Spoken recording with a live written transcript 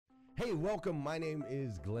Hey, welcome. My name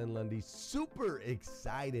is Glenn Lundy. Super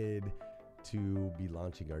excited to be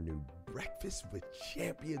launching our new Breakfast with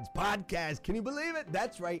Champions podcast. Can you believe it?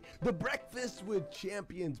 That's right. The Breakfast with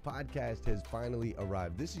Champions podcast has finally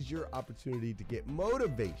arrived. This is your opportunity to get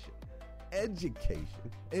motivation, education,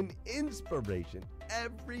 and inspiration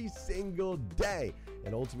every single day.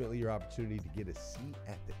 And ultimately, your opportunity to get a seat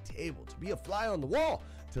at the table, to be a fly on the wall,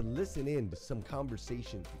 to listen in to some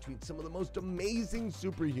conversations between some of the most amazing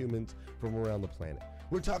superhumans from around the planet.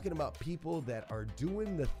 We're talking about people that are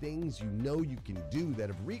doing the things you know you can do, that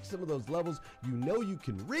have reached some of those levels you know you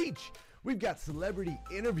can reach. We've got celebrity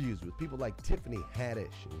interviews with people like Tiffany Haddish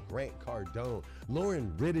and Grant Cardone,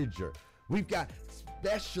 Lauren Rittiger. We've got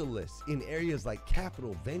specialists in areas like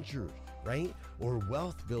capital ventures, right? Or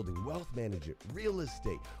wealth building, wealth management, real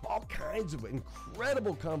estate, all kinds of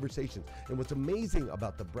incredible conversations. And what's amazing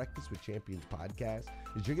about the Breakfast with Champions podcast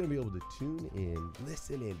is you're going to be able to tune in,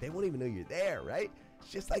 listen in. They won't even know you're there, right? It's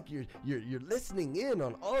just like you're listening in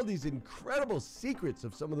on all these incredible secrets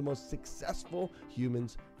of some of the most successful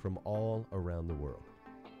humans from all around the world.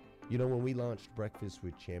 You know, when we launched Breakfast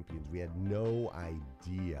with Champions, we had no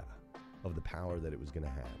idea of the power that it was going to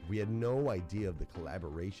have. We had no idea of the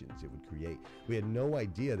collaborations it would create. We had no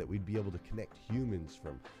idea that we'd be able to connect humans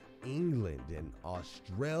from England and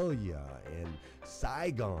Australia and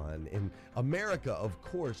Saigon and America, of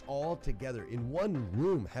course, all together in one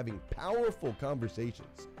room having powerful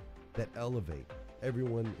conversations that elevate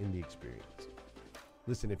everyone in the experience.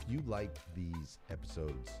 Listen, if you like these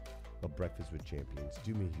episodes of Breakfast with Champions,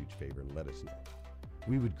 do me a huge favor and let us know.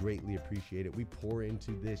 We would greatly appreciate it. We pour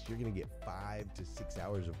into this. You're going to get 5 to 6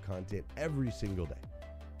 hours of content every single day,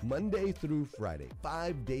 Monday through Friday,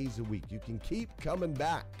 5 days a week. You can keep coming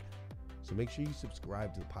back. So make sure you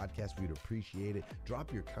subscribe to the podcast. We'd appreciate it.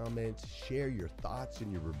 Drop your comments, share your thoughts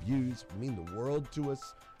and your reviews. It mean the world to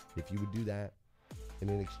us if you would do that. And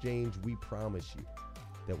in exchange, we promise you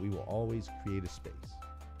that we will always create a space,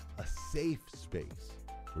 a safe space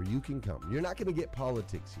where you can come. You're not going to get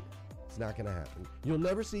politics here. It's not going to happen. You'll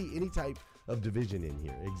never see any type of division in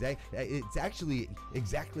here. It's actually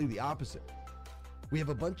exactly the opposite. We have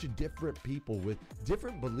a bunch of different people with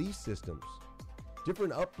different belief systems,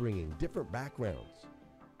 different upbringing, different backgrounds.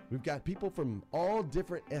 We've got people from all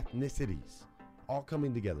different ethnicities all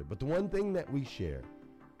coming together. But the one thing that we share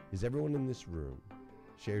is everyone in this room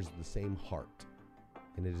shares the same heart.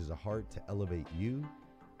 And it is a heart to elevate you,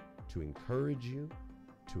 to encourage you,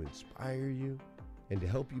 to inspire you, and to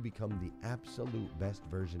help you become the absolute best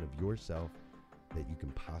version of yourself that you can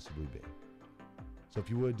possibly be. So if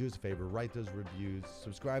you would, do us a favor, write those reviews,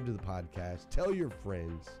 subscribe to the podcast, tell your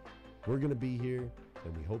friends. We're going to be here,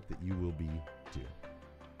 and we hope that you will be too.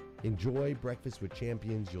 Enjoy Breakfast with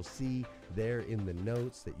Champions. You'll see there in the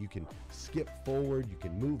notes that you can skip forward, you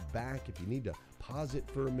can move back. If you need to pause it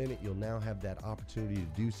for a minute, you'll now have that opportunity to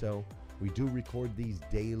do so. We do record these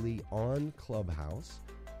daily on Clubhouse.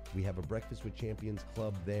 We have a Breakfast with Champions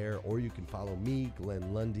club there, or you can follow me,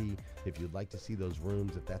 Glenn Lundy, if you'd like to see those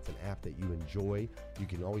rooms. If that's an app that you enjoy, you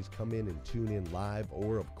can always come in and tune in live,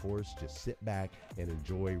 or of course, just sit back and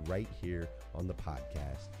enjoy right here on the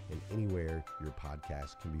podcast and anywhere your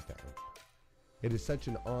podcast can be found. It is such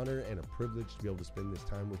an honor and a privilege to be able to spend this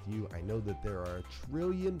time with you. I know that there are a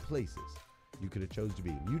trillion places you could have chose to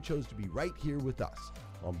be. You chose to be right here with us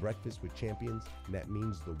on Breakfast with Champions, and that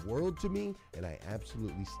means the world to me, and I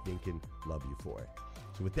absolutely stinking love you for it.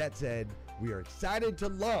 So with that said, we are excited to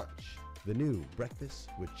launch the new Breakfast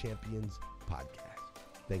with Champions podcast.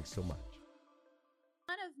 Thanks so much.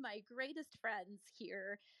 One of my greatest friends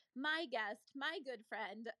here, my guest, my good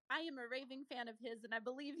friend. I am a raving fan of his, and I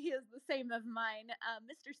believe he is the same of mine.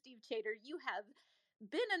 Mr. Steve Chater, you have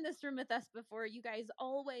been in this room with us before. You guys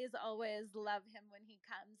always love him when he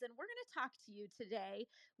comes. And we're going to talk to you today.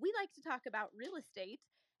 We like to talk about real estate,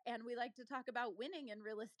 and we like to talk about winning in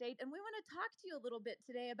real estate. And we want to talk to you a little bit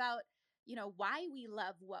today about, why we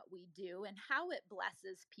love what we do and how it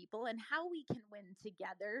blesses people and how we can win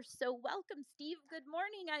together. So welcome, Steve. Good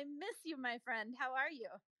morning. I miss you, my friend. How are you?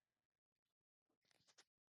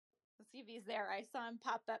 Let's see if he's there. I saw him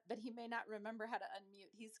pop up, but he may not remember how to unmute.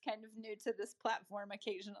 He's kind of new to this platform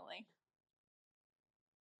occasionally.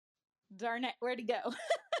 Darn it, where'd he go?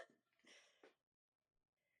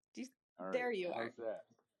 Right, there you are. How's that?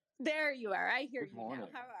 There you are. I hear Good you morning.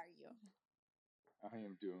 now. How are you? I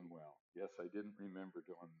am doing well. Yes, I didn't remember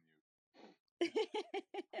to unmute.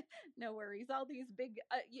 No worries. All these big,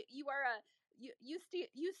 you are a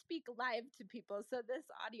you speak live to people, so this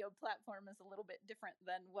audio platform is a little bit different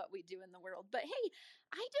than what we do in the world. But hey,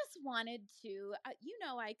 I just wanted to,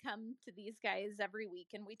 I come to these guys every week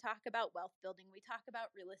and we talk about wealth building, we talk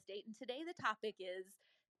about real estate, and today the topic is,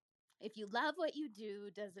 if you love what you do,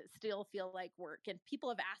 does it still feel like work? And people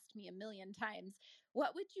have asked me a million times,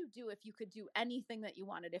 what would you do if you could do anything that you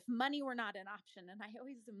wanted, if money were not an option? And I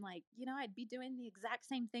always am like, I'd be doing the exact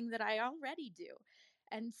same thing that I already do.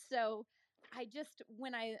 And so I just,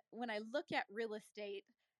 when I look at real estate,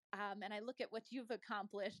 and I look at what you've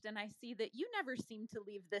accomplished, and I see that you never seem to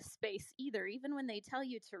leave this space either, even when they tell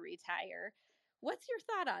you to retire. What's your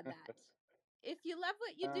thought on that? If you love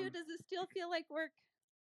what you do, Um, does it still feel like work?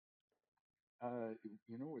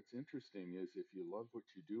 what's interesting is if you love what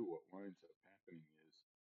you do, what winds up happening is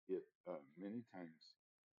it many times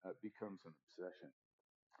becomes an obsession.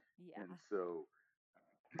 Yeah. And so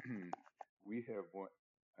we have one,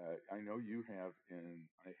 I know you have, and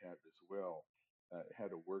I have as well,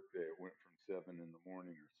 had a work day. It went from 7 in the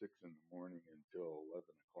morning or 6 in the morning until 11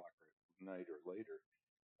 o'clock at night or later.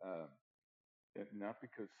 Um, and not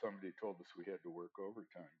because somebody told us we had to work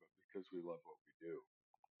overtime, but because we love what we do.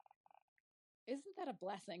 Isn't that a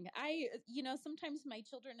blessing? Sometimes my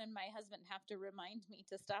children and my husband have to remind me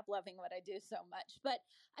to stop loving what I do so much. But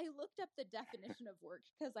I looked up the definition of work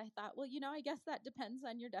because I thought, well, I guess that depends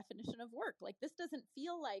on your definition of work. Like, this doesn't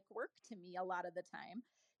feel like work to me a lot of the time,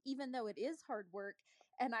 even though it is hard work.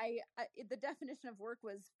 And the definition of work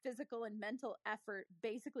was physical and mental effort,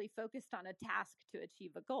 basically focused on a task to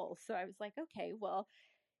achieve a goal. So I was like, okay, well,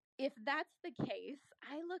 if that's the case,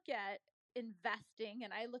 I look at investing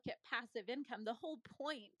and I look at passive income. The whole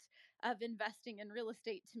point of investing in real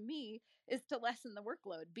estate to me is to lessen the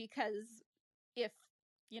workload, because if,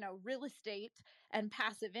 real estate and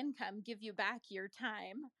passive income give you back your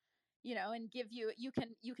time, and give you, you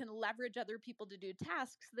can leverage other people to do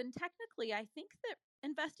tasks, then technically I think that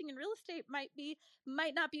investing in real estate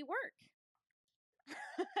might not be work.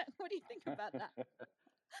 What do you think about that?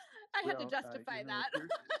 I had to Well, justify that.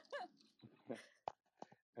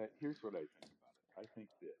 here's what I think about it. I think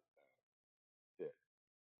that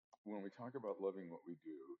when we talk about loving what we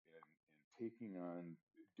do and taking on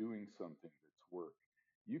doing something that's work,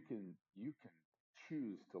 you can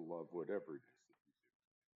choose to love whatever it is that you do.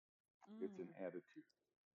 It's an Mm, attitude,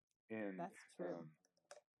 and that's true. um,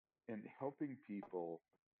 and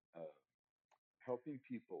uh, helping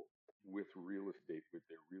people with real estate, with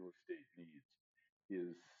their real estate needs,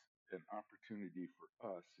 is an opportunity for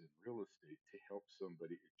us in real estate to help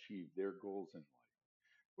somebody achieve their goals in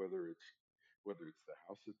life, whether it's the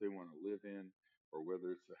house that they want to live in, or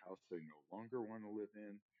whether it's the house they no longer want to live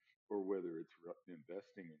in, or whether it's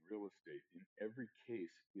investing in real estate. In every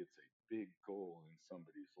case, it's a big goal in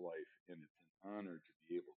somebody's life, and it's an honor to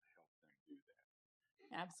be able to help them do that.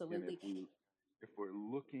 And Absolutely. if we're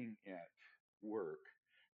looking at work,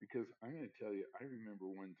 because I'm going to tell you, I remember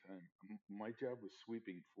one time my job was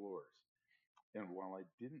sweeping floors, and while I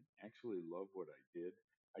didn't actually love what I did,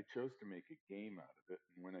 I chose to make a game out of it.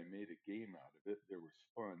 And when I made a game out of it, there was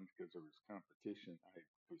fun because there was competition. I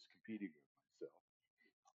was competing with myself.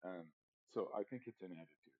 Um, so I think it's an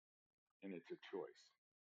attitude and it's a choice.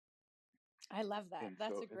 I love that. And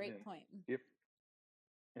That's so, a and great then point. if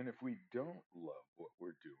if we don't love what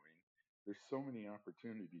we're doing, there's so many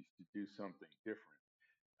opportunities to do something different.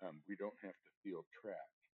 We don't have to feel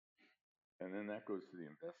trapped. And then that goes to the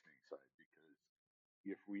investing side, because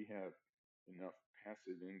if we have enough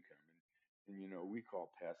passive income, and we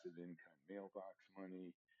call passive income mailbox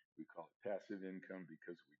money, we call it passive income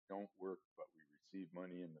because we don't work but we receive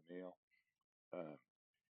money in the mail. Um,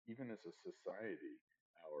 Even as a society,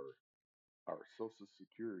 our Social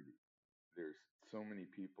Security, there's so many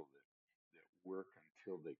people that work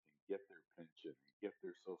until they can get their pension and get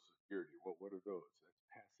their Social Security. Well, what are those? That's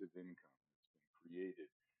passive income that's been created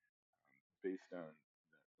based on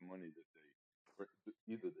the money that they, or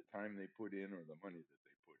either the time they put in or the money that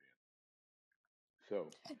they put in.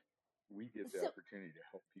 So we get the So, opportunity to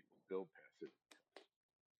help people build passive income.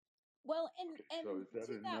 well, and Okay, and so is that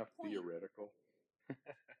to that enough point, theoretical?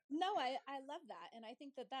 no, I love that, and I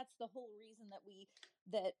think that that's the whole reason that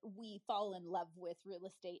we fall in love with real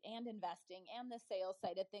estate and investing and the sales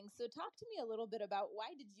side of things. So, talk to me a little bit about,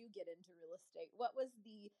 why did you get into real estate? What was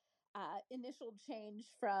the initial change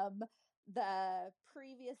from the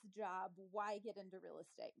previous job? Why get into real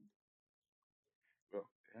estate? Well,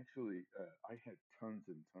 actually, I had tons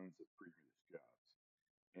and tons of previous jobs,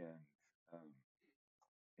 and um,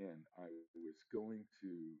 I was going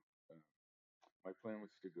to. Uh, my plan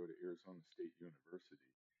was to go to Arizona State University.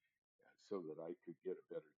 so that I could get a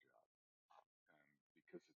better job.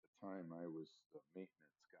 Because at the time I was the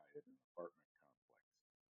maintenance guy at an apartment complex,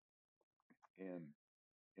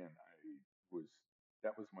 and I was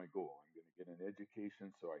that was my goal. I'm going to get an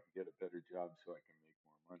education so I can get a better job so I can make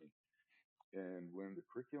more money. And when the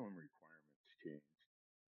curriculum requirements changed,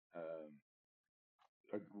 um,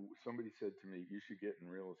 somebody said to me, "You should get in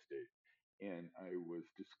real estate." And I was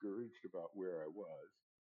discouraged about where I was.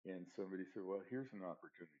 And somebody said, "Well, here's an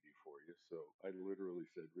opportunity for you." So I literally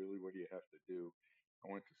said, "Really, what do you have to do?" I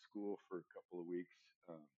went to school for a couple of weeks,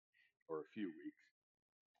 or a few weeks,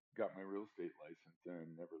 got my real estate license,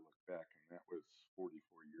 and never looked back. And that was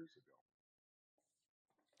 44 years ago.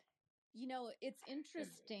 It's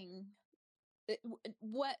And interesting.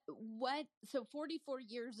 So 44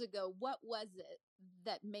 years ago, what was it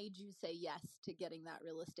that made you say yes to getting that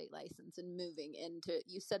real estate license and moving into,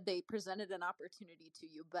 you said they presented an opportunity to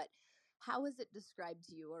you, but how was it described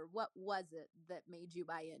to you, or what was it that made you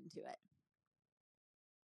buy into it?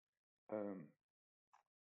 um,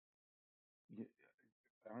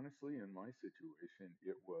 honestly, in my situation,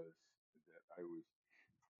 it was that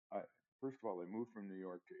I, first of all, I moved from New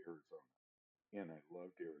York to Arizona, and I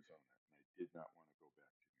loved Arizona, and I did not want to go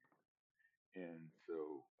back to New York. And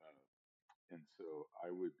so,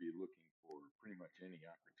 I would be looking for pretty much any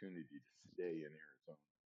opportunity to stay in Arizona.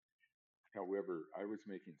 However, I was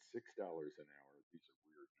making $6 an hour. These are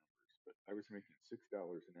weird numbers, but I was making $6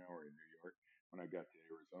 an hour in New York. When I got to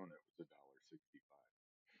Arizona, it was $1.65.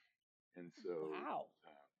 And so, Wow.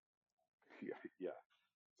 yeah, yeah.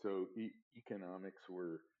 So economics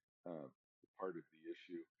were uh, part of the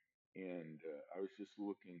issue, and I was just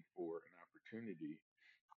looking for an opportunity.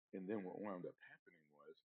 And then what wound up happening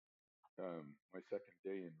was, my second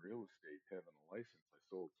day in real estate, having a license, I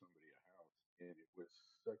sold somebody a house, and it was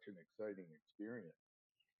such an exciting experience.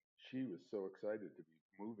 She was so excited to be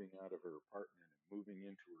moving out of her apartment and moving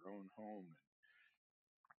into her own home,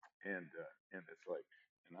 and it's like,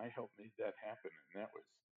 and I helped make that happen, and that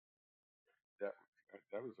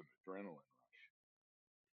that was an adrenaline rush.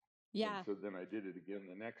 And Yeah. so then I did it again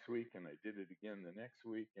the next week, and I did it again the next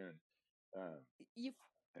week, um, You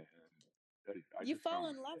and I you just fall found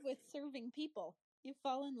in my love with niche. serving people. You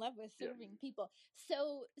fall in love with Yeah, serving people.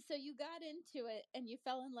 So you got into it and you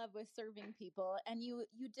fell in love with serving people, and you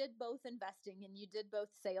did both investing and you did both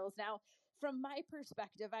sales. Now, from my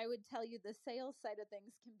perspective, I would tell you the sales side of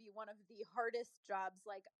things can be one of the hardest jobs.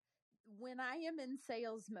 Like, when I am in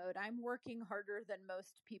sales mode, I'm working harder than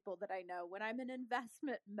most people that I know. When I'm in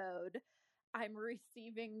investment mode, I'm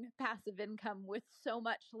receiving passive income with so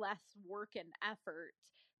much less work and effort.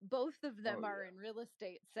 Both of oh them are yeah, in real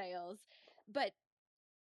estate sales. But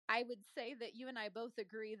I would say that you and I both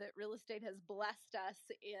agree that real estate has blessed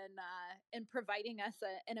us in providing us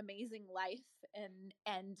an amazing life,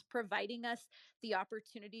 and providing us the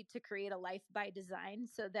opportunity to create a life by design,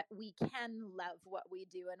 so that we can love what we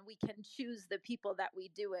do, and we can choose the people that we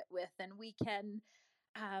do it with, and we can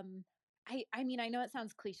um I mean, I know it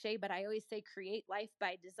sounds cliche, but I always say create life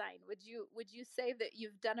by design. Would you say that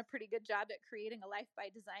you've done a pretty good job at creating a life by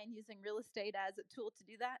design using real estate as a tool to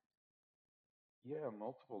do that? yeah,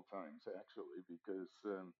 multiple times actually, because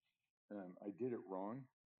I did it wrong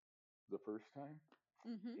the first time,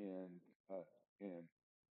 Mhm. and uh,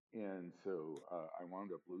 and so I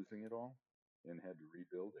wound up losing it all and had to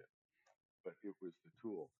rebuild it. But it was the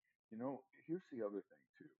tool. Here's the other thing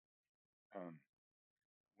too. Um,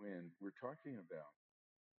 when we're talking about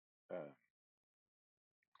uh,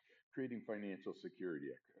 creating financial security,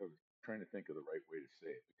 I was trying to think of the right way to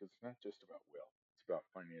say it, because it's not just about wealth; it's about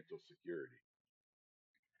financial security.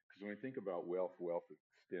 Because when we think about wealth, wealth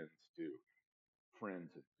extends to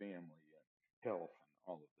friends and family and health and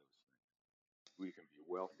all of those things. We can be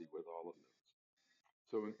wealthy with all of those.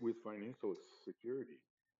 So with financial security,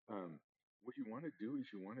 um, what you want to do is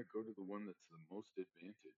you want to go to the one that's the most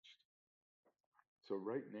advantaged. So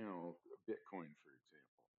right now, Bitcoin, for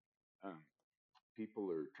example, um,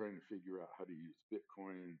 people are trying to figure out how to use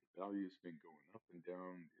Bitcoin. The value's been going up and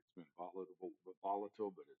down. It's been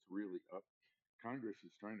volatile, but it's really up. Congress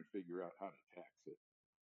is trying to figure out how to tax it,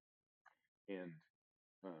 and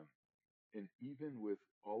um, even with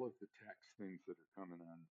all of the tax things that are coming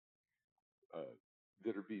on, uh,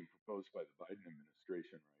 that are being proposed by the Biden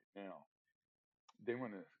administration right now, they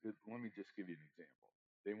want to. Let me just give you an example.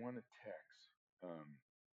 They want to tax um,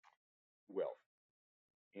 wealth.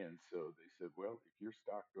 And so they said, well, if your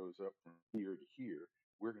stock goes up from here to here,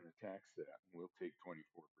 we're going to tax that, and we'll take 24%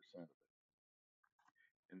 of it.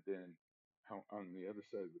 And then, on the other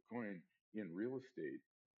side of the coin, in real estate,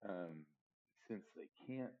 um, since they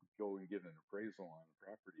can't go and get an appraisal on a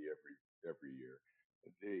property every year,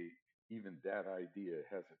 they even that idea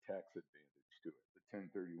has a tax advantage to it. The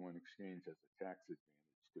 1031 exchange has a tax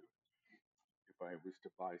advantage to it. If I was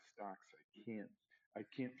to buy stocks, I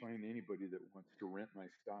can't find anybody that wants to rent my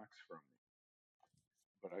stocks from me,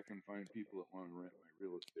 but I can find people that want to rent my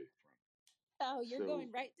real estate from me. Oh, you're So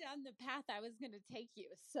going right down the path I was going to take you.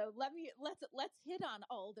 So let's hit on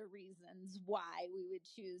all the reasons why we would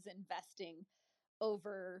choose investing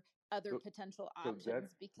over other so potential so that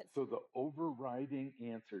options because so the overriding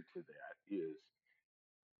answer to that is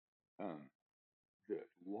um, that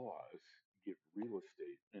laws give real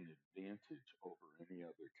estate an advantage over any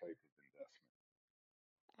other type of investment.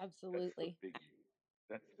 That's the absolutely. biggie.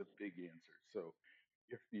 That's the big answer. So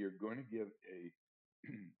if you're going to give a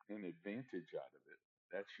an advantage out of it,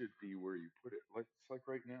 that should be where you put it. It's like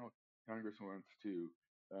right now, Congress wants to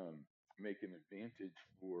make an advantage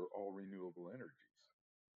for all renewable energies.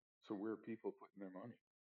 So where are people putting their money?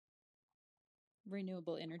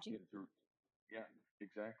 Renewable energy. Into, yeah,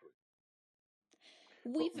 exactly.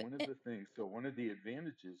 We've But one of the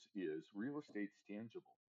advantages is real estate's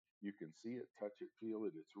tangible. You can see it, touch it, feel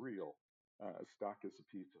it. It's real. A stock is a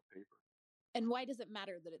piece of paper. And why does it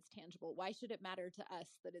matter that it's tangible? Why should it matter to us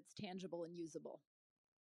that it's tangible and usable?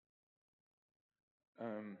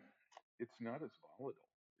 Um, it's not as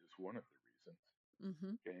volatile is one of the reasons.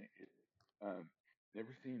 Mm-hmm. Okay, um,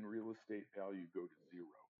 never seen real estate value go to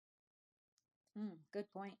zero, Good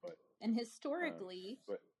point. but And um, historically,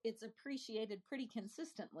 but it's appreciated pretty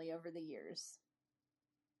consistently over the years.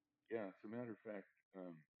 yeah, as a matter of fact,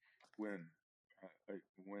 when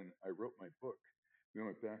when I wrote my book, we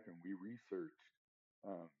went back and we researched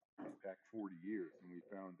um, back 40 years, and we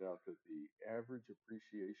found out that the average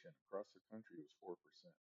appreciation across the country was 4%,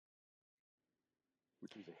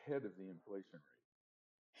 which is ahead of the inflation rate.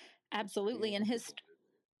 It's Absolutely. tangible.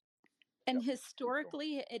 And Yep. Keep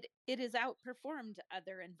going. historically it has outperformed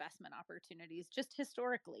other investment opportunities just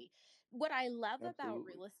historically. What I love about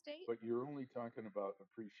Absolutely. real estate, But you're only talking about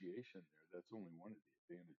appreciation there. That's only one of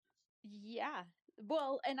the advantages. yeah.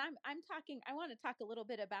 Well, and I'm talking I want to talk a little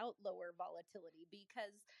bit about lower volatility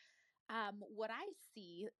because what I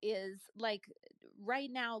see is like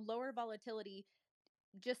right now lower volatility,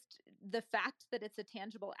 just the fact that it's a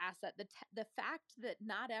tangible asset, the fact that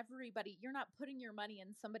not everybody, you're not putting your money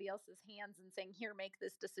in somebody else's hands and saying, here, make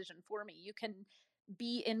this decision for me. You can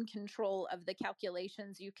be in control of the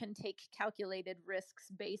calculations. You can take calculated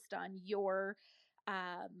risks based on your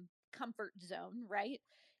comfort zone, right?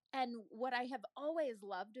 And what I have always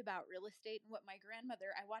loved about real estate and what my grandmother,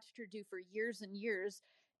 I watched her do for years and years,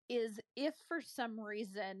 is if for some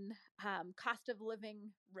reason cost of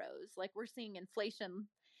living rose, like we're seeing inflation,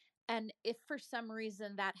 and if for some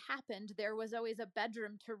reason that happened, there was always a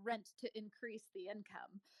bedroom to rent to increase the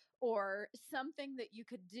income or something that you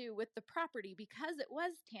could do with the property because it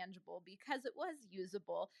was tangible, because it was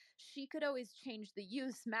usable. She could always change the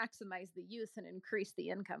use, maximize the use, and increase the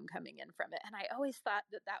income coming in from it. And I always thought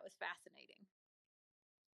that that was fascinating.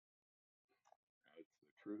 That's the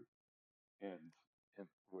truth. And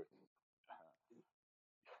what,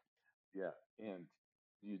 yeah, and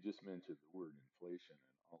you just mentioned the word inflation,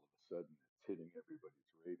 and all of a sudden it's hitting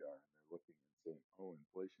everybody's radar, and they're looking and saying, "Oh,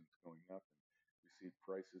 inflation's going up," and we see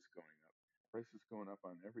prices going up. Prices going up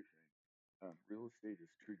on everything. Real estate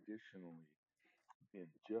has traditionally been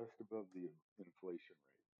just above the inflation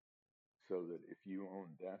rate, so that if you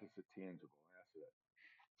own that as a tangible asset,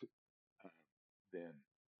 um, then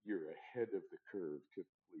you're ahead of the curve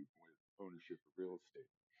typically with ownership of real estate.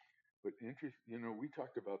 But we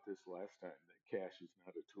talked about this last time that cash is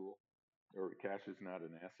not a tool or cash is not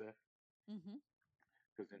an asset Mm-hmm.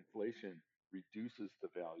 because inflation reduces the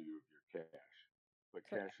value of your cash. But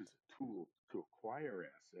cash is Correct. a tool to acquire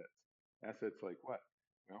assets. Assets like what?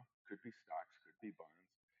 Well, could be stocks, could be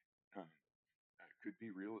bonds, could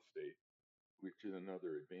be real estate, which is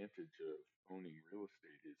another advantage of owning real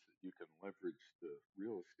estate is that you can leverage the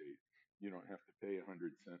real estate. You don't have to pay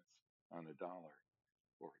 100 cents on a dollar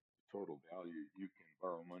or total value. You can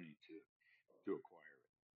borrow money to acquire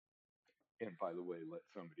it. And by the way, let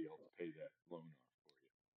somebody else pay that loan off for you.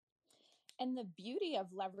 And the beauty of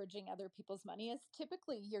leveraging other people's money is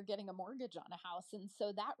typically you're getting a mortgage on a house. And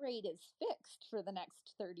so that rate is fixed for the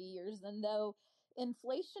next 30 years. And though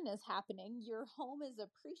inflation is happening, your home is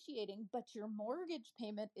appreciating, but your mortgage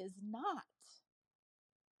payment is not.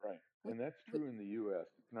 Right. Which, And that's which, true in the US.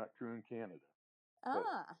 It's not true in Canada. But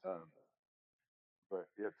ah, um, but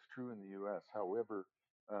it's true in the US. However,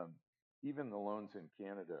 um, even the loans in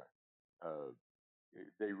Canada, uh,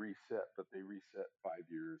 they reset, but they reset 5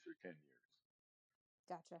 years or 10 years.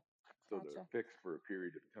 gotcha. So they're Gotcha. fixed for a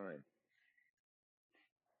period of time.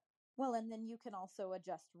 Well, and then you can also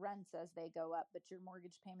adjust rents as they go up, but your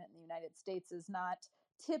mortgage payment in the United States is not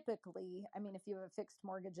typically, I mean, if you have a fixed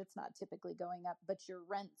mortgage, it's not typically going up, but your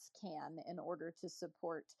rents can in order to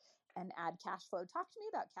support and add cash flow. Talk to me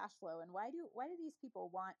about cash flow and why do these people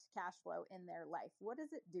want cash flow in their life? What does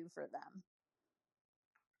it do for them?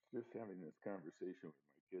 Just having this conversation with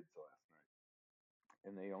my kids last night,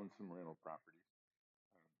 and they own some rental properties. Um,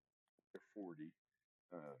 they're 40,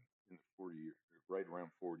 in the 40, right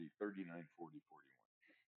around 40, 39, 40,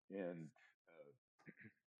 41. And, uh,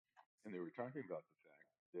 and they were talking about the fact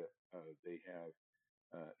that they have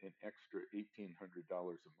an extra $1,800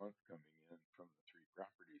 a month coming in from the three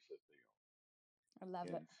properties that they own. I love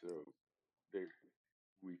it. And so they,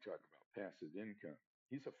 we talk about passive income.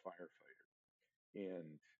 He's a firefighter,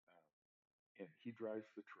 and and he drives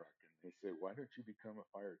the truck. And they say, "Why don't you become a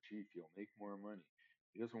fire chief? You'll make more money."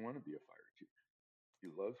 He doesn't want to be a fire chief. He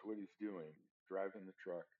loves what he's doing, driving the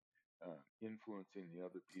truck, influencing the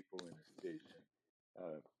other people in his station,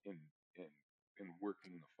 uh, and and and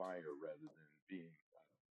working the fire rather than being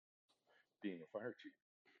a fire chief.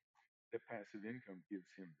 The passive income gives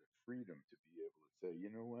him the freedom to be able to say, you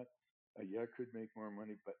know what, yeah, I could make more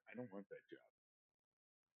money, but I don't want that job.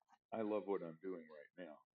 I love what I'm doing right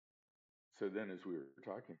now. So then, as we were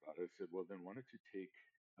talking about it, I said, well, then why don't you take?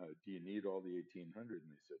 Do you need all the 1,800?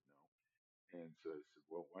 And they said no. And so I said,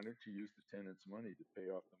 well, why don't you use the tenants' money to pay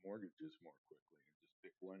off the mortgages more quickly and just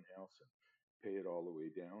pick one house and pay it all the way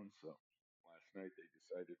down? So last night they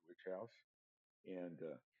decided which house, and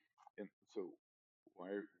so why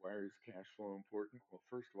is cash flow important? Well,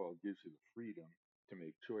 first of all, it gives you the freedom to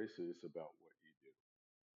make choices about what you do,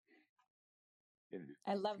 and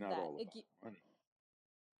I it's love not that. all about money.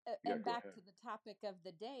 Yeah, And go back ahead. to the topic of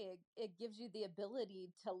the day, it gives you the ability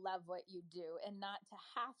to love what you do and not to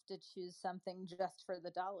have to choose something just for the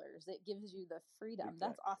dollars. It gives you the freedom.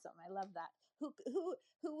 That's Exactly. awesome. I love that.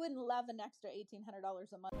 Who wouldn't love an extra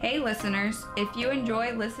 $1,800 a month? Hey listeners, if you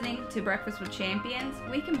enjoy listening to Breakfast with Champions,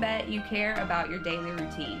 we can bet you care about your daily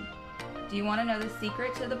routine. Do you want to know the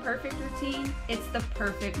secret to the perfect routine? It's the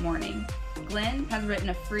perfect morning. Glenn has written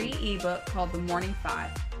a free ebook called The Morning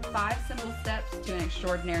 5, 5 simple steps to an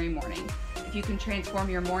extraordinary morning. If you can transform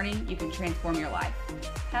your morning, you can transform your life.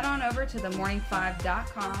 Head on over to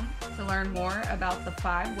themorning5.com to learn more about the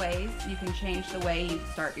 5 ways you can change the way you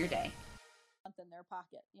start your day. In their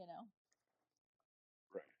pocket, you know.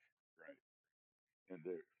 Right, right.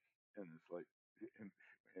 And it's like, and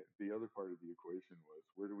the other part of the equation was,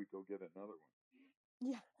 where do we go get another one?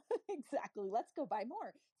 Yeah, exactly. Let's go buy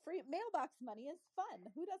more. Free mailbox money is fun.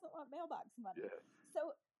 Who doesn't want mailbox money? Yes.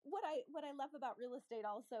 So what I love about real estate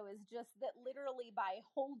also is just that literally by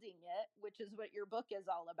holding it, which is what your book is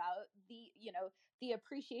all about, the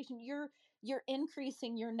appreciation, you're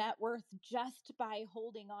increasing your net worth just by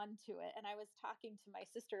holding on to it. And I was talking to my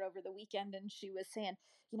sister over the weekend and she was saying,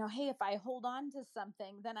 hey, if I hold on to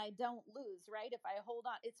something, then I don't lose, right? If I hold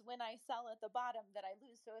on, it's when I sell at the bottom that I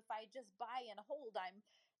lose. So if I just buy and hold,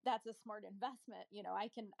 that's a smart investment. I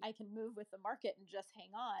can move with the market and just hang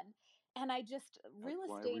on. And I just That's real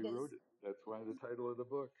why we estate is wrote it. That's why the title of the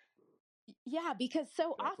book. yeah, because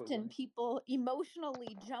so Exactly often right. people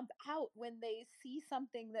emotionally jump out when they see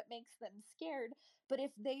something that makes them scared. But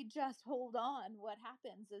if they just hold on, what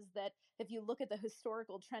happens is that if you look at the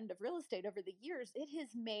historical trend of real estate over the years, it has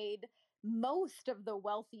made most of the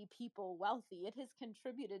wealthy people wealthy. It has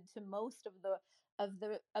contributed to most of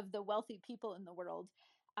the wealthy people in the world.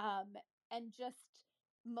 Um, and just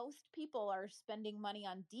most people are spending money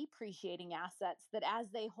on depreciating assets that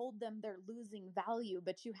as they hold them they're losing value,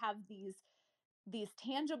 but you have these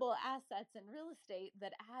tangible assets in real estate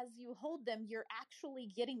that as you hold them you're actually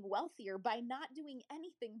getting wealthier by not doing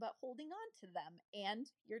anything but holding on to them, and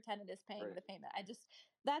your tenant is paying Right. the payment.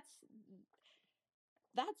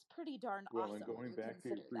 That's pretty darn Well, and awesome when you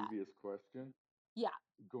consider that. Yeah.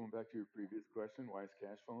 going back to your previous question, why is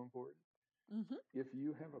cash flow important? Hmm. If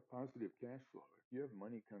you have a positive cash flow, if you have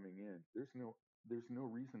money coming in, there's no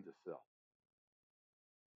reason to sell.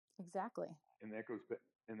 Exactly. And that goes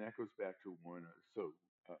back to one. So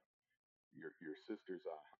uh, your sister's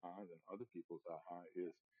aha and other people's aha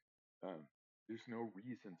is, um, there's no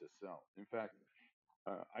reason to sell. In fact,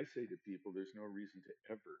 I say to people, there's no reason to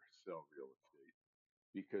ever sell real estate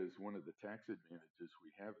because one of the tax advantages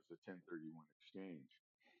we have is a 1031 exchange.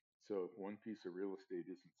 So if one piece of real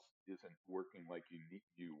estate isn't working like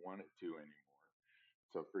you want it to anymore.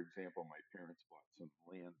 So for example, my parents bought some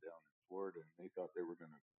land down in Florida and they thought they were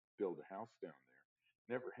going to build a house down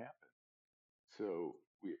there. Never happened. So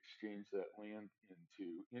we exchanged that land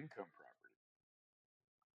into income property.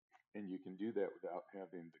 And you can do that without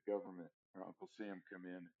having the government or Uncle Sam come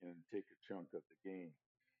in and take a chunk of the gain,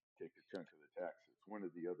 take a chunk of the taxes. One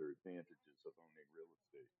of the other advantages of owning real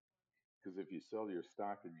estate. Because if you sell your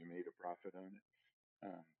stock and you made a profit on it,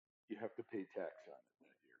 um, you have to pay tax on it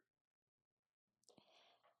that year.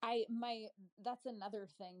 I my That's another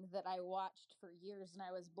thing that I watched for years and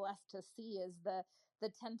I was blessed to see is the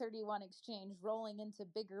 1031 exchange rolling into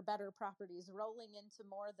bigger, better properties, rolling into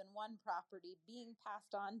more than one property, being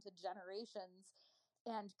passed on to generations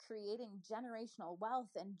and creating generational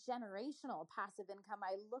wealth and generational passive income.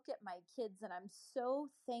 I look at my kids and I'm so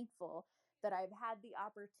thankful that I've had the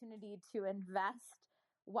opportunity to invest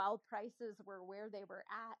while prices were where they were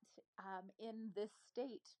at in this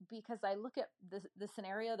state, because I look at the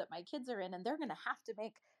scenario that my kids are in and they're going to have to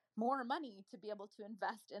make more money to be able to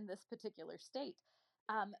invest in this particular state.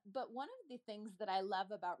 But one of the things that I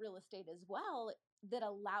love about real estate as well that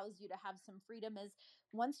allows you to have some freedom is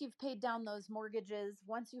once you've paid down those mortgages,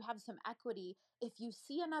 once you have some equity, if you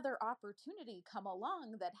see another opportunity come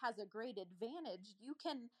along that has a great advantage, you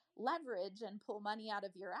can leverage and pull money out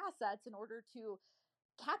of your assets in order to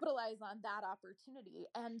capitalize on that opportunity.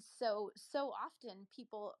 And so often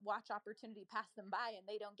people watch opportunity pass them by and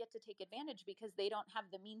they don't get to take advantage because they don't have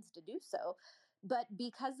the means to do so. But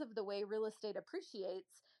because of the way real estate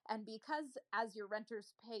appreciates, and because as your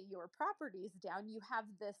renters pay your properties down, you have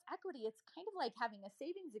this equity. It's kind of like having a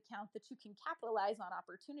savings account that you can capitalize on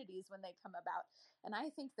opportunities when they come about. And I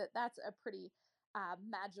think that that's a pretty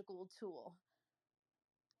magical tool.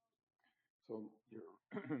 So you're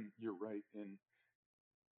you're right, and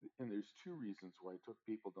there's two reasons why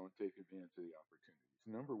people don't take advantage of the opportunities.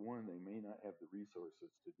 Number one, they may not have the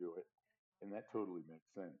resources to do it, and that totally makes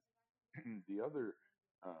sense. the other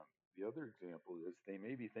um, the other example is they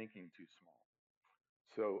may be thinking too small.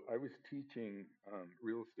 So I was teaching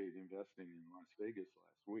real estate investing in Las Vegas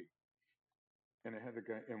last week, and I had a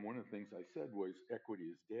guy, and one of the things I said was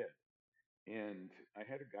equity is dead. And I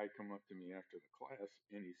had a guy come up to me after the class,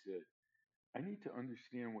 and he said, I need to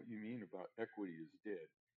understand what you mean about equity is dead.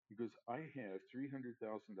 Because I have $300,000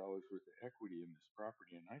 worth of equity in this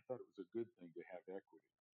property, and I thought it was a good thing to have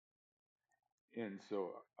equity. And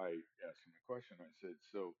so I asked him a question. I said,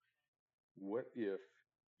 so what if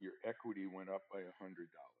your equity went up by $100?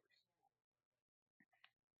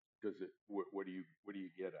 Does it? What do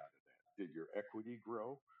you get out of that? Did your equity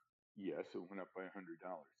grow? Yes, it went up by $100.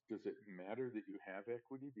 Does it matter that you have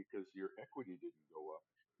equity because your equity didn't go up?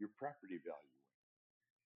 Your property value went.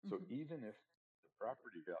 So Mm-hmm. even if the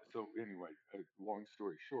property value. So anyway, long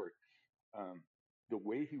story short, um, the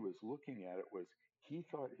way he was looking at it was he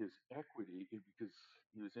thought his equity, because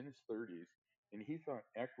he was in his 30s, and he thought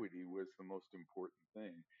equity was the most important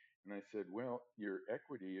thing. And I said, well, your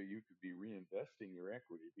equity, you could be reinvesting your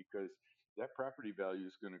equity because that property value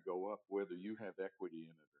is going to go up whether you have equity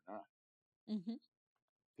in it or not. Mm-hmm.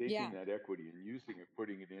 Taking Yeah. that equity and using it,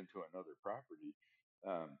 putting it into another property.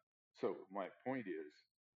 Um, so my point is,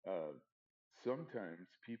 uh, sometimes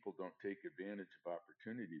people don't take advantage of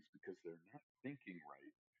opportunities because they're not thinking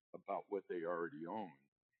right about what they already own,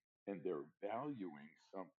 and they're valuing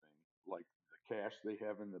something like the cash they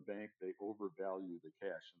have in the bank. They overvalue the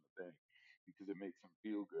cash in the bank because it makes them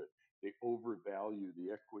feel good. They overvalue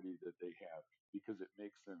the equity that they have because it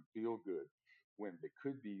makes them feel good when they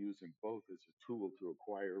could be using both as a tool to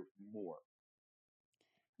acquire more.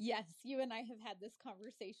 Yes, you and I have had this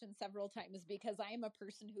conversation several times because I am a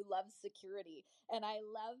person who loves security and I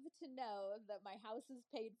love to know that my house is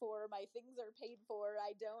paid for, my things are paid for.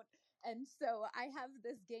 I don't. And so I have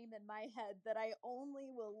this game in my head that I only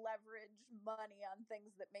will leverage money on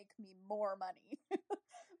things that make me more money.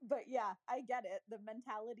 But yeah, I get it. The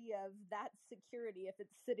mentality of that security, if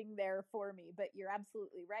it's sitting there for me, but you're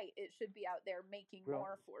absolutely right. It should be out there making Well,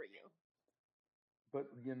 more for you. but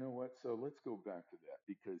you know what? So let's go back to that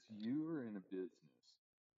because you're in a business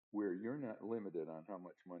where you're not limited on how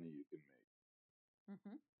much money you can make.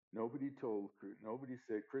 Hmm. Nobody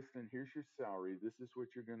said, Kristen, here's your salary. This is what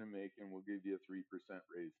you're going to make, and we'll give you a 3%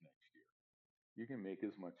 raise next year. You can make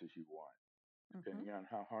as much as you want, Hmm. depending on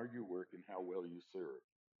how hard you work and how well you serve.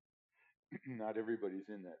 Not everybody's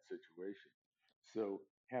in that situation. So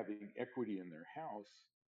having equity in their house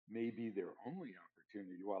may be their only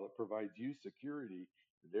opportunity. While it provides you security,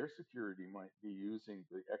 their security might be using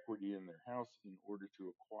the equity in their house in order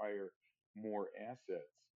to acquire more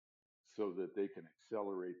assets so that they can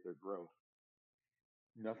accelerate their growth.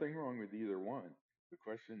 Nothing wrong with either one. The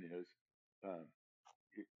question is, um,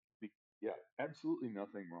 it, yeah, absolutely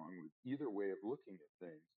nothing wrong with either way of looking at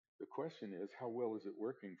things. The question is, how well is it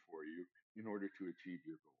working for you in order to achieve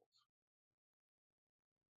your goals?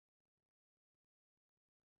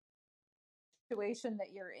 situation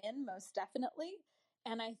that you're in, most definitely.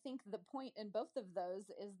 And I think the point in both of those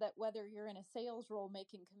is that whether you're in a sales role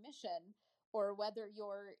making commission or whether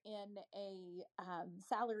you're in a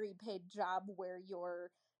salary paid job where your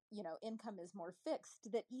income is more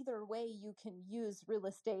fixed, that either way you can use real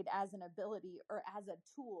estate as an ability or as a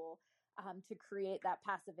tool to create that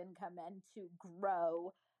passive income and to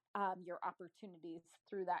grow your opportunities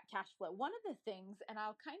through that cash flow. One of the things, and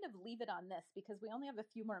I'll kind of leave it on this because we only have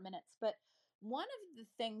a few more minutes, but one of the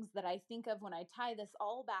things that I think of when I tie this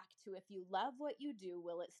all back to if you love what you do,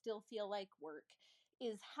 will it still feel like work?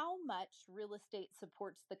 Is how much real estate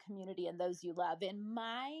supports the community and those you love. In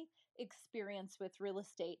my experience with real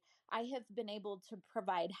estate, I have been able to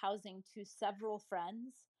provide housing to several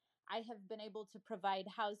friends. I have been able to provide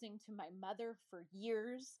housing to my mother for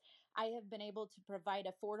years. I have been able to provide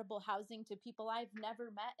affordable housing to people I've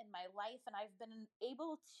never met in my life. And I've been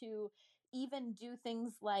able to even do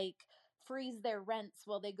things like freeze their rents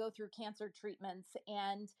while they go through cancer treatments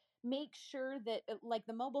and make sure that, like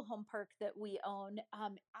the mobile home park that we own,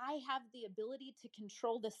 I have the ability to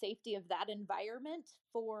control the safety of that environment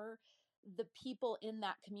for the people in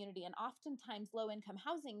that community. And oftentimes low income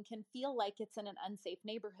housing can feel like it's in an unsafe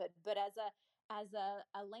neighborhood, but as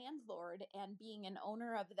a landlord and being an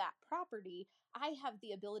owner of that property, I have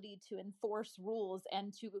the ability to enforce rules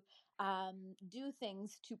and to do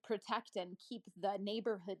things to protect and keep the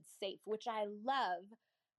neighborhood safe, which I love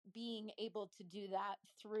being able to do that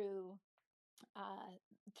through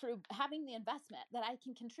having the investment that I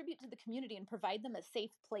can contribute to the community and provide them a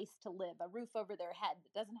safe place to live, a roof over their head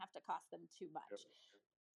that doesn't have to cost them too much. Yep.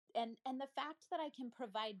 And the fact that I can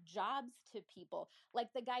provide jobs to people,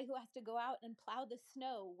 like the guy who has to go out and plow the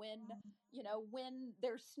snow when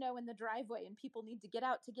there's snow in the driveway and people need to get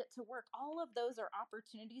out to get to work, all of those are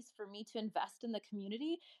opportunities for me to invest in the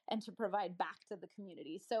community and to provide back to the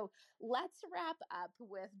community. So let's wrap up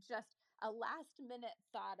with just a last minute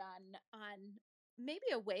thought on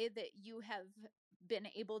maybe a way that you have been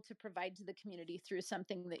able to provide to the community through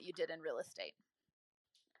something that you did in real estate.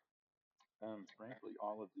 Frankly,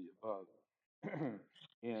 all of the above.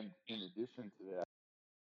 And in addition to that,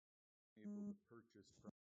 able to purchase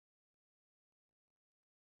from.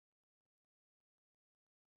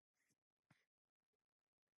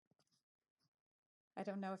 I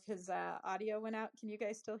don't know if his audio went out. Can you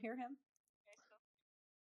guys still hear him?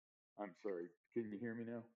 I'm sorry. Can you hear me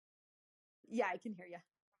now? Yeah, I can hear you.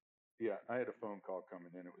 Yeah, I had a phone call coming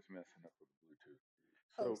in. It was messing up with the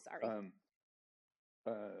Bluetooth. Oh, sorry.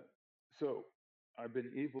 So I've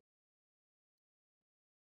been able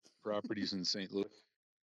properties in St. Louis,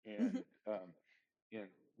 and and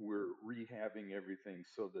we're rehabbing everything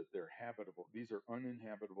so that they're habitable. These are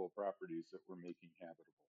uninhabitable properties that we're making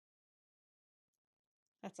habitable.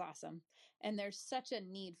 That's awesome. And there's such a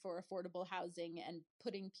need for affordable housing and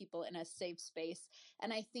putting people in a safe space.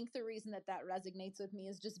 And I think the reason that that resonates with me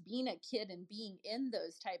is just being a kid and being in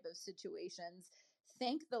those type of situations.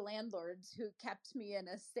 Thank the landlords who kept me in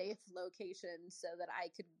a safe location so that I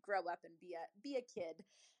could grow up and be a kid.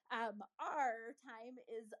 Our time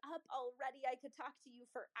is up already. I could talk to you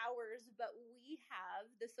for hours, but we have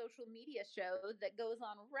the social media show that goes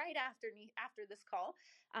on right after this call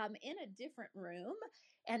in a different room.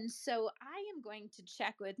 And so I am going to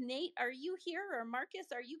check with Nate. Are you here? Or Marcus,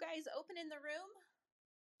 are you guys open in the room?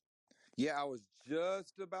 Yeah, I was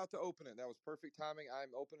just about to open it. That was perfect timing.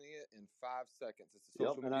 I'm opening it in 5 seconds. It's a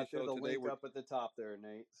social and media I threw show the today. link up at the top there,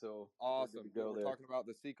 Nate. So Awesome. go We're there. talking about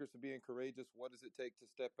the secrets of being courageous. What does it take to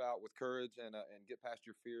step out with courage and get past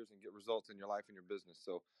your fears and get results in your life and your business?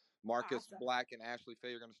 So Marcus Awesome. Black and Ashley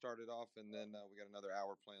Faye are going to start it off, and then we got another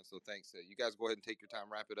hour planned. So thanks. You guys go ahead and take your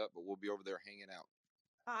time, wrap it up, but we'll be over there hanging out.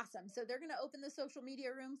 Awesome. So they're going to open the social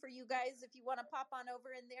media room for you guys if you want to pop on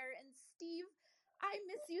over in there. And Steve, I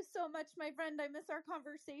miss you so much, my friend. I miss our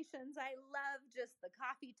conversations. I love just the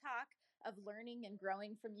coffee talk of learning and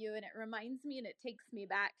growing from you. And it reminds me and it takes me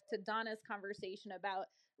back to Donna's conversation about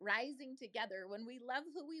rising together. When we love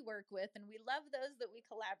who we work with and we love those that we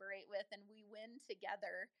collaborate with and we win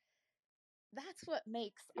together, that's what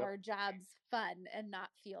makes our jobs fun and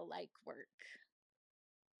not feel like work.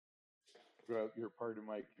 Well, you're part of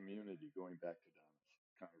my community, going back to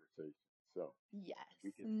Donna's conversation. So yes,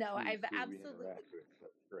 we can I've who we absolutely. interact with.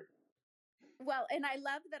 That's great. Well, and I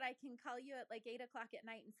love that I can call you at like 8:00 at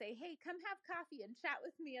night and say, "Hey, come have coffee and chat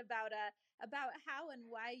with me about how and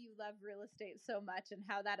why you love real estate so much and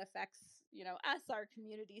how that affects us, our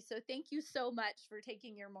community." So thank you so much for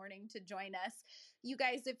taking your morning to join us, you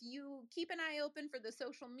guys. If you keep an eye open for the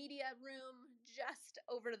social media room just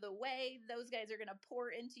over over the way. Those guys are going to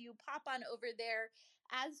pour into you. Pop on over there.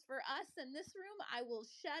 As for us in this room, I will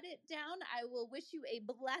shut it down. I will wish you a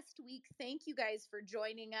blessed week. Thank you guys for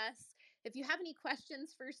joining us. If you have any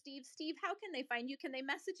questions for Steve, how can they find you? Can they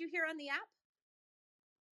message you here on the app?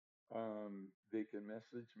 They can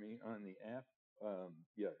message me on the app.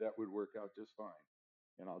 Yeah, that would work out just fine.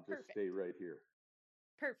 And I'll just Perfect. stay right here.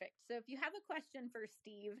 Perfect. So if you have a question for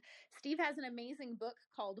Steve, Steve has an amazing book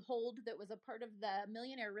called Hold that was a part of the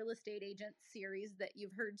Millionaire Real Estate Agent series that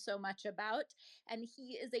you've heard so much about. And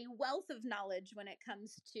he is a wealth of knowledge when it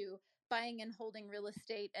comes to buying and holding real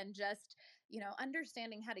estate and just,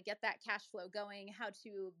 understanding how to get that cash flow going, how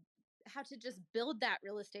to just build that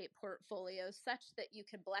real estate portfolio such that you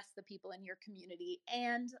can bless the people in your community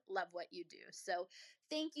and love what you do. So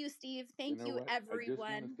thank you, Steve. Thank you, What? everyone. I just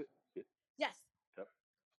want to say, yes.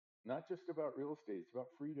 Not just about real estate, it's about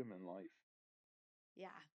freedom in life. Yeah,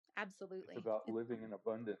 absolutely. It's about living an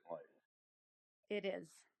abundant life. It is.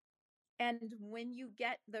 And when you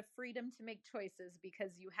get the freedom to make choices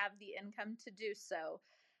because you have the income to do so,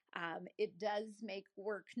 it does make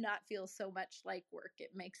work not feel so much like work.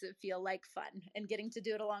 It makes it feel like fun. And getting to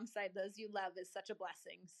do it alongside those you love is such a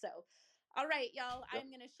blessing. So, all right, y'all, yep. I'm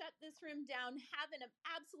going to shut this room down. Have an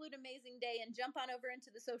absolute amazing day and jump on over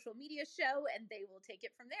into the social media show and they will take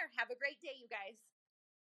it from there. Have a great day, you guys.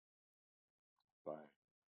 Bye.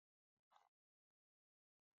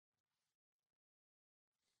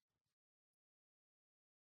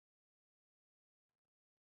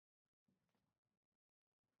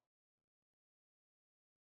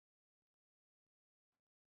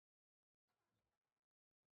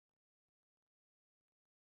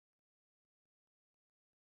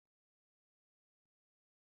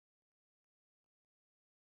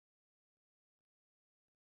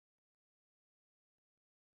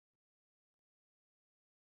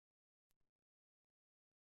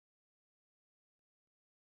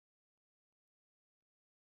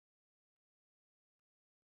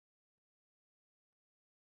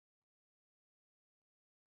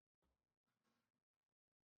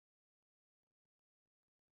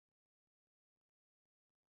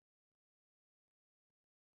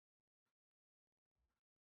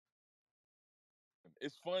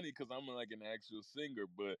 It's funny because I'm like an actual singer,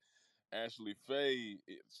 but Ashley Faye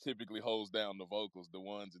typically holds down the vocals, the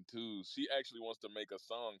ones and twos. She actually wants to make a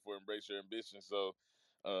song for Embrace Your Ambition, so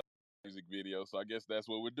music video. So I guess that's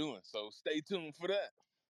what we're doing. So stay tuned for that.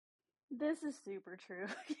 This is super true.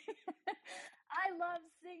 I love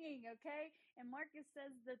singing, okay? And Marcus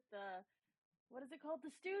says that what is it called? The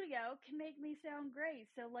studio can make me sound great.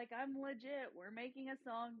 So, I'm legit. We're making a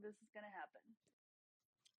song. This is going to happen.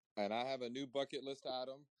 And I have a new bucket list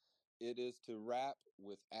item. It is to rap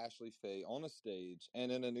with Ashley Faye on a stage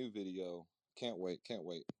and in a new video. Can't wait.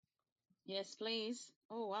 Yes, please.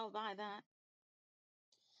 Oh, I'll buy that.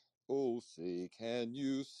 Oh, say, can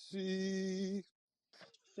you see?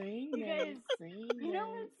 You guys, you know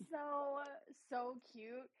what's so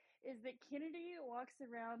cute is that Kennedy walks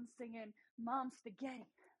around singing Mom Spaghetti,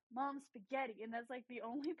 Mom Spaghetti, and that's like the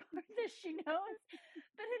only part that she knows.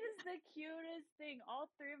 But it is the cutest thing. All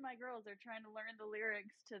three of my girls are trying to learn the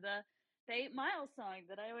lyrics to the 8 Mile song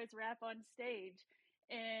that I always rap on stage.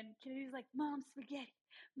 And Kennedy's like, Mom Spaghetti,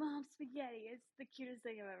 Mom Spaghetti. It's the cutest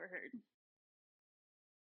thing I've ever heard.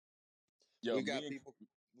 Yo, we got people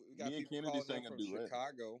calling in from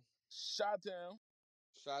Chicago.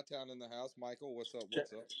 Chi-Town in the house. Michael, what's up?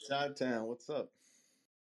 Chi-Town, what's up?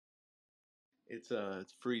 It's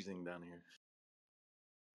freezing down here.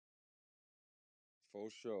 For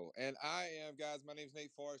sure. And my name's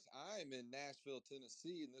Nate Forrest. I am in Nashville,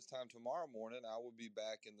 Tennessee, and this time tomorrow morning I will be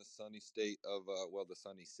back in the sunny state of the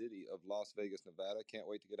sunny city of Las Vegas, Nevada. Can't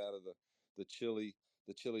wait to get out of the chilly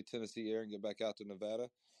Tennessee air and get back out to Nevada.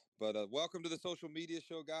 But welcome to the social media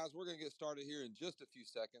show, guys. We're going to get started here in just a few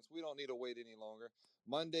seconds. We don't need to wait any longer.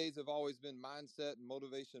 Mondays have always been Mindset and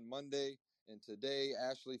Motivation Monday. And today,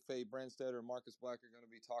 Ashley Faye Branstetter and Marcus Black are going to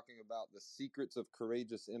be talking about the secrets of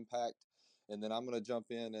courageous impact. And then I'm going to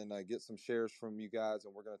jump in and get some shares from you guys.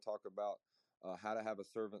 And we're going to talk about how to have a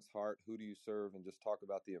servant's heart. Who do you serve? And just talk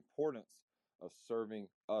about the importance of serving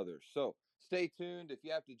others. So stay tuned. If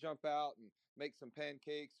you have to jump out and make some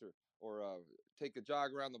pancakes or take a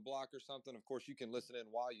jog around the block or something, of course, you can listen in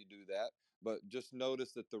while you do that. But just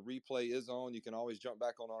notice that the replay is on. You can always jump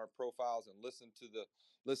back on our profiles and listen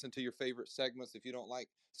to your favorite segments. If you don't like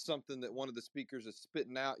something that one of the speakers is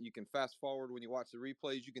spitting out, you can fast forward when you watch the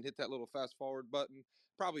replays. You can hit that little fast forward button.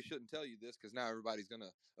 Probably shouldn't tell you this because now everybody's going to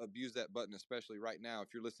abuse that button, especially right now.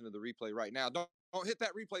 If you're listening to the replay right now, don't Don't hit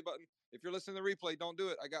that replay button. If you're listening to the replay, don't do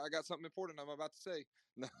it. I got something important I'm about to say.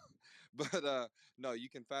 No, but no, you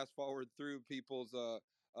can fast forward through people's to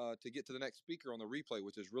get to the next speaker on the replay,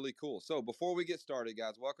 which is really cool. So before we get started,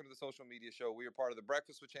 guys, welcome to the social media show. We are part of the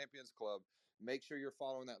Breakfast with Champions Club. Make sure you're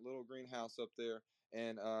following that little greenhouse up there.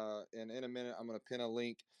 And in a minute, I'm going to pin a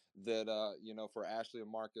link that for Ashley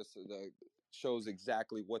and Marcus that shows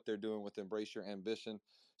exactly what they're doing with Embrace Your Ambition.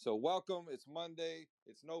 So welcome. It's Monday.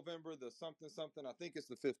 It's November the something something. I think it's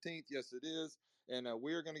the 15th. Yes, it is. And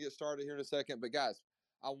we're going to get started here in a second. But guys,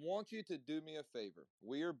 I want you to do me a favor.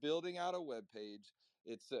 We are building out a web page.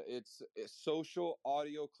 It's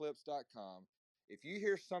socialaudioclips.com. If you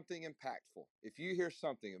hear something impactful, if you hear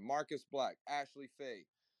something, Marcus Black, Ashley Faye,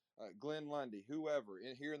 Glenn Lundy, whoever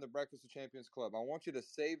here in the Breakfast of Champions Club, I want you to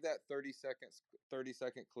save that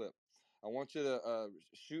 30-second clip. I want you to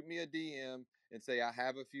shoot me a DM and say I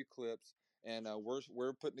have a few clips, and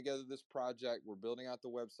we're putting together this project. We're building out the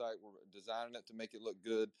website. We're designing it to make it look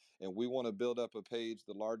good, and we want to build up a page,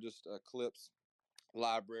 the largest clips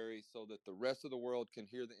library, so that the rest of the world can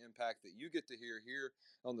hear the impact that you get to hear here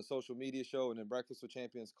on the social media show and in Breakfast with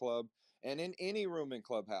Champions Club and in any room in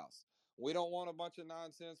Clubhouse. We don't want a bunch of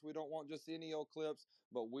nonsense. We don't want just any old clips,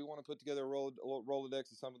 but we want to put together a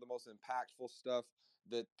Rolodex of some of the most impactful stuff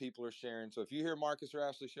that people are sharing. So if you hear Marcus or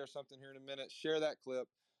Ashley share something here in a minute, share that clip.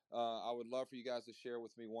 I would love for you guys to share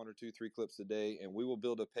with me 1 or 2, 3 clips a day, and we will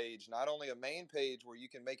build a page, not only a main page where you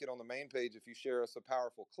can make it on the main page if you share us a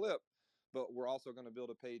powerful clip, but we're also going to build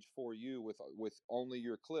a page for you with only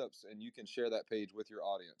your clips, and you can share that page with your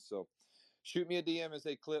audience. So shoot me a DM and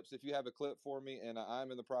say clips if you have a clip for me. And I'm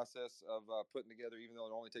in the process of putting together, even though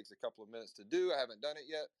it only takes a couple of minutes to do. I haven't done it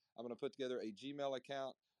yet. I'm going to put together a Gmail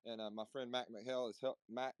account, and my friend Matt McHale is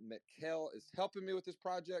helping me with this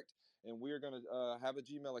project. And we are going to have a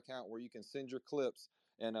Gmail account where you can send your clips,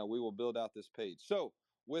 and we will build out this page. So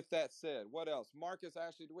with that said, what else? Marcus,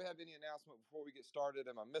 Ashley, do we have any announcement before we get started?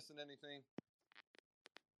 Am I missing anything?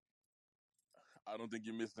 I don't think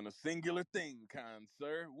you're missing a singular thing, kind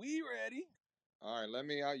sir. We ready? All right, let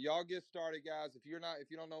me y'all get started, guys. If you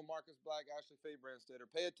don't know Marcus Black, Ashley Faye Brandstetter,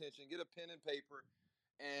 pay attention, get a pen and paper.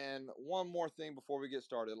 And one more thing before we get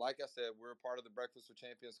started. Like I said, we're a part of the Breakfast with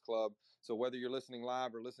Champions Club. So whether you're listening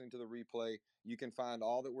live or listening to the replay, you can find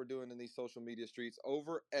all that we're doing in these social media streets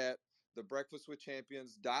over at the Breakfast with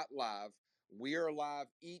Champions.live. We are live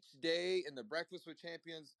each day in the Breakfast with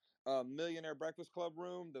Champions Millionaire Breakfast Club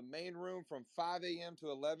room, the main room, from 5 a.m.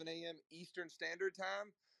 to 11 a.m. Eastern Standard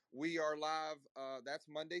Time. We are live. That's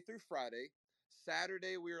Monday through Friday.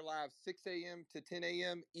 Saturday, we are live 6 a.m. to 10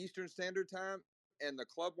 a.m. Eastern Standard Time, and the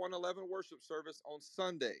Club 111 worship service on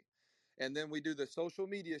Sunday. And then we do the social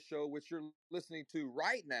media show, which you're listening to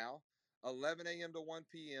right now, 11 a.m. to 1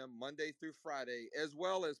 p.m., Monday through Friday, as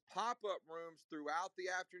well as pop up rooms throughout the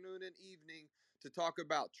afternoon and evening to talk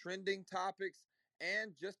about trending topics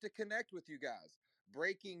and just to connect with you guys.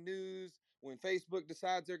 Breaking news. When Facebook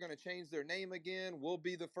decides they're going to change their name again, we'll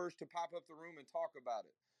be the first to pop up the room and talk about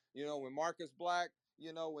it. When Marcus Black,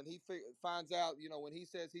 when he finds out, when he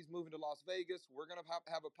says he's moving to Las Vegas, we're going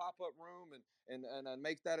to have a pop-up room and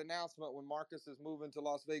make that announcement when Marcus is moving to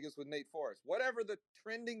Las Vegas with Nate Forrest. Whatever the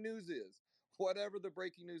trending news is, whatever the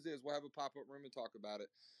breaking news is, we'll have a pop-up room and talk about it.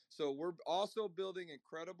 So we're also building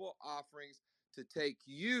incredible offerings to take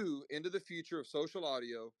you into the future of social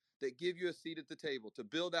audio that give you a seat at the table, to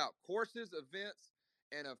build out courses, events,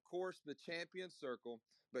 and of course the Champion Circle.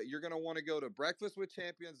 But you're going to want to go to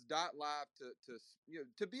breakfastwithchampions.live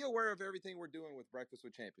to be aware of everything we're doing with Breakfast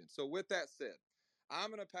with Champions. So with that said,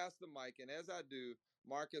 I'm going to pass the mic, and as I do,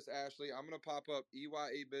 Marcus, Ashley, I'm going to pop up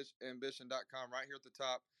eyaambition.com right here at the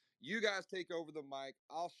top. You guys take over the mic.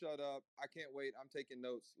 I'll shut up. I can't wait. I'm taking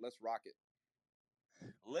notes. Let's rock it.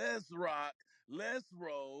 Let's rock. Let's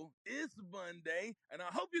roll. It's Monday, and I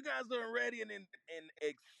hope you guys are ready and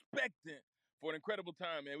expectant for an incredible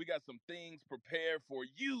time, man. We got some things prepared for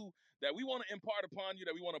you that we want to impart upon you,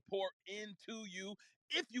 that we want to pour into you.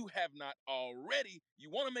 If you have not already,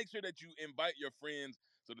 you want to make sure that you invite your friends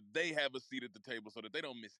so that they have a seat at the table, so that they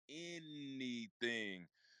don't miss anything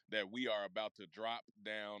that we are about to drop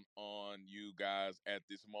down on you guys at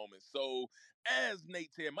this moment. So, as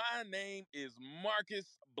Nate said, my name is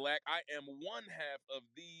Marcus Black. I am one half of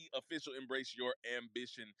the official Embrace Your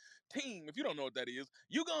Ambition team. If you don't know what that is,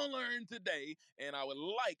 you're going to learn today. And I would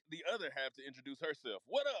like the other half to introduce herself.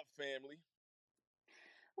 What up, family?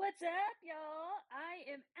 What's up, y'all? I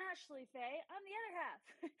am Ashley Faye. I'm the other half.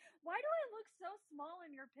 Why do I look so small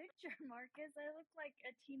in your picture, Marcus? I look like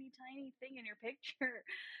a teeny tiny thing in your picture.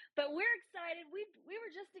 But we're excited. We were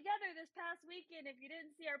just together this past weekend. If you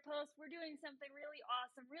didn't see our post, we're doing something really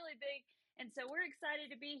awesome, really big. And so we're excited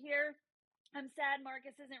to be here. I'm sad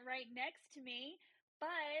Marcus isn't right next to me,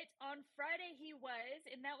 but on Friday he was,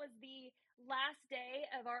 and that was the last day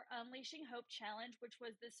of our Unleashing Hope Challenge, which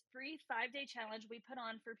was this free 5-day challenge we put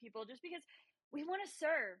on for people just because we want to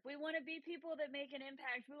serve. We want to be people that make an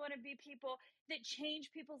impact. We want to be people that change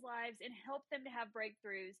people's lives and help them to have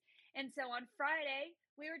breakthroughs. And so on Friday,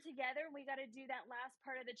 we were together and we got to do that last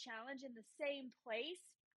part of the challenge in the same place.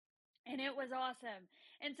 And it was awesome.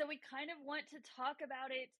 And so we kind of want to talk about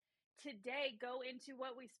it today, go into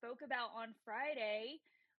what we spoke about on Friday,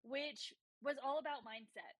 which was all about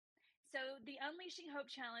mindset. So the Unleashing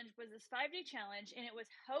Hope Challenge was this 5-day challenge, and it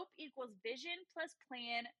was hope equals vision plus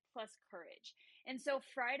plan plus courage. And so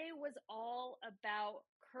Friday was all about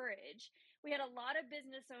courage. We had a lot of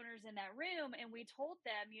business owners in that room, and we told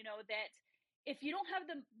them, that if you don't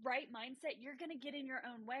have the right mindset, you're going to get in your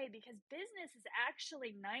own way, because business is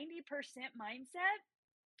actually 90% mindset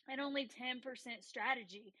and only 10%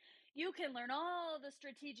 strategy. You can learn all the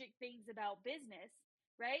strategic things about business,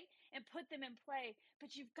 right? And put them in play,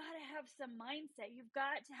 but you've got to have some mindset. You've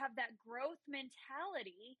got to have that growth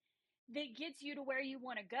mentality that gets you to where you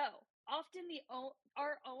want to go. Often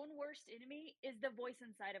our own worst enemy is the voice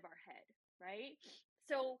inside of our head, right?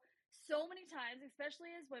 So many times,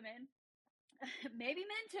 especially as women, maybe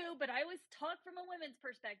men too, but I always talk from a women's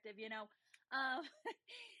perspective,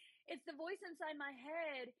 it's the voice inside my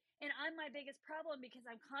head, and I'm my biggest problem because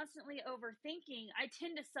I'm constantly overthinking. I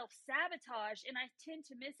tend to self-sabotage, and I tend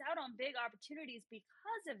to miss out on big opportunities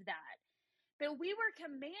because of that. But we were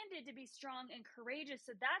commanded to be strong and courageous,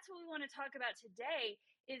 so that's what we want to talk about today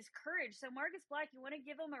is courage. So Marcus Black, you want to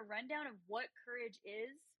give them a rundown of what courage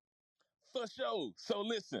is? For sure. So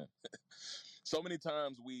listen, so many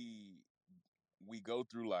times we go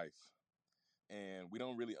through life and we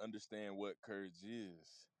don't really understand what courage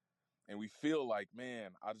is. And we feel like, man,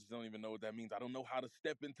 I just don't even know what that means. I don't know how to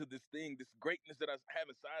step into this thing, this greatness that I have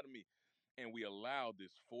inside of me. And we allow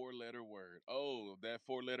this 4-letter word. Oh, that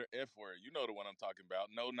 4-letter F word. You know the one I'm talking about.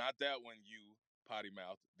 No, not that one, you potty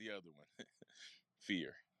mouth. The other one.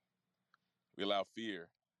 Fear. We allow fear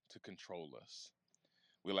to control us.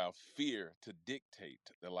 We allow fear to dictate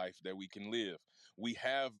the life that we can live. We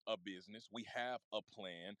have a business. We have a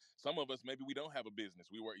plan. Some of us, maybe we don't have a business.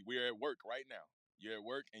 We're at work right now. You're at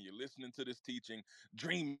work and you're listening to this teaching,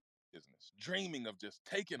 dreaming business, dreaming of just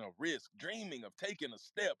taking a risk, dreaming of taking a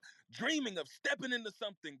step, dreaming of stepping into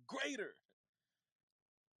something greater.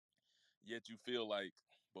 Yet you feel like,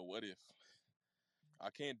 but what if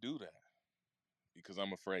I can't do that because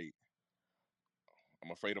I'm afraid?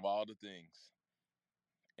 I'm afraid of all the things.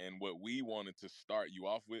 And what we wanted to start you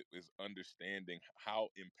off with is understanding how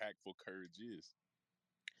impactful courage is.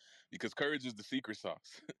 Because courage is the secret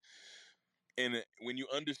sauce. And when you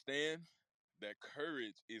understand that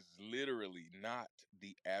courage is literally not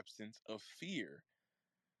the absence of fear,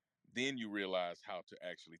 then you realize how to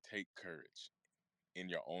actually take courage in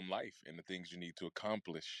your own life and the things you need to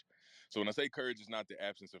accomplish. So when I say courage is not the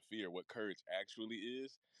absence of fear, what courage actually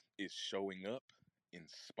is showing up in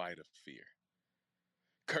spite of fear.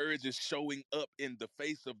 Courage is showing up in the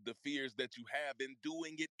face of the fears that you have and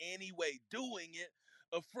doing it anyway, doing it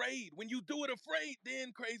afraid. When you do it afraid,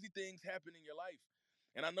 then crazy things happen in your life.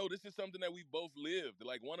 And I know this is something that we both lived.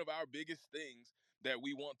 Like one of our biggest things that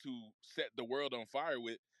we want to set the world on fire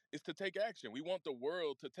with is to take action. We want the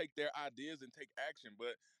world to take their ideas and take action.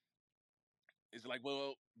 But it's like,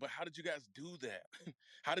 well, but how did you guys do that?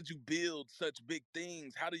 How did you build such big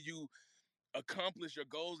things? How did you accomplish your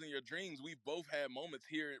goals and your dreams? We've both had moments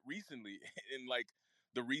here recently in like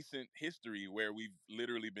the recent history where we've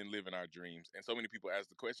literally been living our dreams. And so many people ask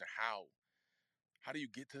the question, how? How do you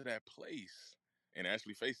get to that place? And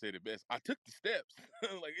Ashley Faye said it best. I took the steps.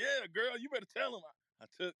 Like, yeah, girl, you better tell him. I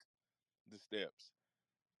took the steps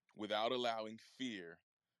without allowing fear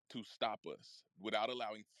to stop us, without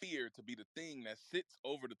allowing fear to be the thing that sits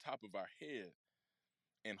over the top of our head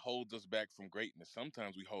and holds us back from greatness.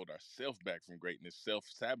 Sometimes we hold ourselves back from greatness,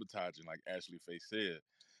 self-sabotaging, like Ashley Faye said,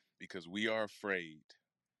 because we are afraid.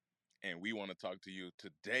 And we want to talk to you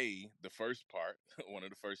today. The first part, one of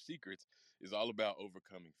the first secrets, is all about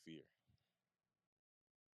overcoming fear.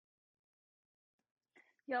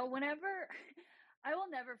 Yo, whenever I will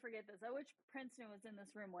never forget this. I wish Princeton was in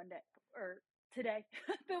this room one day or today.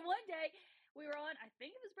 But one day we were on, I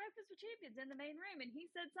think it was Breakfast with Champions in the main room, and he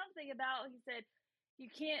said something about, he said, you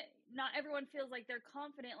can't, not everyone feels like they're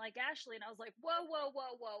confident like Ashley. And I was like, whoa, whoa,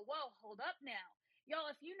 whoa, whoa, whoa, hold up now. Y'all,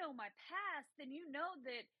 if you know my past, then you know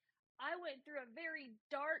that I went through a very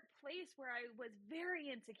dark place where I was very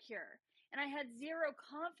insecure and I had zero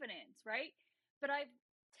confidence, right? But I've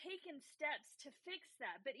taken steps to fix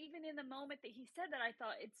that. But even in the moment that he said that, I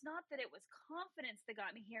thought it's not that it was confidence that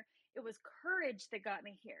got me here, it was courage that got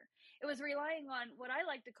me here. It was relying on what I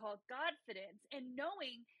like to call Godfidence and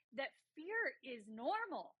knowing that fear is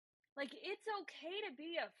normal. Like, it's okay to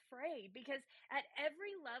be afraid, because at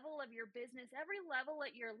every level of your business, every level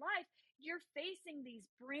at your life, you're facing these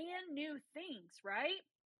brand new things, right?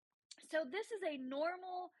 So this is a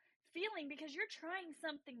normal feeling because you're trying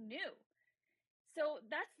something new. So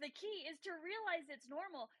that's the key, is to realize it's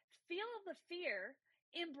normal. Feel the fear,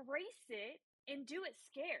 embrace it, and do it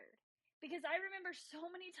scared. Because I remember so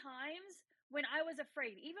many times when I was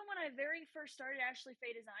afraid, even when I very first started Ashley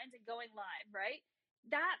Faye Designs and going live, right?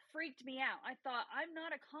 That freaked me out. I thought, I'm not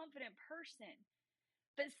a confident person.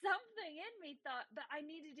 But something in me thought, but I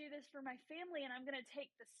need to do this for my family, and I'm going to take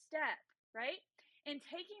the step, right? And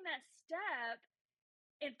taking that step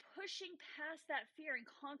and pushing past that fear and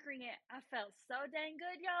conquering it, I felt so dang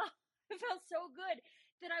good, y'all. It felt so good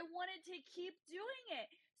that I wanted to keep doing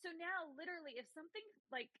it. So now, literally, if something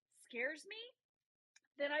like scares me,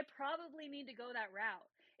 then I probably need to go that route.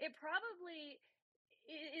 It probably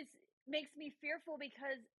is makes me fearful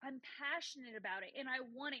because I'm passionate about it and I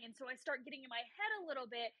want it. And so I start getting in my head a little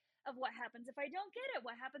bit of what happens if I don't get it,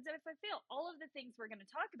 what happens if I fail, all of the things we're going to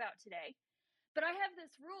talk about today. But I have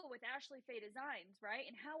this rule with Ashley Faye Designs, right?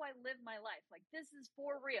 And how I live my life. Like, this is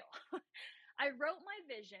for real. I wrote my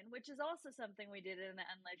vision, which is also something we did in the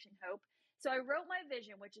Unleashing Hope. So I wrote my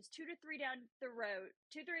vision, which is 2 to 3 down the road,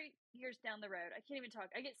 2-3 years down the road. I can't even talk.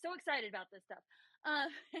 I get so excited about this stuff.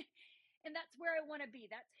 And that's where I want to be.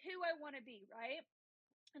 That's who I want to be, right?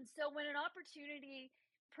 And so when an opportunity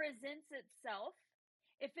presents itself,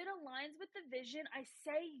 if it aligns with the vision, I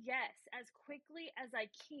say yes as quickly as I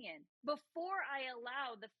can before I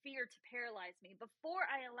allow the fear to paralyze me, before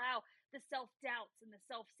I allow the self doubts and the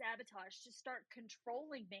self sabotage to start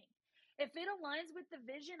controlling me. If it aligns with the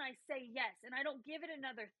vision, I say yes, and I don't give it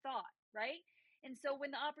another thought, right? And so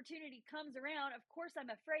when the opportunity comes around, of course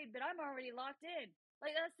I'm afraid, but I'm already locked in.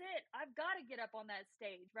 Like, that's it. I've got to get up on that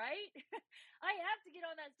stage, right? I have to get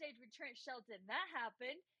on that stage with Trent Shelton. That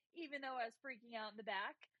happened, even though I was freaking out in the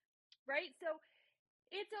back, right? So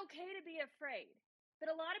it's okay to be afraid. But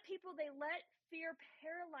a lot of people, they let fear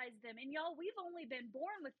paralyze them. And y'all, we've only been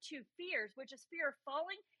born with two fears, which is fear of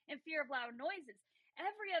falling and fear of loud noises.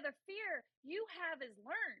 Every other fear you have is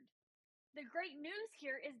learned. The great news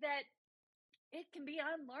here is that it can be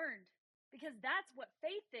unlearned, because that's what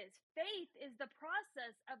faith is. Faith is the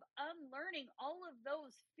process of unlearning all of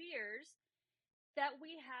those fears that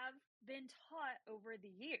we have been taught over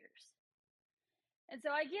the years. And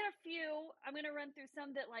so I get a few, I'm going to run through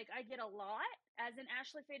some that like I get a lot as in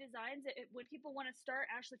Ashley Faye Designs. When people want to start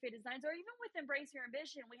Ashley Faye Designs, or even with Embrace Your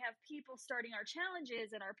Ambition, we have people starting our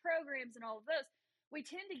challenges and our programs and all of those. We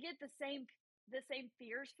tend to get the same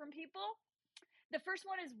fears from people. The first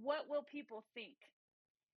one is, what will people think?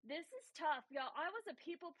 This is tough, y'all. I was a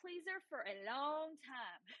people pleaser for a long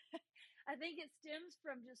time. I think it stems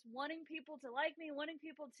from just wanting people to like me, wanting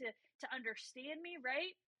people to understand me,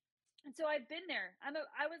 right? And so I've been there.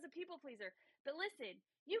 I was a people pleaser. But listen,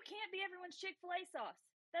 you can't be everyone's Chick-fil-A sauce.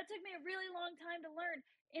 That took me a really long time to learn.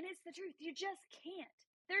 And it's the truth. You just can't.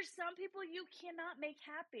 There's some people you cannot make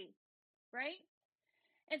happy, right?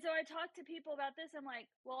 And so I talk to people about this. I'm like,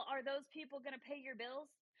 well, are those people going to pay your bills?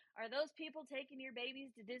 Are those people taking your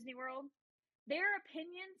babies to Disney World? Their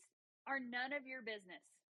opinions are none of your business.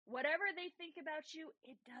 Whatever they think about you,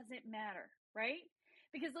 it doesn't matter, right?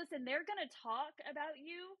 Because listen, they're going to talk about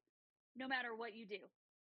you no matter what you do.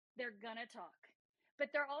 They're going to talk.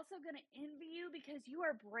 But they're also going to envy you because you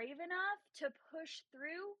are brave enough to push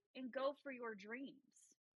through and go for your dreams.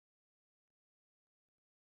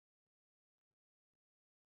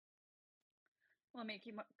 Well, make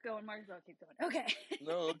you go and Marcus, I'll keep going. Okay.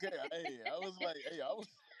 No, okay. Hey, I was like,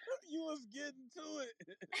 you was getting to it.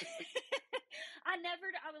 I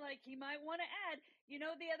was like, he might want to add,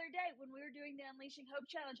 the other day when we were doing the Unleashing Hope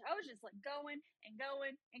Challenge, I was just like going and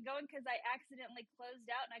going and going because I accidentally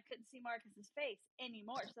closed out and I couldn't see Marcus's face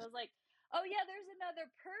anymore. So I was like, oh yeah, there's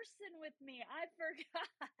another person with me. I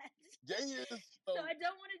forgot. Yes. So I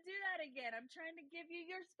don't want to do that again. I'm trying to give you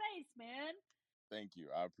your space, man. Thank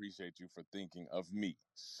you. I appreciate you for thinking of me.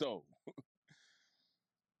 So,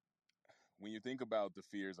 when you think about the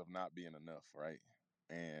fears of not being enough, right?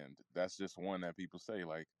 And that's just one that people say,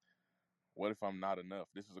 like, What if I'm not enough?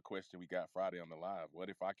 This is a question we got Friday on the live. What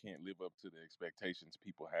if I can't live up to the expectations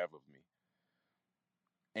people have of me?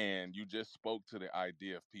 And you just spoke to the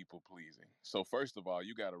idea of people pleasing. So first of all,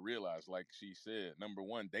 you got to realize, like she said, number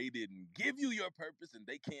one, they didn't give you your purpose and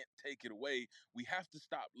they can't take it away. We have to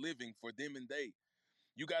stop living for them and they.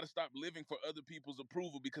 You got to stop living for other people's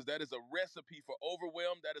approval, because that is a recipe for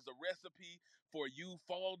overwhelm. That is a recipe for you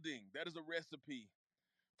folding. That is a recipe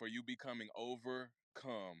for you becoming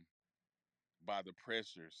overcome by the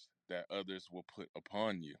pressures that others will put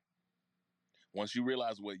upon you. Once you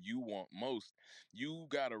realize what you want most, you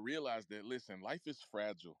got to realize that, listen, life is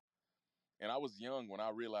fragile. And I was young when I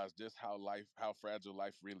realized just how fragile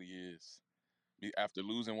life really is. After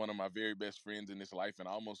losing one of my very best friends in this life and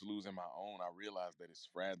almost losing my own, I realized that it's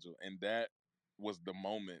fragile. And that was the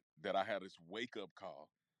moment that I had this wake up call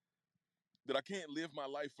that I can't live my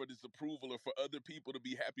life for this approval or for other people to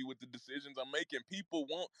be happy with the decisions I'm making. People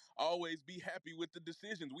won't always be happy with the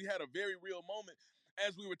decisions. We had a very real moment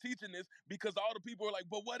as we were teaching this, because all the people were like,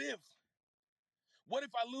 but what if? What if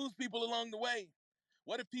I lose people along the way?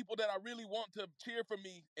 What if people that I really want to cheer for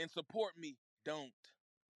me and support me don't?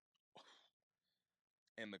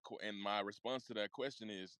 And my response to that question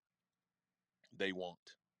is, they won't.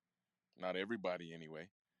 Not everybody anyway.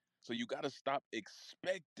 So you got to stop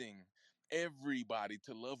expecting everybody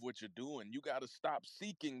to love what you're doing. You got to stop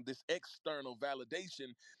seeking this external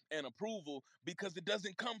validation and approval, because it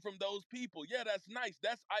doesn't come from those people. Yeah, that's nice.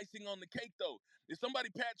 That's icing on the cake though. If somebody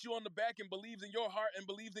pats you on the back and believes in your heart and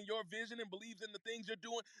believes in your vision and believes in the things you're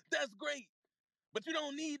doing, that's great. But you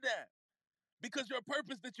don't need that, because your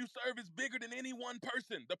purpose that you serve is bigger than any one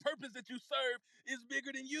person. The purpose that you serve is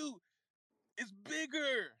bigger than you. It's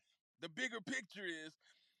bigger. The bigger picture is,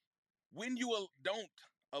 when you don't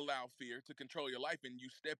allow fear to control your life and you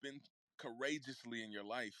step in courageously in your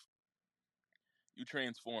life, you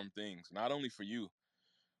transform things, not only for you,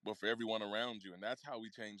 but for everyone around you. And that's how we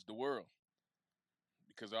change the world.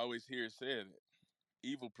 Because I always hear it said,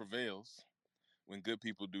 evil prevails when good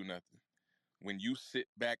people do nothing. When you sit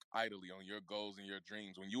back idly on your goals and your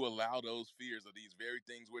dreams, when you allow those fears of these very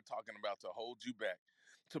things we're talking about to hold you back,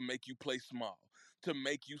 to make you play small, to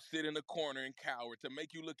make you sit in a corner and cower, to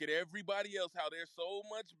make you look at everybody else, how they're so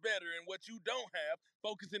much better and what you don't have,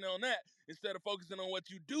 focusing on that instead of focusing on what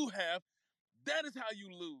you do have, that is how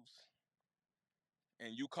you lose.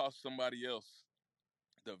 And you cost somebody else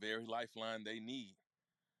the very lifeline they need.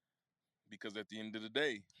 Because at the end of the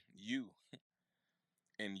day, you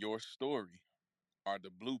and your story are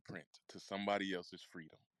the blueprint to somebody else's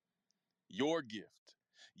freedom. Your gift,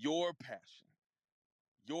 your passion,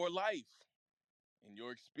 your life, and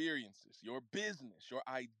your experiences, your business, your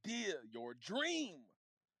idea, your dream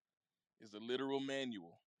is a literal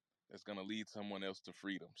manual that's going to lead someone else to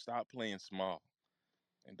freedom. Stop playing small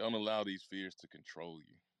and don't allow these fears to control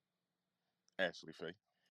you. Ashley Faye. I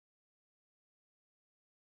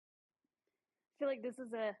feel like this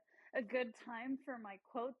is a good time for my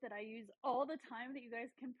quote that I use all the time that you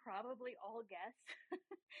guys can probably all guess.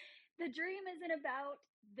 The dream isn't about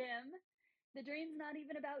them. The dream's not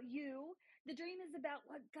even about you. The dream is about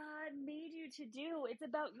what God made you to do. It's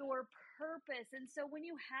about your purpose. And so when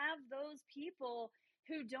you have those people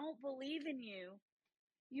who don't believe in you,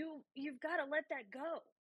 you've got to let that go.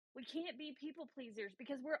 We can't be people pleasers,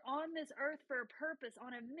 because we're on this earth for a purpose,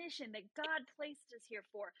 on a mission that God placed us here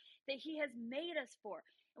for, that He has made us for.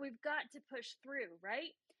 And we've got to push through,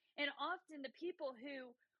 right? And often the people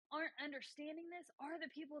who aren't understanding this are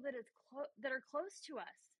the people that that are close to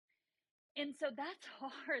us. And so that's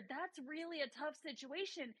hard. That's really a tough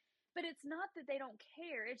situation. But it's not that they don't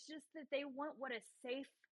care. It's just that they want what is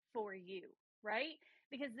safe for you, right?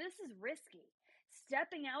 Because this is risky.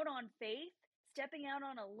 Stepping out on faith, stepping out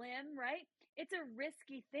on a limb, right? It's a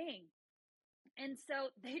risky thing. And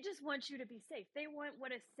so they just want you to be safe. They want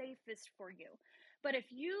what is safest for you. But if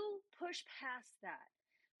you push past that,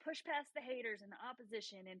 push past the haters and the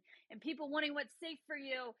opposition and people wanting what's safe for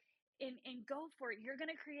you, and go for it, you're going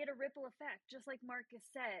to create a ripple effect, just like Marcus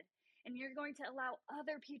said. And you're going to allow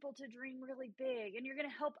other people to dream really big. And you're going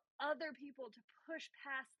to help other people to push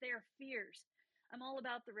past their fears. I'm all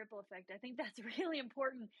about the ripple effect. I think that's really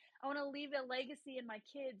important. I want to leave a legacy in my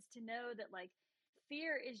kids to know that, like,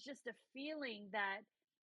 fear is just a feeling that,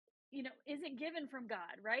 isn't given from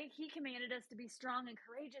God, right? He commanded us to be strong and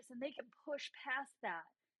courageous, and they can push past that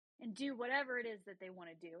and do whatever it is that they want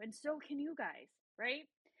to do. And so can you guys, right?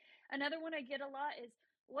 Another one I get a lot is,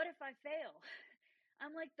 what if I fail?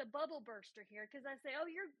 I'm like the bubble burster here, because I say, oh,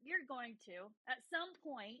 you're going to. At some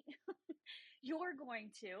point, you're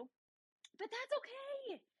going to. But that's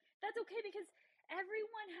okay. That's okay, because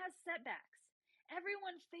everyone has setbacks.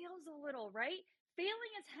 Everyone fails a little, right?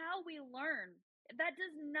 Failing is how we learn. That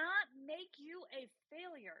does not make you a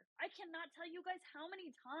failure. I cannot tell you guys how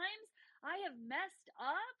many times I have messed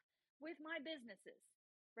up with my businesses,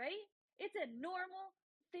 right? It's a normal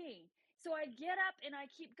thing. So I get up and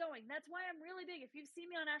I keep going. That's why I'm really big. If you've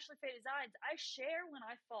seen me on Ashley Faye Designs, I share when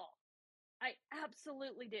I fall. I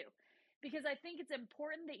absolutely do. Because I think it's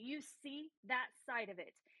important that you see that side of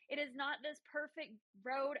it. It is not this perfect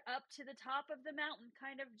road up to the top of the mountain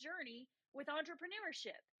kind of journey with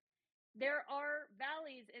entrepreneurship. There are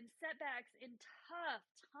valleys and setbacks and tough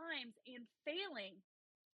times and failing.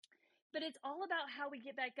 But it's all about how we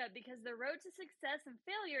get back up, because the road to success and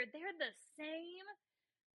failure, they're the same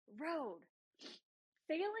road.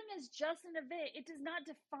 Failing is just an event. It does not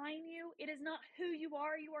define you. It is not who you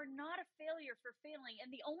are. You are not a failure for failing.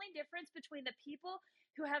 And the only difference between the people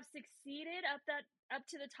who have succeeded up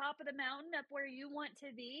to the top of the mountain, up where you want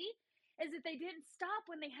to be, is that they didn't stop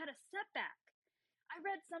when they had a setback. I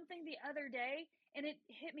read something the other day and it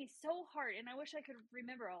hit me so hard, and I wish I could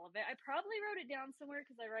remember all of it. I probably wrote it down somewhere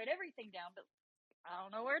because I write everything down, but I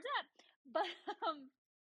don't know where it's at. But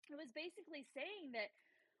it was basically saying that,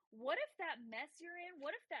 what if that mess you're in,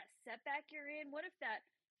 what if that setback you're in, what if that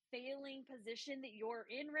failing position that you're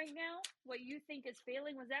in right now, what you think is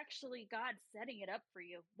failing, was actually God setting it up for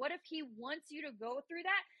you? What if He wants you to go through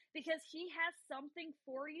that because He has something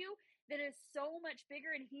for you that is so much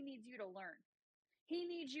bigger, and He needs you to learn? He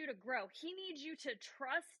needs you to grow. He needs you to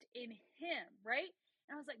trust in Him, right?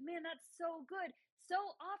 And I was like, man, that's so good. So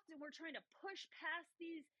often we're trying to push past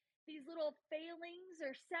these little failings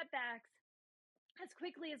or setbacks as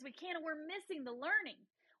quickly as we can, and we're missing the learning.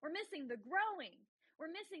 We're missing the growing.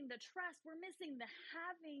 We're missing the trust. We're missing the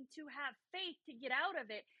having to have faith to get out of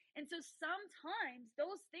it. And so sometimes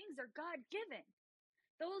those things are God given.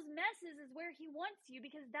 Those messes is where He wants you,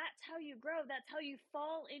 because that's how you grow. That's how you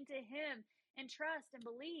fall into Him and trust and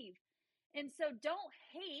believe. And so don't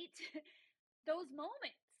hate those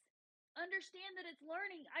moments. Understand that it's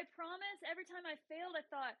learning. I promise, every time I failed, I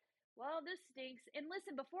thought, well, this stinks. And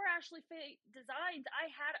listen, before Ashley Faye Designs,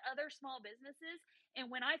 I had other small businesses. And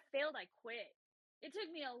when I failed, I quit. It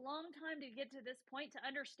took me a long time to get to this point to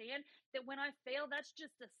understand that when I fail, that's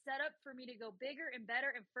just a setup for me to go bigger and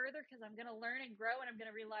better and further, because I'm going to learn and grow and I'm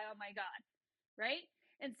going to rely on my God. Right?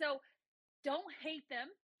 And so don't hate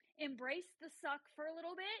them. Embrace the suck for a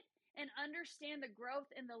little bit and understand the growth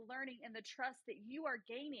and the learning and the trust that you are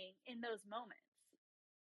gaining in those moments.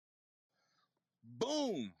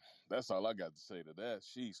 Boom. That's all I got to say to that.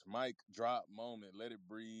 Sheesh. Mic drop moment. Let it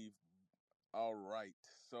breathe. All right.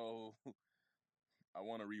 So I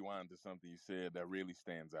want to rewind to something you said that really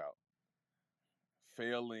stands out.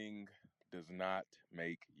 Failing does not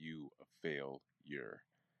make you a failure.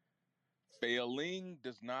 Failing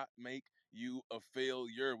does not make you a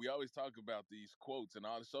failure. We always talk about these quotes and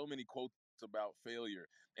so many quotes about failure,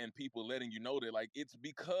 and people letting you know that, like, it's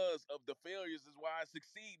because of the failures is why I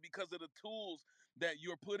succeed, because of the tools that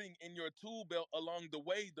you're putting in your tool belt along the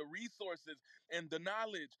way, the resources and the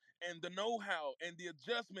knowledge and the know-how and the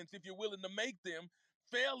adjustments, if you're willing to make them.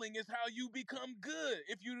 Failing is how you become good.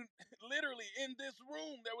 If you literally, in this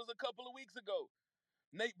room, there was a couple of weeks ago,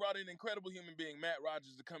 Nate brought in an incredible human being, Matt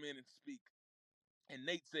Rogers, to come in and speak. And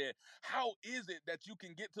Nate said, how is it that you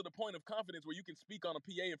can get to the point of confidence where you can speak on a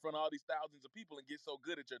PA in front of all these thousands of people and get so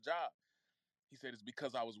good at your job? He said, it's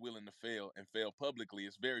because I was willing to fail, and fail publicly.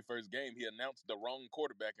 His very first game, he announced the wrong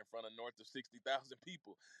quarterback in front of north of 60,000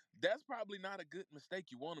 people. That's probably not a good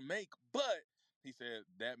mistake you want to make, but he said,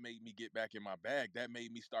 that made me get back in my bag. That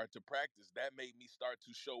made me start to practice. That made me start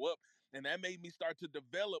to show up. And that made me start to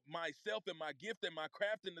develop myself and my gift and my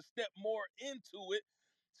craft and to step more into it.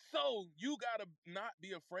 So you got to not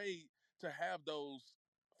be afraid to have those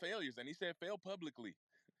failures. And he said, fail publicly,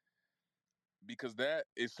 because that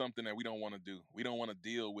is something that we don't want to do. We don't want to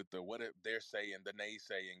deal with the what they're saying, the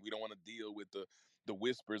naysaying. We don't want to deal with the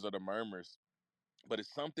whispers or the murmurs. But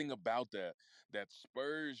it's something about that that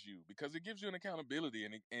spurs you, because it gives you an accountability,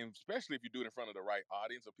 and especially if you do it in front of the right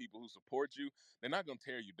audience of people who support you, they're not going to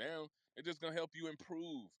tear you down. They're just going to help you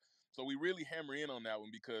improve. So we really hammer in on that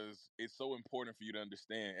one because it's so important for you to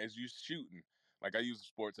understand as you shooting. Like, I use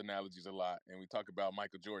sports analogies a lot, and we talk about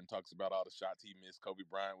Michael Jordan talks about all the shots he missed. Kobe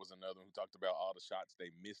Bryant was another one who talked about all the shots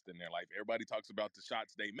they missed in their life. Everybody talks about the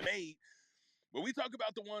shots they made, but we talk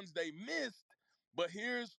about the ones they missed. But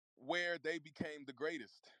here's where they became the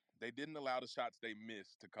greatest. They didn't allow the shots they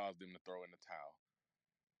missed to cause them to throw in the towel.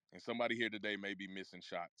 And somebody here today may be missing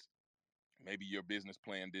shots. Maybe your business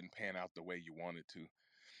plan didn't pan out the way you wanted to.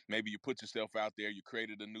 Maybe you put yourself out there, you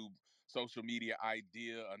created a new social media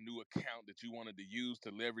idea, a new account that you wanted to use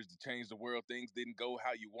to leverage to change the world. Things didn't go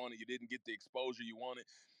how you wanted. You didn't get the exposure you wanted.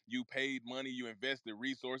 You paid money, you invested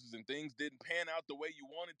resources, and things didn't pan out the way you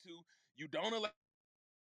wanted to. You don't allow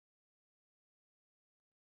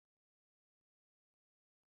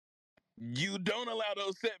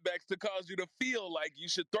those setbacks to cause you to feel like you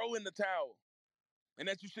should throw in the towel and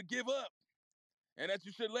that you should give up and that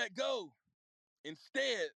you should let go.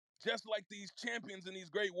 Instead, just like these champions and these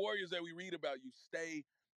great warriors that we read about, you stay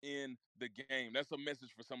in the game. That's a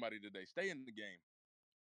message for somebody today. Stay in the game.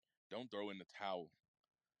 Don't throw in the towel.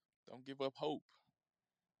 Don't give up hope.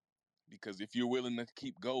 Because if you're willing to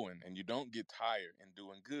keep going and you don't get tired and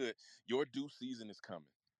doing good, your due season is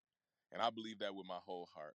coming. And I believe that with my whole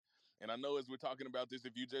heart. And I know as we're talking about this,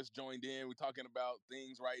 if you just joined in, we're talking about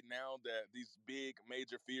things right now that these big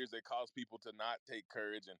major fears that cause people to not take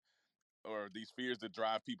courage and or these fears that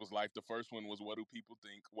drive people's life. The first one was, what do people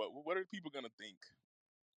think? What are people gonna think?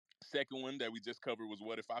 Second one that we just covered was,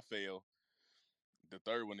 what if I fail? The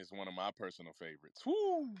third one is one of my personal favorites.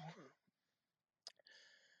 Woo!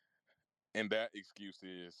 And that excuse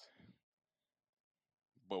is,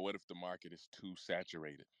 but what if the market is too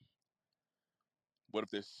saturated? What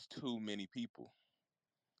if there's too many people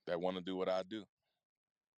that want to do what I do?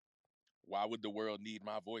 Why would the world need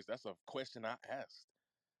my voice? That's a question I asked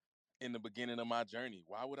in the beginning of my journey.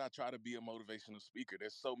 Why would I try to be a motivational speaker?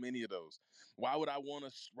 There's so many of those. Why would I want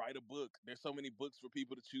to write a book? There's so many books for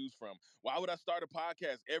people to choose from. Why would I start a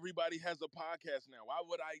podcast? Everybody has a podcast now. Why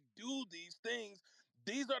would I do these things?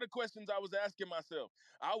 These are the questions I was asking myself.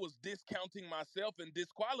 I was discounting myself and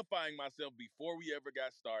disqualifying myself before we ever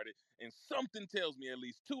got started. And something tells me at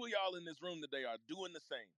least two of y'all in this room today are doing the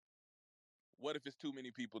same. What if it's too many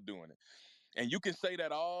people doing it? And you can say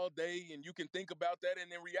that all day and you can think about that. And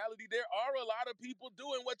in reality, there are a lot of people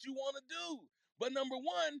doing what you want to do. But number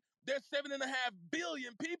one, there's 7.5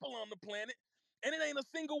 billion people on the planet, and it ain't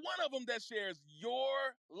a single one of them that shares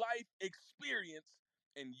your life experience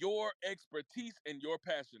and your expertise and your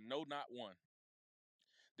passion. No, not one.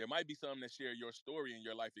 There might be some that share your story and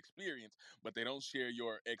your life experience, but they don't share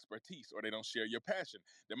your expertise or they don't share your passion.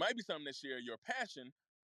 There might be some that share your passion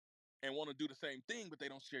and want to do the same thing, but they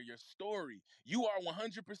don't share your story. You are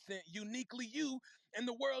 100% uniquely you, and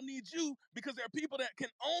the world needs you because there are people that can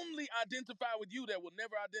only identify with you that will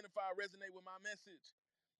never identify or resonate with my message.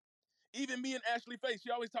 Even me and Ashley Faye, she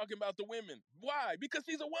always talking about the women. Why? Because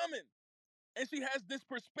she's a woman. And she has this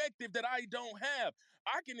perspective that I don't have.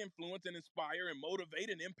 I can influence and inspire and motivate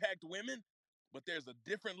and impact women, but there's a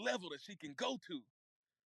different level that she can go to,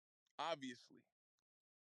 obviously,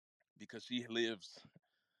 because she lives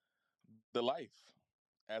the life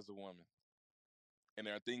as a woman. And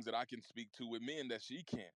there are things that I can speak to with men that she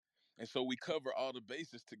can't. And so we cover all the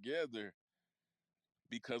bases together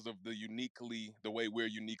because of the way we're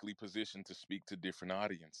uniquely positioned to speak to different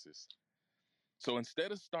audiences. So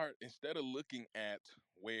instead of looking at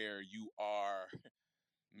where you are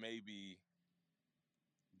maybe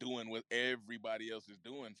doing what everybody else is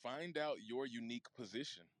doing, find out your unique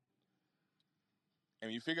position.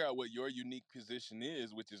 And you figure out what your unique position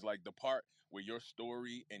is, which is like the part where your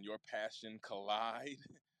story and your passion collide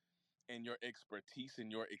and your expertise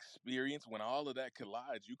and your experience. When all of that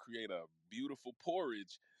collides, you create a beautiful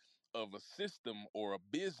porridge of a system or a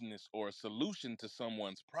business or a solution to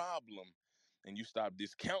someone's problem, and you stop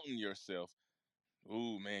discounting yourself.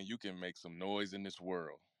 Ooh, man, you can make some noise in this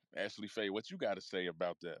world. Ashley Faye, what you got to say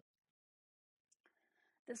about that?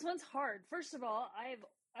 This one's hard. First of all,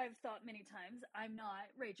 I've thought many times, I'm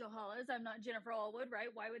not Rachel Hollis, I'm not Jennifer Allwood,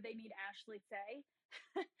 right? Why would they need Ashley Faye?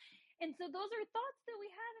 And so those are thoughts that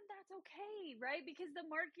we have, and that's okay, right? Because the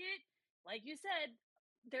market, like you said,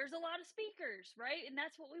 there's a lot of speakers, right? And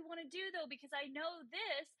that's what we want to do, though, because I know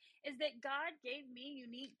this is that God gave me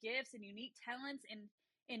unique gifts and unique talents and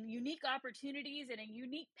unique opportunities and a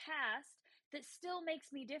unique past that still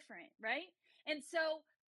makes me different, right? And so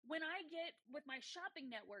when I get with my shopping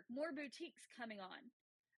network, more boutiques coming on,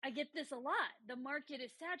 I get this a lot. The market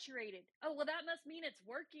is saturated. Oh, well, that must mean it's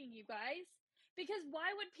working, you guys. Because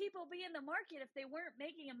why would people be in the market if they weren't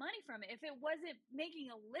making money from it, if it wasn't making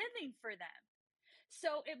a living for them?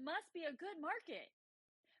 So it must be a good market.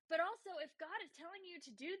 But also, if God is telling you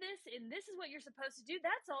to do this and this is what you're supposed to do,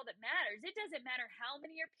 that's all that matters. It doesn't matter how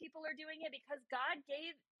many people are doing it because God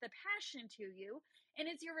gave the passion to you and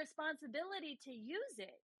it's your responsibility to use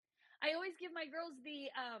it. I always give my girls the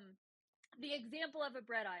example of a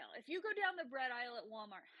bread aisle. If you go down the bread aisle at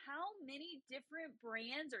Walmart, how many different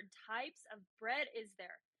brands or types of bread is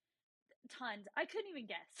there? Tons. I couldn't even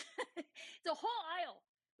guess. It's a whole aisle,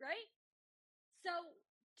 right? So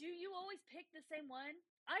Do you always pick the same one?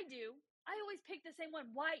 I do. I always pick the same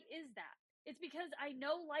one. Why is that? It's because I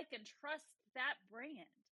know, like, and trust that brand.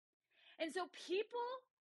 And so people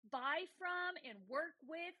buy from and work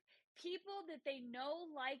with people that they know,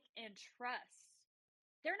 like, and trust.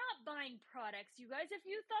 They're not buying products, you guys. If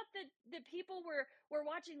you thought that people were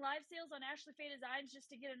watching live sales on Ashley Faye Designs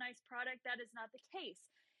just to get a nice product, that is not the case.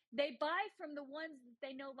 They buy from the ones that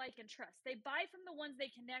they know, like, and trust. They buy from the ones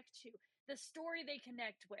they connect to, the story they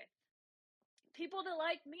connect with. People that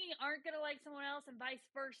like me aren't going to like someone else, and vice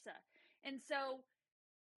versa. And so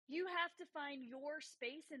you have to find your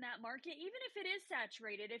space in that market, even if it is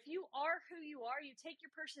saturated. If you are who you are, you take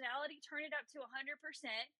your personality, turn it up to 100%,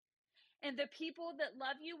 and the people that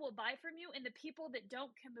love you will buy from you, and the people that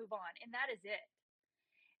don't can move on. And that is it.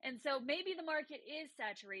 And so maybe the market is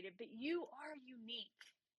saturated, but you are unique.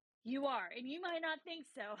 You are. And you might not think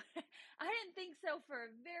so. I didn't think so for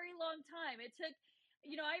a very long time. It took,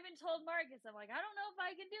 I even told Marcus, I'm like, I don't know if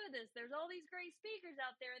I can do this. There's all these great speakers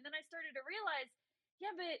out there. And then I started to realize,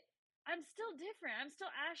 yeah, but I'm still different. I'm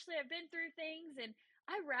still Ashley. I've been through things, and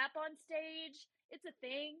I rap on stage. It's a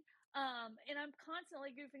thing. And I'm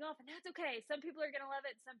constantly goofing off, and that's okay. Some people are going to love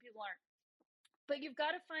it, some people aren't. But you've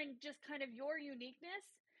got to find just kind of your uniqueness,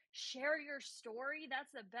 share your story. That's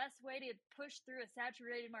the best way to push through a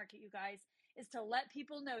saturated market, you guys, is to let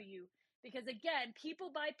people know you. Because again, people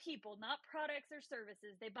buy people, not products or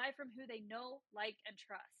services. They buy from who they know, like, and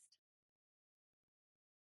trust.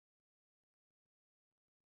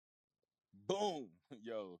 Boom.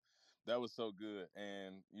 Yo, that was so good.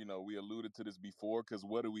 And, we alluded to this before because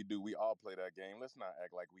what do? We all play that game. Let's not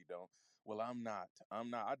act like we don't. Well, I'm not.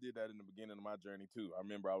 I did that in the beginning of my journey too. I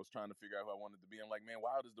remember I was trying to figure out who I wanted to be. I'm like, man,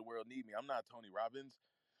 why does the world need me? I'm not Tony Robbins.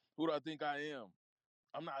 Who do I think I am?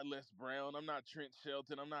 I'm not Les Brown. I'm not Trent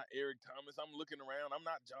Shelton. I'm not Eric Thomas. I'm looking around. I'm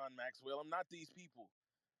not John Maxwell. I'm not these people.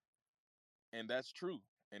 And that's true.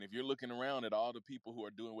 And if you're looking around at all the people who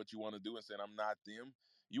are doing what you want to do and saying, I'm not them,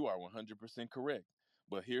 you are 100% correct.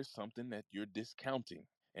 But here's something that you're discounting.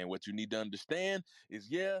 And what you need to understand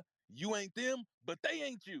is, yeah, you ain't them, but they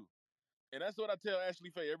ain't you. And that's what I tell Ashley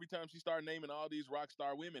Faye every time she starts naming all these rock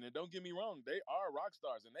star women. And don't get me wrong, they are rock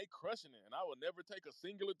stars and they crushing it. And I will never take a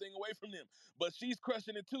singular thing away from them. But she's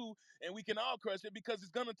crushing it too. And we can all crush it because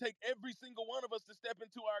it's going to take every single one of us to step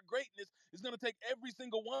into our greatness. It's going to take every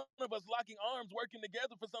single one of us locking arms, working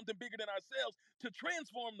together for something bigger than ourselves to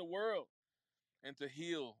transform the world and to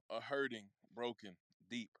heal a hurting, broken,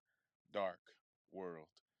 deep, dark world.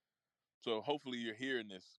 So hopefully you're hearing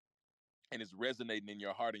this and it's resonating in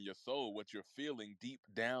your heart and your soul. What you're feeling deep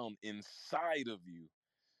down inside of you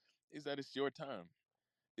is that it's your time.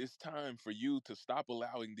 It's time for you to stop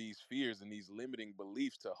allowing these fears and these limiting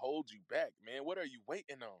beliefs to hold you back, man. What are you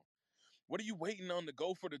waiting on? What are you waiting on to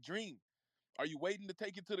go for the dream? Are you waiting to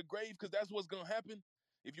take it to the grave? Because that's what's going to happen.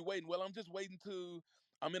 If you're waiting, well, I'm just waiting to,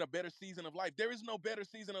 I'm in a better season of life. There is no better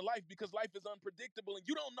season of life because life is unpredictable and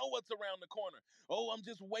you don't know what's around the corner. Oh, I'm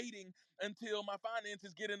just waiting until my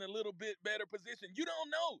finances get in a little bit better position. You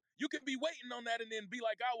don't know. You can be waiting on that and then be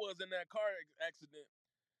like I was in that car accident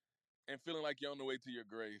and feeling like you're on the way to your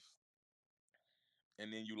grave.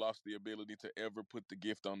 And then you lost the ability to ever put the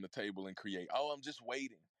gift on the table and create. Oh, I'm just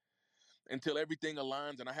waiting until everything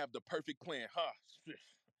aligns and I have the perfect plan.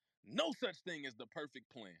 No such thing as the perfect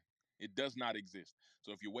plan. It does not exist.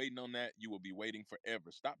 So if you're waiting on that, you will be waiting forever.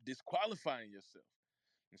 Stop disqualifying yourself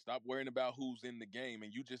and stop worrying about who's in the game. And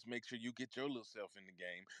you just make sure you get your little self in the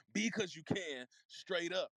game because you can, straight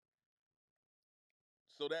up.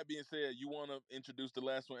 So that being said, you want to introduce the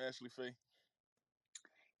last one, Ashley Faye?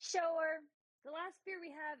 Sure. The last fear we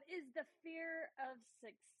have is the fear of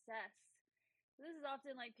success. This is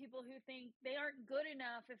often like people who think they aren't good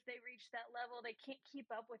enough if they reach that level. They can't keep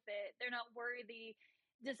up with it. They're not worthy.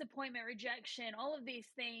 Disappointment, rejection, all of these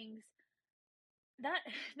things. That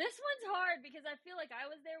this one's hard because I feel like I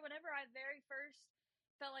was there whenever I very first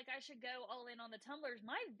felt like I should go all in on the tumblers.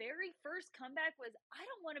 My very first comeback was I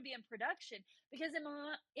don't want to be in production because in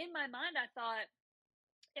my mind I thought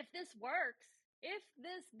if this works, if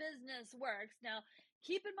this business works. Now,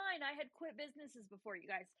 keep in mind I had quit businesses before, you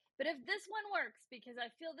guys. But if this one works because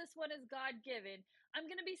I feel this one is God-given, I'm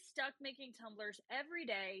going to be stuck making tumblers every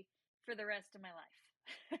day for the rest of my life.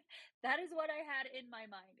 That is what I had in my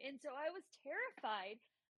mind. And so I was terrified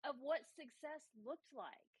of what success looked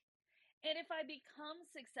like. And if I become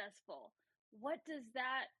successful, what does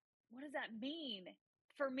that mean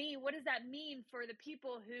for me? What does that mean for the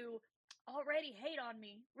people who already hate on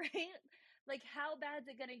me, right? Like, how bad is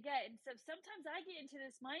it going to get? And so sometimes I get into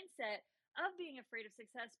this mindset of being being afraid of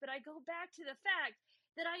success, but I go back to the fact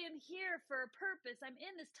that I am here for a purpose. I'm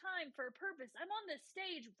in this time for a purpose. I'm on this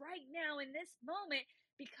stage right now in this moment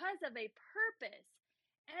because of a purpose.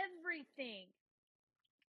 Everything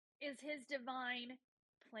is his divine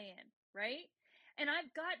plan, right? And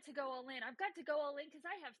I've got to go all in. I've got to go all in because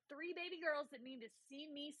I have 3 baby girls that need to see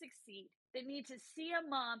me succeed, that need to see a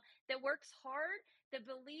mom that works hard, that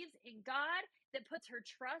believes in God, that puts her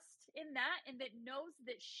trust in that, and that knows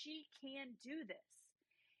that she can do this.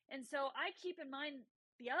 And so I keep in mind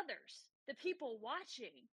the others, the people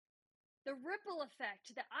watching, the ripple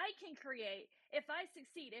effect that I can create if I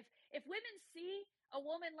succeed. If women see a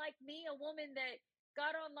woman like me, a woman that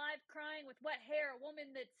got on live crying with wet hair, a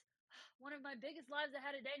woman that's one of my biggest lies, I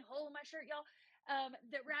had a dang hole in my shirt, y'all,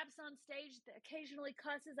 that raps on stage, that occasionally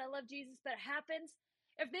cusses, I love Jesus, but it happens.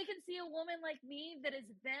 If they can see a woman like me that is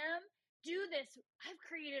them do this, I've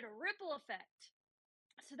created a ripple effect.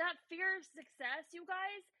 So that fear of success, you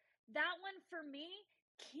guys, that one for me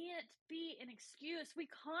can't be an excuse. We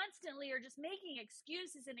constantly are just making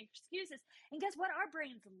excuses and excuses. And guess what? Our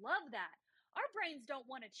brains love that. Our brains don't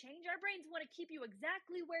want to change. Our brains want to keep you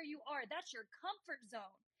exactly where you are. That's your comfort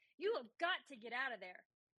zone. You have got to get out of there.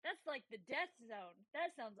 That's like the death zone.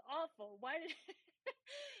 That sounds awful. Why did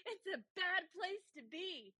it's a bad place to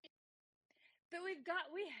be. But we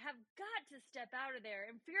have got to step out of there.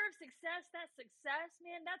 And fear of success, that success,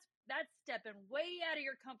 man, that's stepping way out of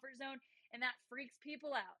your comfort zone, and that freaks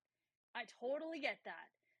people out. I totally get that.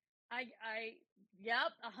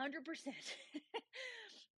 Yep, 100%.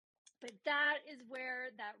 But that is where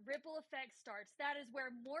that ripple effect starts. That is where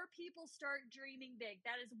more people start dreaming big.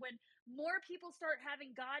 That is when more people start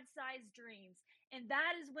having God-sized dreams. And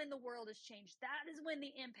that is when the world is changed. That is when the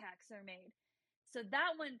impacts are made. So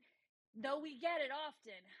that one, though we get it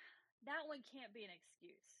often, that one can't be an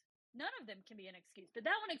excuse. None of them can be an excuse, but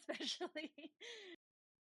that one especially.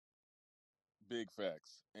 Big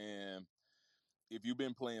facts. And if you've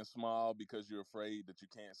been playing small because you're afraid that you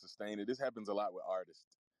can't sustain it, this happens a lot with artists.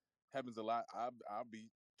 Happens a lot. I'll be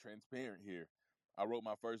transparent here. I wrote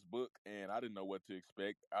my first book and I didn't know what to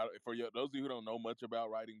expect. Those of you who don't know much about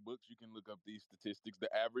writing books, you can look up these statistics. The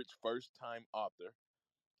average first time author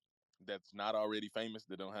that's not already famous,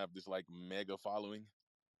 that don't have this like mega following,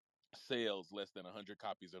 sells less than 100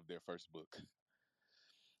 copies of their first book.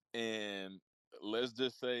 And let's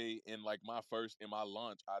just say in like in my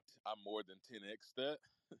launch, I more than 10x that.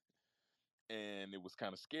 And it was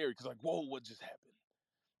kind of scary because like, whoa, what just happened?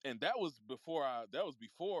 And that was before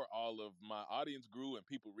all of my audience grew and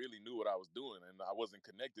people really knew what I was doing, and I wasn't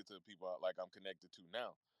connected to people like I'm connected to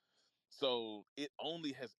now. So it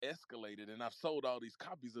only has escalated, and I've sold all these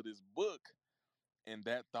copies of this book, and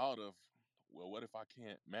that thought of, well, what if I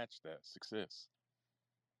can't match that success?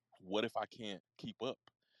 What if I can't keep up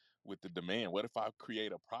with the demand? What if I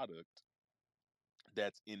create a product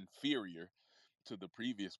that's inferior to the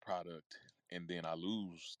previous product, and then I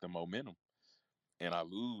lose the momentum, and I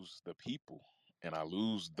lose the people, and I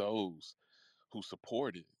lose those who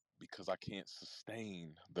support it because I can't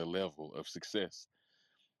sustain the level of success?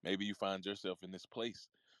 Maybe you find yourself in this place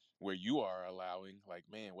where you are allowing, like,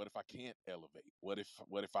 man, what if I can't elevate? What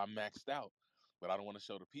if I'm maxed out? But I don't want to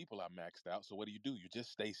show the people I'm maxed out. So what do? You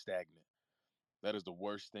just stay stagnant. That is the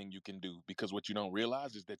worst thing you can do, because what you don't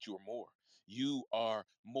realize is that you are more. You are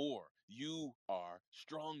more. You are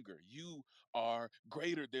stronger. You are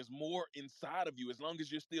greater. There's more inside of you. As long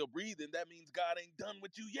as you're still breathing, that means God ain't done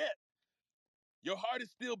with you yet. Your heart is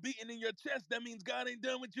still beating in your chest. That means God ain't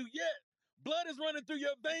done with you yet. Blood is running through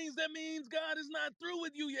your veins. That means God is not through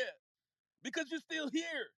with you yet, because you're still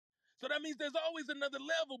here. So that means there's always another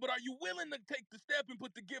level. But are you willing to take the step and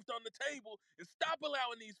put the gift on the table and stop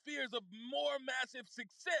allowing these fears of more massive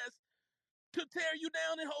success to tear you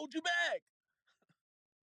down and hold you back?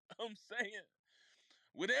 I'm saying,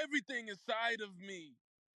 with everything inside of me,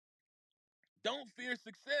 don't fear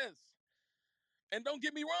success. And don't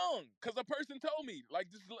get me wrong, because a person told me,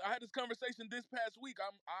 like this, I had this conversation this past week.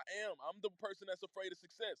 I'm the person that's afraid of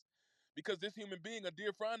success, because this human being, a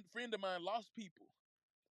dear friend of mine, lost people,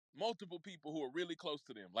 multiple people who are really close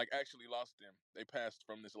to them, like actually lost them. They passed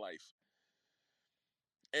from this life,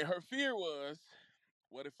 and her fear was,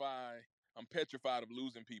 what if I'm petrified of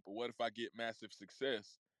losing people? What if I get massive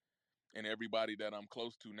success and everybody that I'm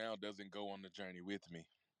close to now doesn't go on the journey with me?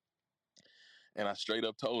 And I straight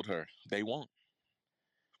up told her, they won't.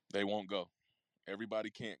 They won't go. Everybody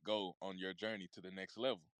can't go on your journey to the next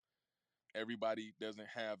level. Everybody doesn't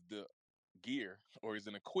have the gear or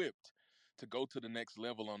isn't equipped to go to the next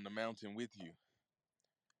level on the mountain with you.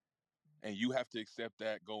 And you have to accept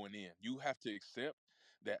that going in. You have to accept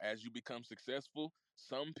that as you become successful,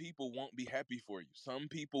 Some people won't be happy for you. Some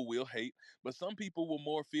people will hate, but some people will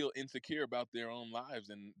more feel insecure about their own lives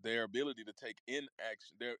and their ability to take in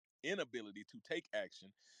action, their inability to take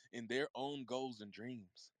action in their own goals and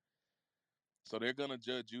dreams. So they're gonna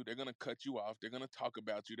judge you. They're gonna cut you off. They're gonna talk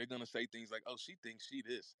about you. They're gonna say things like, "Oh, she thinks she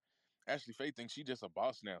this." Ashley Faye thinks she just a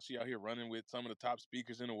boss now. She out here running with some of the top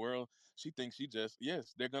speakers in the world. She thinks she just,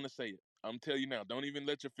 yes, they're gonna say it. I'm telling you now, don't even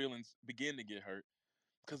let your feelings begin to get hurt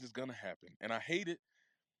because it's gonna happen. And I hate it.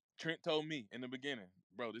 Trent told me in the beginning,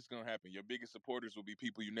 bro, this is gonna happen. Your biggest supporters will be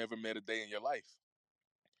people you never met a day in your life.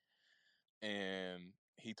 And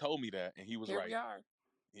he told me that, and he was Here right. we are.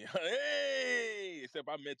 Yeah, hey, except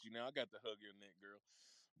I met you now. I got to hug your neck, girl.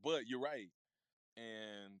 But you're right.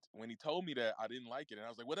 And when he told me that, I didn't like it. And I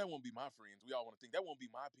was like, well, that won't be my friends. We all want to think that won't be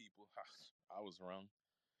my people. I was wrong.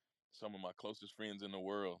 Some of my closest friends in the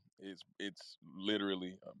world, it's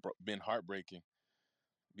literally been heartbreaking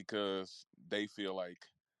because they feel like,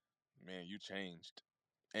 man, you changed.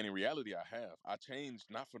 And in reality, I have. I changed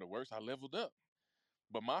not for the worse. I leveled up.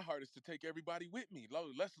 But my heart is to take everybody with me.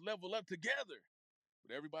 Let's level up together.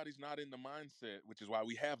 But everybody's not in the mindset, which is why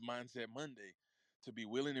we have Mindset Monday, to be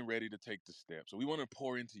willing and ready to take the step. So we want to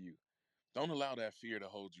pour into you. Don't allow that fear to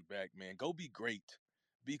hold you back, man. Go be great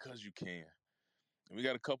because you can. And we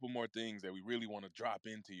got a couple more things that we really want to drop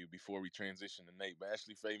into you before we transition to Nate. But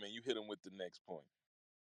Ashley Faye, man, you hit him with the next point.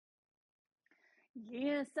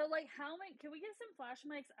 Yeah, so like how many can we get some flash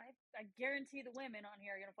mics? I guarantee the women on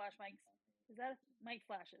here are gonna flash mics. Is that mic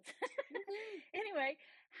flashes? Anyway,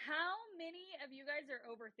 how many of you guys are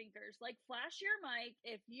overthinkers? Like flash your mic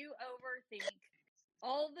if you overthink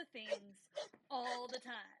all the things all the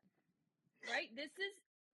time. Right? This is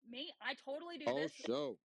me. I totally do this.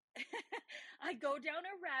 Show. I go down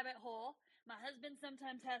a rabbit hole. My husband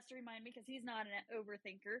sometimes has to remind me because he's not an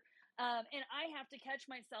overthinker. And I have to catch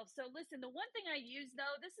myself. So listen, the one thing I use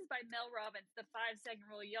though, this is by Mel Robbins, the 5-second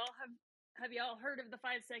rule. Y'all have y'all heard of the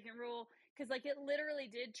 5-second rule? Because like it literally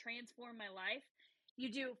did transform my life. You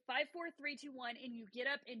do 5, 4, 3, 2, 1, and you get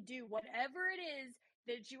up and do whatever it is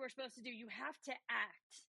that you are supposed to do. You have to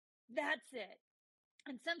act. That's it.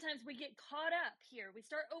 And sometimes we get caught up here. We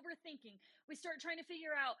start overthinking. We start trying to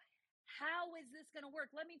figure out, how is this going to work?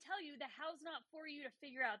 Let me tell you, the how's not for you to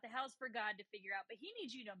figure out. The how's for God to figure out. But he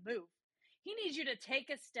needs you to move. He needs you to take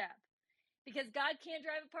a step. Because God can't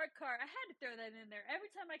drive a parked car. I had to throw that in there. Every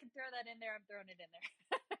time I can throw that in there, I'm throwing it in there.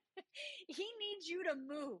 He needs you to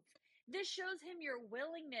move. This shows him your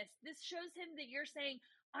willingness. This shows him that you're saying,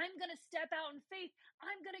 I'm going to step out in faith.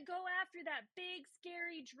 I'm going to go after that big,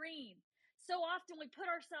 scary dream. So often we put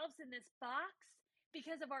ourselves in this box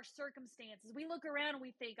because of our circumstances. We look around and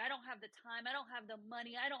we think, I don't have the time. I don't have the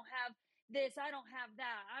money. I don't have this. I don't have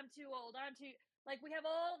that. I'm too old. Like we have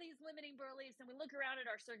all these limiting beliefs and we look around at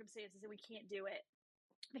our circumstances and we can't do it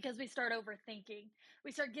because we start overthinking.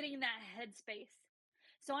 We start getting in that headspace.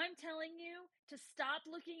 So I'm telling you to stop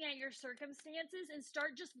looking at your circumstances and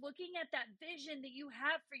start just looking at that vision that you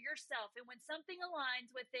have for yourself. And when something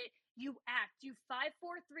aligns with it, you act. You 5,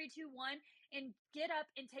 4, 3, 2, 1, and get up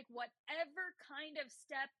and take whatever kind of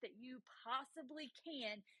step that you possibly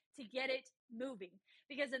can to get it moving.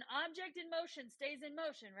 Because an object in motion stays in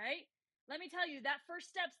motion, right? Let me tell you, that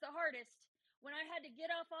first step's the hardest. When I had to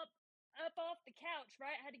get up off the couch,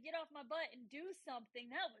 right? I had to get off my butt and do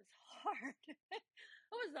something. That was hard.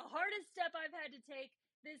 That was the hardest step I've had to take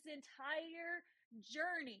this entire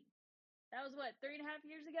journey. That was what, 3.5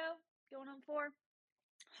 years ago? Going on 4?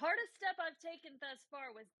 Hardest step I've taken thus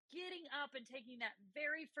far was getting up and taking that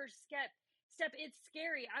very first step. It's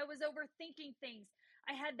scary. I was overthinking things.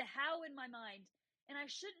 I had the how in my mind, and I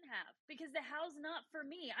shouldn't have, because the how's not for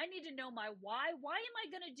me. I need to know my why. Why am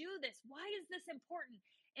I going to do this? Why is this important?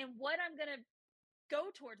 And what I'm going to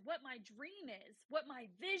go towards, what my dream is, what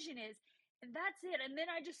my vision is. And that's it. And then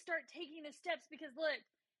I just start taking the steps because look,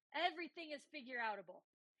 everything is figure outable.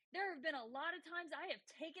 There have been a lot of times I have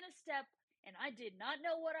taken a step and I did not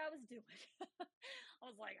know what I was doing. I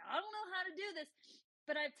was like, I don't know how to do this,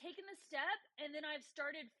 but I've taken the step and then I've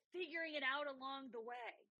started figuring it out along the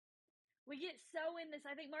way. We get so in this,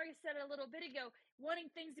 I think Marcus said it a little bit ago, wanting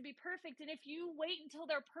things to be perfect. And if you wait until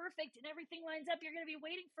they're perfect and everything lines up, you're going to be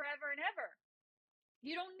waiting forever and ever.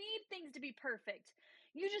 You don't need things to be perfect.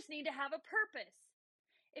 You just need to have a purpose.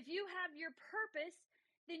 If you have your purpose,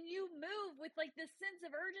 then you move with like this sense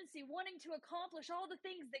of urgency, wanting to accomplish all the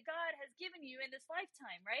things that God has given you in this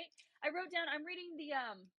lifetime, right? I wrote down, I'm reading the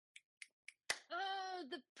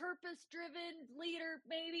purpose-driven leader,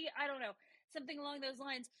 maybe, I don't know, something along those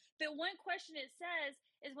lines. But one question it says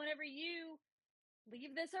is whenever you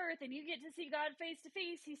leave this earth and you get to see God face to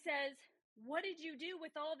face, he says, What did you do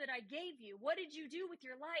with all that I gave you? What did you do with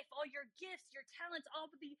your life, all your gifts, your talents, all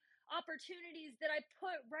of the opportunities that I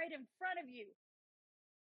put right in front of you?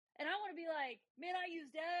 And I want to be like, man, I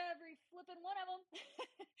used every flipping one of them.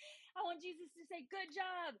 I want Jesus to say, good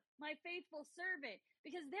job, my faithful servant.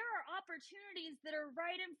 Because there are opportunities that are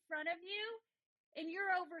right in front of you and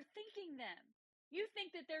you're overthinking them. You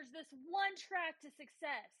think that there's this one track to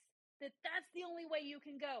success, that that's the only way you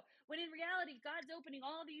can go. When in reality, God's opening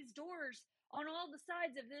all these doors on all the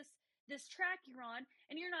sides of this track you're on,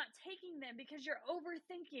 and you're not taking them because you're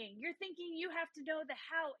overthinking. You're thinking you have to know the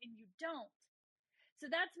how and you don't. So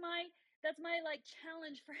that's my like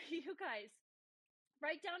challenge for you guys.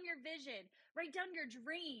 Write down your vision, write down your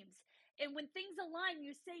dreams. And when things align,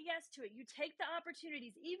 you say yes to it. You take the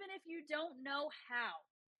opportunities, even if you don't know how,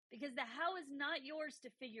 because the how is not yours to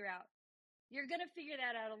figure out. You're going to figure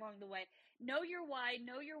that out along the way. Know your why,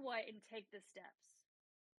 know your what, and take the steps.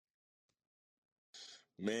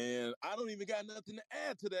 Man, I don't even got nothing to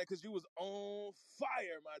add to that because you was on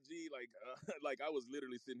fire, my G. Like, like I was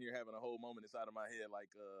literally sitting here having a whole moment inside of my head,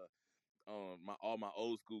 like, my all my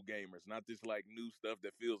old school gamers, not this like new stuff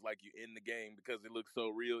that feels like you're in the game because it looks so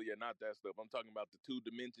real. Yeah, not that stuff. I'm talking about the 2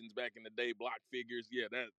 dimensions back in the day, block figures. Yeah,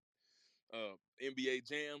 that NBA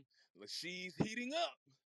Jam. Like, she's heating up.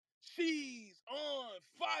 She's on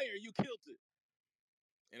fire. You killed it.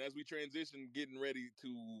 And as we transition, getting ready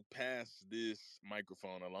to pass this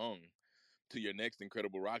microphone along to your next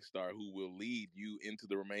incredible rock star who will lead you into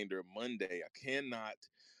the remainder of Monday, I cannot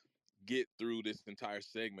get through this entire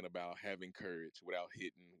segment about having courage without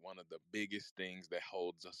hitting one of the biggest things that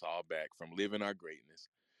holds us all back from living our greatness,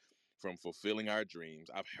 from fulfilling our dreams.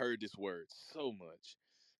 I've heard this word so much.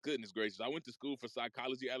 Goodness gracious. I went to school for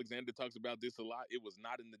psychology. Alexander talks about this a lot. It was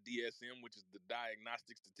not in the DSM, which is the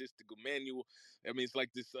Diagnostic Statistical Manual. I mean, it's like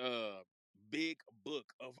this big book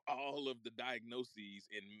of all of the diagnoses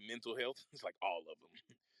in mental health. It's like all of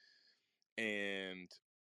them. And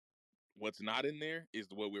what's not in there is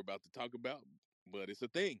what we're about to talk about, but it's a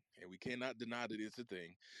thing, and we cannot deny that it's a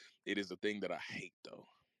thing. It is a thing that I hate, though,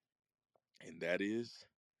 and that is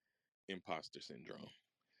imposter syndrome.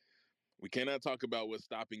 We cannot talk about what's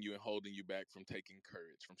stopping you and holding you back from taking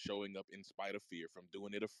courage, from showing up in spite of fear, from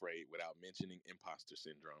doing it afraid without mentioning imposter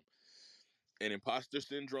syndrome. And imposter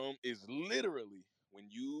syndrome is literally when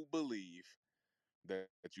you believe that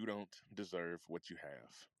you don't deserve what you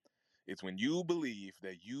have. It's when you believe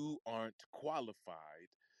that you aren't qualified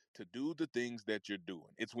to do the things that you're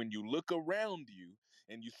doing. It's when you look around you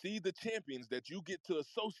and you see the champions that you get to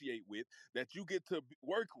associate with, that you get to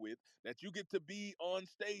work with, that you get to be on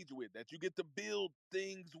stage with, that you get to build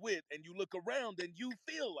things with, and you look around and you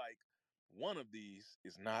feel like one of these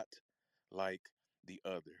is not like the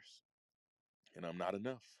others. And I'm not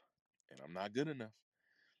enough. And I'm not good enough.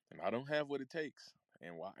 And I don't have what it takes.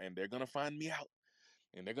 And why? And they're gonna find me out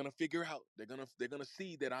and they're gonna figure out they're gonna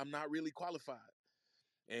see that I'm not really qualified,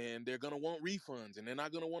 and they're gonna want refunds, and they're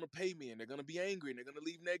not gonna want to pay me, and they're gonna be angry, and they're gonna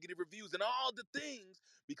leave negative reviews and all the things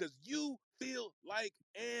because you feel like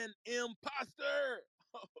an imposter.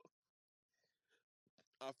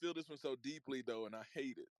 I feel this one so deeply though, and I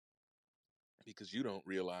hate it because you don't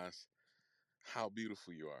realize how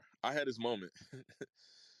beautiful you are. I had this moment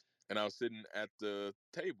and I was sitting at the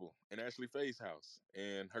table in Ashley Faye's house,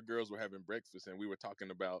 and her girls were having breakfast, and we were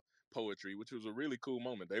talking about poetry, which was a really cool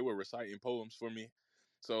moment. They were reciting poems for me,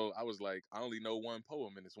 so I was like, I only know one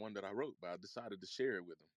poem, and it's one that I wrote, but I decided to share it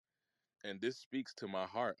with them. And this speaks to my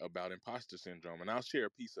heart about imposter syndrome, and I'll share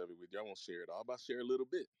a piece of it with you. I won't share it all, but I'll share a little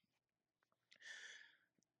bit.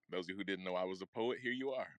 Those of you who didn't know I was a poet, here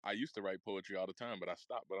you are. I used to write poetry all the time, but I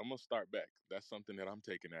stopped. But I'm gonna start back. That's something that I'm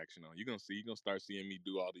taking action on. You're gonna see. You're gonna start seeing me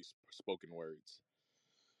do all these spoken words.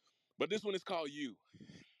 But this one is called You,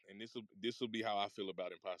 and this will be how I feel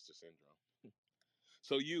about imposter syndrome.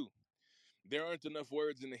 So you, there aren't enough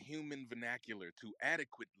words in the human vernacular to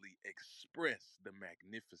adequately express the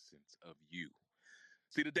magnificence of you.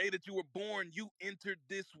 See, the day that you were born, you entered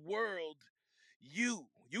this world. You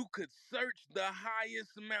could search the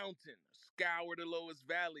highest mountain, scour the lowest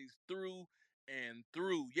valleys, through and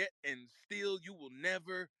through, yet and still you will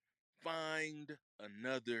never find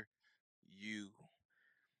another you.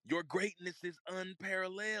 Your greatness is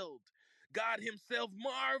unparalleled. God Himself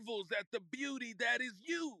marvels at the beauty that is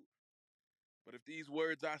you. But if these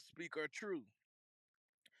words I speak are true,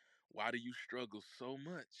 why do you struggle so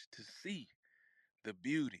much to see the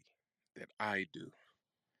beauty that I do?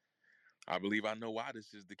 I believe I know why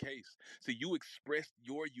this is the case. See, you expressed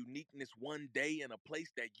your uniqueness one day in a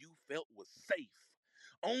place that you felt was safe,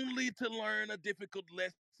 only to learn a difficult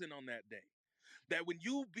lesson on that day. that when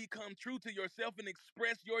you become true to yourself and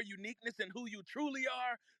express your uniqueness and who you truly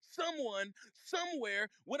are, someone, somewhere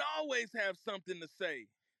would always have something to say.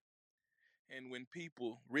 And when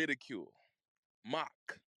people ridicule,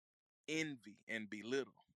 mock, envy, and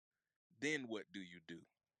belittle, then what do you do?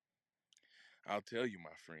 I'll tell you,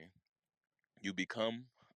 my friend, you become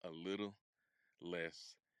a little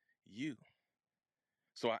less you.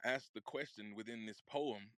 So I asked the question within this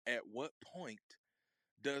poem, at what point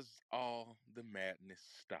does all the madness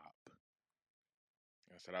stop?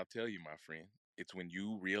 I said, I'll tell you, my friend, it's when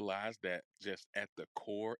you realize that just at the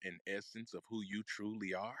core and essence of who you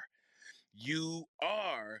truly are, you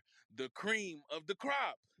are the cream of the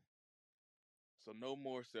crop. So no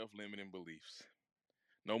more self-limiting beliefs.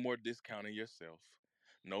 No more discounting yourself.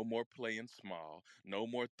 No more playing small. No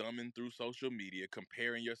more thumbing through social media,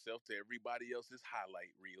 comparing yourself to everybody else's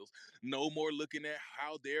highlight reels. No more looking at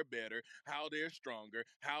how they're better, how they're stronger,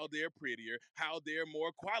 how they're prettier, how they're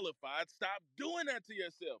more qualified. Stop doing that to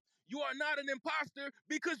yourself. You are not an imposter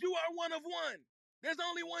because you are one of one. There's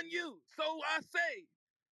only one you. So I say,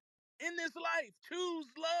 in this life, choose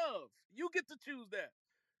love. You get to choose that.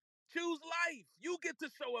 Choose life. You get to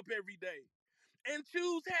show up every day. And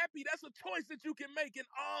choose happy. That's a choice that you can make in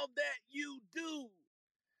all that you do.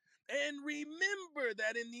 And remember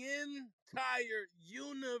that in the entire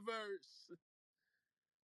universe,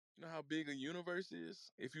 you know how big a universe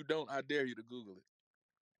is? If you don't, I dare you to Google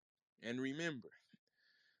it. And remember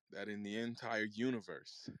that in the entire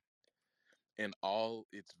universe, in all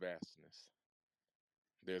its vastness,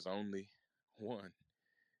 there's only one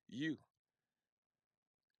you.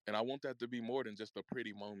 And I want that to be more than just a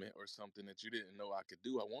pretty moment or something that you didn't know I could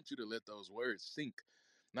do. I want you to let those words sink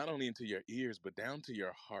not only into your ears, but down to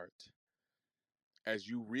your heart as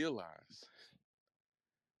you realize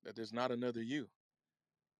that there's not another you.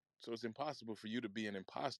 So it's impossible for you to be an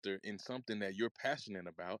imposter in something that you're passionate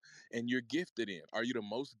about and you're gifted in. Are you the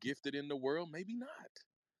most gifted in the world? Maybe not.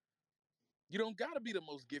 You don't got to be the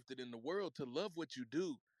most gifted in the world to love what you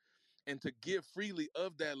do and to give freely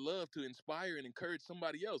of that love to inspire and encourage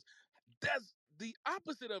somebody else. That's the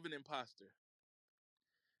opposite of an imposter.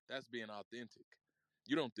 That's being authentic.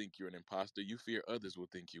 You don't think you're an imposter. You fear others will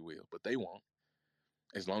think you will, but they won't,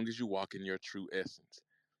 as long as you walk in your true essence.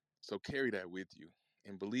 So carry that with you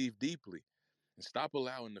and believe deeply and stop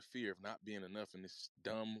allowing the fear of not being enough in this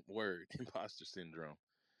dumb word, imposter syndrome,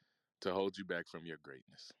 to hold you back from your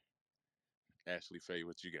greatness. Ashley Faye,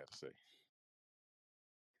 what you got to say?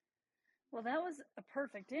 Well, that was a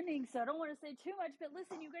perfect ending, so I don't want to say too much, but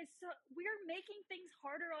listen, you guys, so we're making things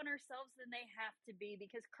harder on ourselves than they have to be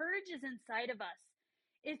because courage is inside of us.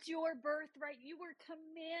 It's your birthright. You were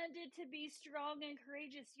commanded to be strong and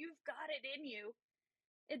courageous. You've got it in you.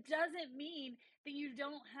 It doesn't mean that you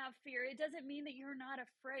don't have fear. It doesn't mean that you're not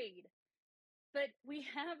afraid. But we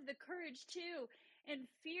have the courage too. And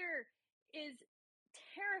fear is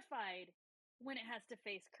terrified when it has to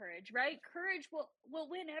face courage, right? Courage will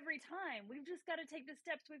win every time. We've just got to take the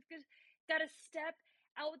steps. We've just got to step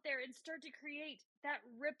out there and start to create that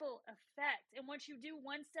ripple effect. And once you do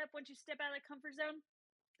one step, once you step out of the comfort zone,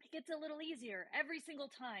 it gets a little easier every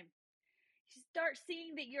single time. You start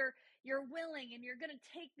seeing that you're willing and you're going to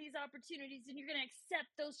take these opportunities and you're going to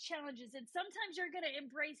accept those challenges, and sometimes you're going to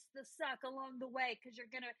embrace the suck along the way because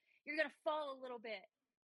you're going to fall a little bit.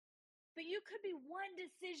 But you could be one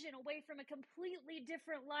decision away from a completely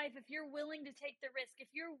different life if you're willing to take the risk,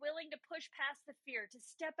 if you're willing to push past the fear, to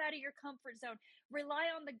step out of your comfort zone,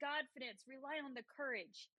 rely on the Godfidence, rely on the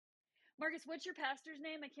courage. Marcus, what's your pastor's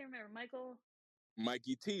name? I can't remember. Michael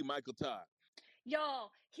Todd.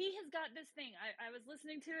 Y'all, he has got this thing. I was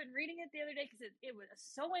listening to it and reading it the other day because it was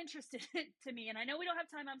so interesting to me. And I know we don't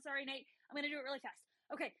have time. I'm sorry, Nate. I'm going to do it really fast.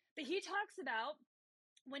 Okay. But he talks about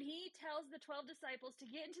when he tells the 12 disciples to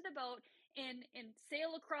get into the boat and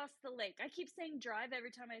sail across the lake. I keep saying drive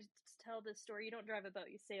every time I tell this story. You don't drive a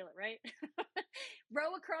boat, you sail it, right?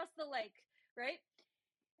 Row across the lake, right?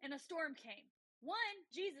 And a storm came. One,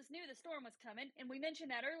 Jesus knew the storm was coming, and we mentioned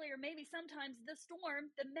that earlier. Maybe sometimes the storm,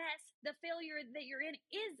 the mess, the failure that you're in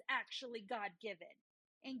is actually God-given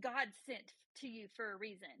and God sent to you for a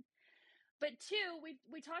reason. But two,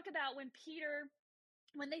 we talk about when Peter,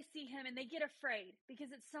 when they see him and they get afraid because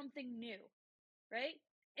it's something new, right?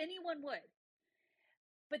 Anyone would.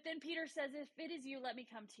 But then Peter says, if it is you, let me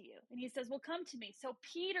come to you. And he says, well, come to me. So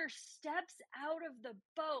Peter steps out of the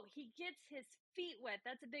boat. He gets his feet wet.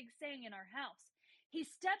 That's a big saying in our house. He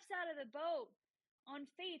steps out of the boat on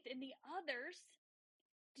faith, and the others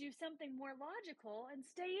do something more logical and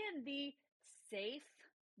stay in the safe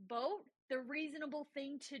boat, the reasonable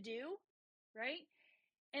thing to do, right?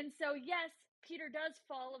 And so, yes, Peter does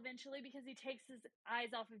fall eventually because he takes his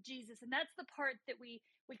eyes off of Jesus. And that's the part that we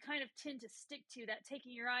kind of tend to stick to, that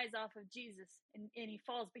taking your eyes off of Jesus, and he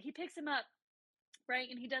falls. But he picks him up, right?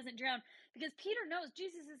 And he doesn't drown because Peter knows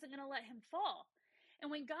Jesus isn't going to let him fall. And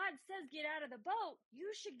when God says get out of the boat, you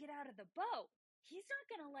should get out of the boat. He's not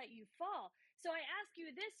going to let you fall. So I ask you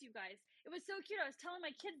this, you guys. It was so cute. I was telling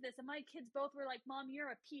my kids this, and my kids both were like, Mom,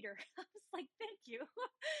 you're a Peter. I was like, thank you.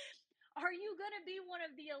 Are you going to be one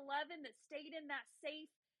of the 11 that stayed in that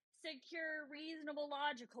safe, secure, reasonable,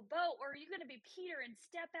 logical boat? Or are you going to be Peter and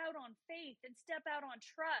step out on faith and step out on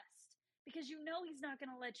trust? Because you know he's not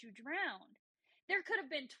going to let you drown. There could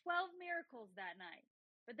have been 12 miracles that night,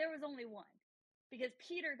 but there was only one because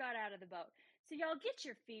Peter got out of the boat. So, y'all, get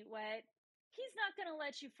your feet wet. He's not going to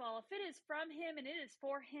let you fall. If it is from him and it is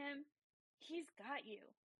for him, he's got you.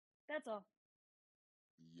 That's all.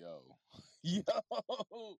 Yo, yo,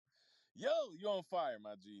 you on fire,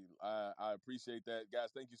 my G. I appreciate that, guys.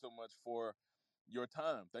 Thank you so much for your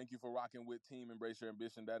time. Thank you for rocking with Team Embrace Your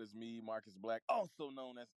Ambition. That is me, Marcus Black, also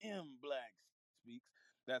known as M Black Speaks.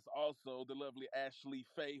 That's also the lovely Ashley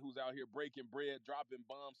Faye, who's out here breaking bread, dropping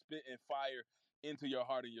bombs, spitting fire into your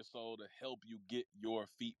heart and your soul to help you get your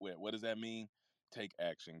feet wet. What does that mean? Take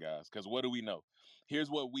action, guys. Because what do we know? Here's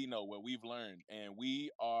what we know, what we've learned, and we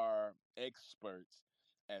are experts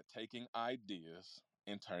at taking ideas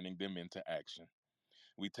and turning them into action.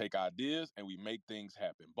 We take ideas and we make things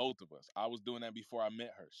happen. Both of us. I was doing that before I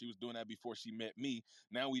met her. She was doing that before she met me.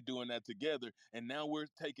 Now we doing that together. And now we're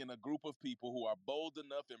taking a group of people who are bold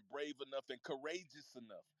enough and brave enough and courageous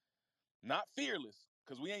enough. Not fearless,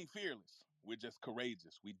 because we ain't fearless. We're just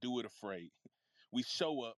courageous. We do it afraid. We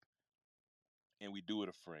show up and we do it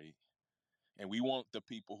afraid. And we want the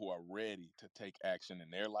people who are ready to take action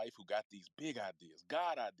in their life, who got these big ideas,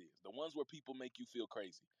 God ideas, the ones where people make you feel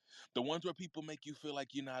crazy, the ones where people make you feel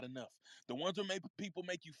like you're not enough, the ones where people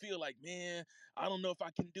make you feel like, man, I don't know if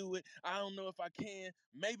I can do it. I don't know if I can.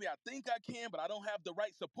 Maybe I think I can, but I don't have the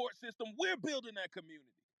right support system. We're building that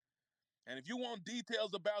community. And if you want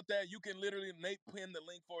details about that, you can literally, Nate pin the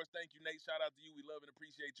link for us. Thank you, Nate. Shout out to you. We love and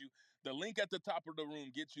appreciate you. The link at the top of the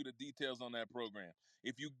room gets you the details on that program.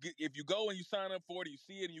 If you go and you sign up for it, you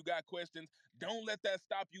see it and you got questions, don't let that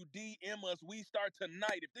stop you. DM us. We start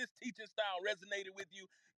tonight. If this teaching style resonated with you,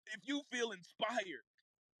 if you feel inspired,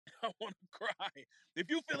 I want to cry.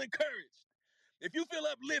 If you feel encouraged, if you feel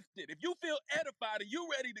uplifted, if you feel edified and you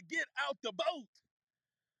ready to get out the boat,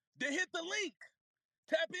 then hit the link.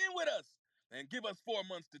 Tap in with us and give us 4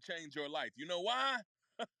 months to change your life. You know why?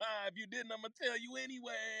 If you didn't, I'm going to tell you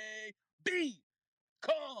anyway.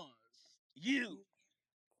 Because you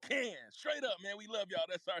can. Straight up, man. We love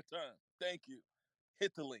y'all. That's our time. Thank you.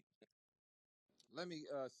 Hit the link. Let me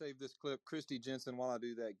save this clip. Christy Jensen, while I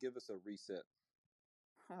do that, give us a reset.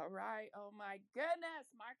 All right. Oh my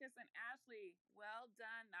goodness. Marcus and Ashley, well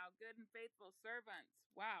done. Now, good and faithful servants.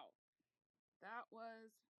 Wow. That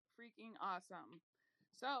was freaking awesome.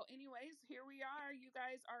 So, anyways, here we are. You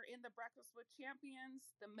guys are in the Breakfast with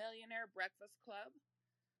Champions, the Millionaire Breakfast Club.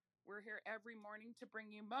 We're here every morning to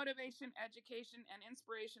bring you motivation, education, and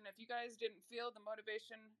inspiration. If you guys didn't feel the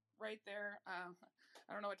motivation right there, I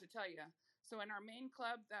don't know what to tell you. So, in our main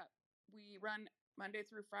club that we run Monday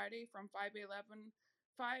through Friday from 5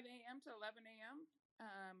 a.m. to 11 a.m.,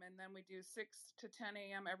 and then we do 6 to 10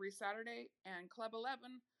 a.m. every Saturday, and Club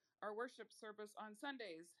 11, our worship service on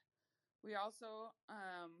Sundays. We also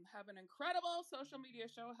have an incredible social media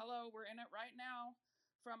show. Hello, we're in it right now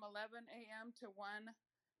from 11 a.m. to 1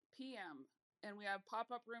 p.m. And we have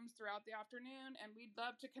pop-up rooms throughout the afternoon, and we'd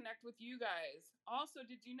love to connect with you guys. Also,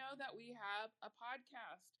 did you know that we have a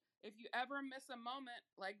podcast? If you ever miss a moment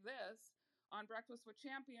like this on Breakfast with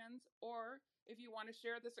Champions, or if you want to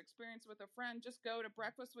share this experience with a friend, just go to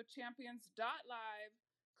breakfastwithchampions.live,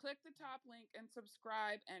 click the top link, and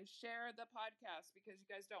subscribe and share the podcast because you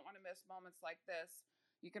guys don't want to miss moments like this.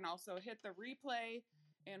 You can also hit the replay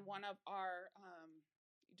in one of our,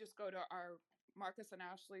 you just go to our Marcus and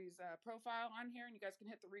Ashley's profile on here, and you guys can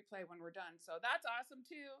hit the replay when we're done. So that's awesome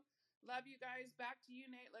too. Love you guys. Back to you,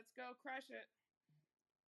 Nate. Let's go crush it.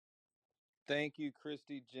 Thank you,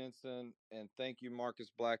 Christy Jensen, and thank you, Marcus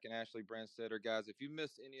Black and Ashley Brandstetter. Guys, if you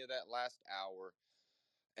missed any of that last hour,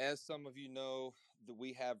 as some of you know,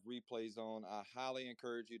 we have replays on. I highly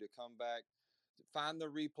encourage you to come back. Find the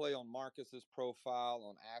replay on Marcus's profile,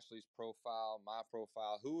 on Ashley's profile, my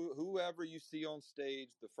profile, whoever you see on stage.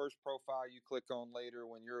 The first profile you click on later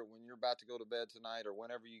when you're about to go to bed tonight, or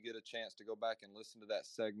whenever you get a chance to go back and listen to that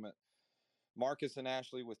segment. Marcus and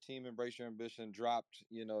Ashley with Team Embrace Your Ambition dropped,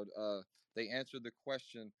 they answered the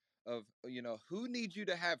question of, who needs you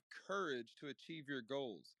to have courage to achieve your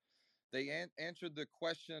goals? They answered the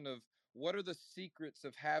question of what are the secrets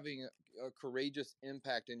of having a courageous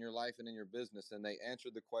impact in your life and in your business. And they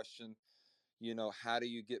answered the question, how do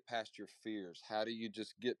you get past your fears? How do you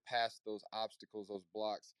just get past those obstacles, those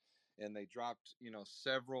blocks? And they dropped,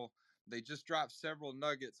 they just dropped several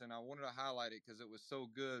nuggets, and I wanted to highlight it because it was so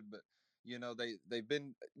good. But, they've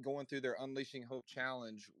been going through their Unleashing Hope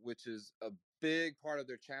Challenge, which is a big part of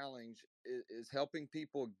their challenge is helping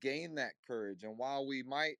people gain that courage. And while we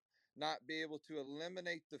might not be able to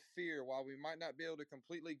eliminate the fear, while we might not be able to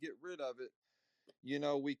completely get rid of it,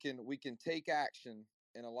 we can take action.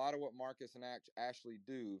 And a lot of what Marcus and Ashley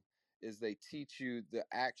do is they teach you the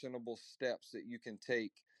actionable steps that you can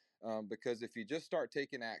take, because if you just start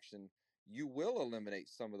taking action, you will eliminate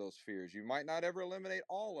some of those fears. You might not ever eliminate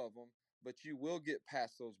all of them, but you will get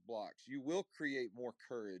past those blocks. You will create more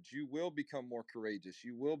courage. You will become more courageous.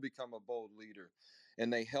 You will become a bold leader.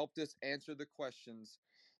 And they helped us answer the questions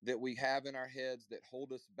that we have in our heads that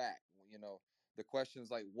hold us back. The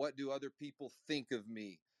questions like, what do other people think of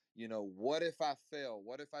me? What if I fail?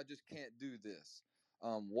 What if I just can't do this?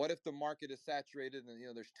 What if the market is saturated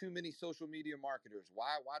and there's too many social media marketers?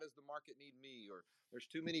 Why does the market need me? Or there's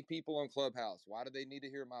too many people on Clubhouse. Why do they need to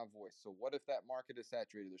hear my voice? So what if that market is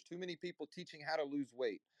saturated? There's too many people teaching how to lose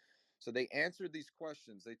weight. So they answered these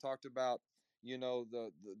questions. They talked about,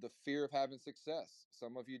 the fear of having success.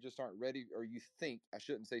 Some of you just aren't ready, or you think, I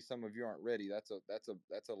shouldn't say some of you aren't ready. That's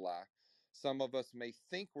a lie. Some of us may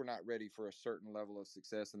think we're not ready for a certain level of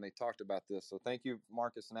success, and they talked about this. So thank you,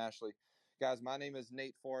 Marcus and Ashley. Guys, my name is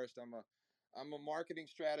Nate Forrest. I'm a marketing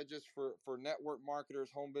strategist for network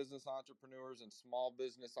marketers, home business entrepreneurs, and small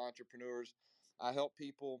business entrepreneurs. I help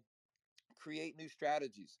people create new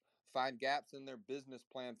strategies, find gaps in their business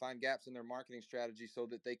plan, find gaps in their marketing strategy so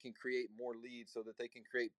that they can create more leads, so that they can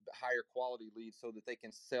create higher quality leads, so that they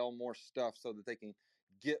can sell more stuff, so that they can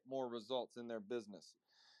get more results in their business.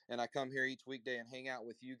 And I come here each weekday and hang out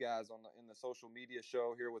with you guys in the social media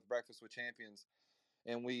show here with Breakfast with Champions.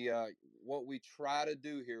 And what we try to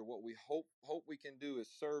do here, what we hope we can do is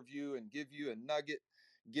serve you and give you a nugget,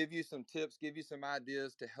 give you some tips, give you some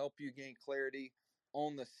ideas to help you gain clarity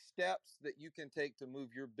on the steps that you can take to move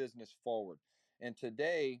your business forward. And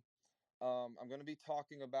today, I'm going to be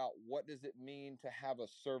talking about what does it mean to have a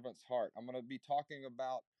servant's heart. I'm going to be talking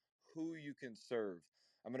about who you can serve.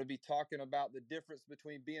 I'm going to be talking about the difference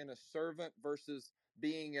between being a servant versus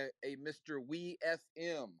being a Mr. We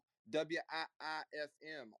FM, WIIFM.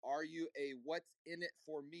 Are you a what's in it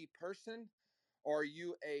for me person? Or are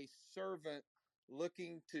you a servant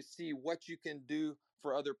looking to see what you can do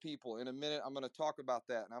for other people? In a minute, I'm going to talk about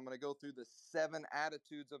that. And I'm going to go through the 7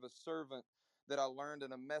 attitudes of a servant that I learned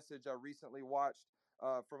in a message I recently watched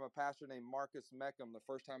from a pastor named Marcus Meckham. The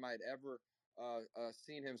first time I had ever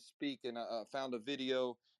seen him speak, and found a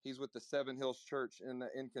video. He's with the Seven Hills Church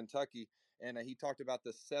in Kentucky, and he talked about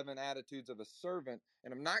the 7 attitudes of a servant.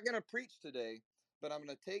 And I'm not going to preach today, but I'm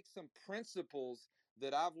going to take some principles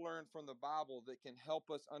that I've learned from the Bible that can help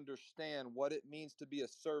us understand what it means to be a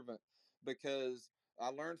servant, because I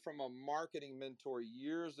learned from a marketing mentor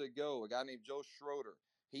years ago, a guy named Joe Schroeder.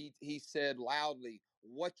 He said loudly,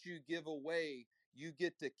 what you give away, you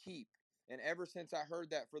get to keep. And ever since I heard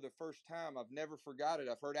that for the first time, I've never forgot it.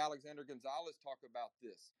 I've heard Alexander Gonzalez talk about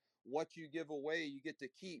this. What you give away, you get to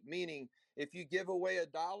keep. Meaning, if you give away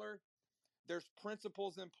 $1, there's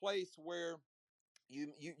principles in place where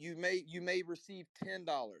you may receive $10.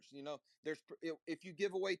 There's if you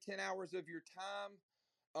give away 10 hours of your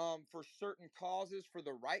time for certain causes, for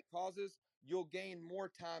the right causes, you'll gain more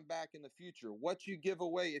time back in the future. What you give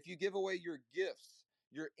away, if you give away your gifts,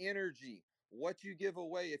 your energy, what you give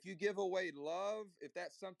away, if you give away love, if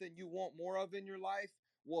that's something you want more of in your life,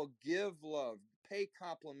 well, give love, pay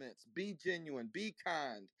compliments, be genuine, be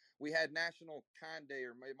kind. We had National Kind Day,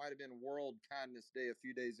 or it might have been World Kindness Day a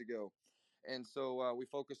few days ago. And so we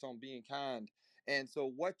focus on being kind. And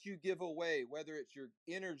so what you give away, whether it's your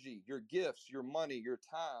energy, your gifts, your money, your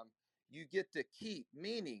time, you get to keep.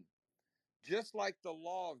 Meaning, just like the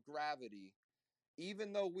law of gravity,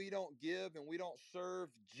 even though we don't give and we don't serve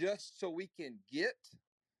just so we can get,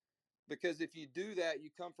 because if you do that, you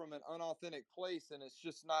come from an unauthentic place, and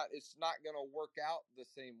it's not going to work out the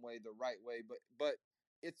same way, the right way. But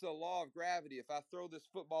it's a law of gravity. If I throw this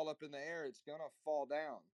football up in the air, it's going to fall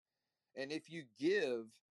down. And if you give,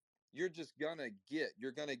 you're just gonna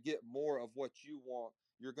you're gonna get more of what you want.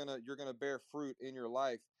 You're gonna bear fruit in your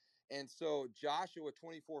life. And so Joshua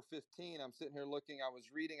 24:15, I'm sitting here looking, I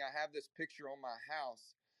was reading, I have this picture on my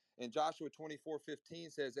house. And Joshua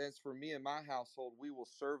 24:15 says, as for me and my household, we will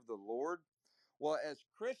serve the Lord. Well, as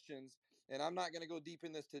Christians, And I'm not going to go deep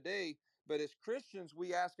in this today, but as Christians,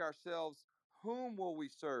 we ask ourselves, whom will we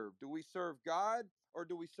serve? Do we serve God or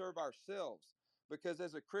do we serve ourselves? Because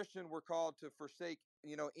as a Christian, we're called to forsake,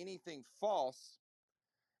 anything false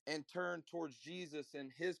and turn towards Jesus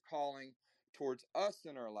and his calling towards us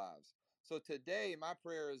in our lives. So today, my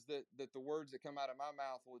prayer is that the words that come out of my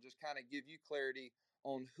mouth will just kind of give you clarity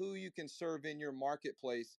on who you can serve in your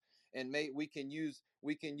marketplace, and we can use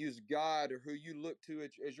God, or who you look to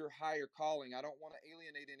as your higher calling. I don't want to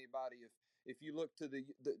alienate anybody. If you look to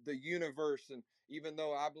the universe, and even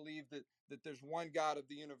though I believe that there's one God of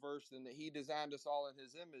the universe and that he designed us all in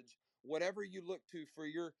his image, whatever you look to for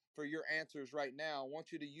your answers right now, I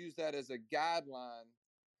want you to use that as a guideline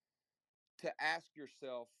to ask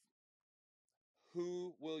yourself,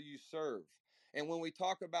 who will you serve? And when we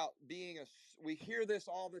talk about we hear this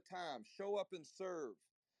all the time, show up and serve.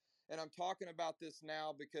 And I'm talking about this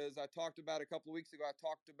now because I talked about a couple of weeks ago. I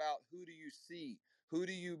talked about, who do you see? Who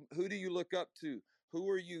do you look up to?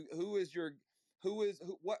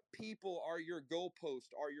 What people are your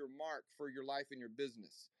goalpost, are your mark for your life and your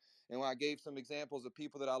business? And when I gave some examples of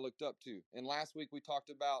people that I looked up to. And last week we talked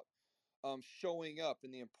about showing up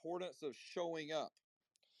and the importance of showing up.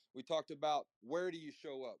 We talked about, where do you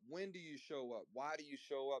show up? When do you show up? Why do you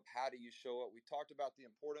show up? How do you show up? We talked about the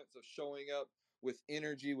importance of showing up with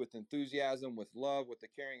energy, with enthusiasm, with love, with a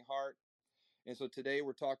caring heart. And so today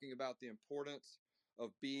we're talking about the importance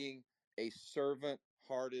of being a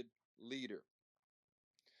servant-hearted leader.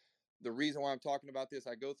 The reason why I'm talking about this,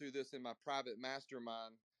 I go through this in my private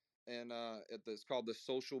mastermind, and it's called the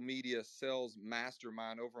Social Media Sales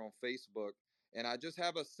Mastermind over on Facebook. And I just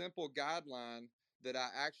have a simple guideline that I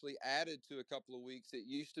actually added to a couple of weeks. It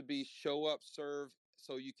used to be show up, serve,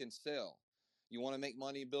 so you can sell. You want to make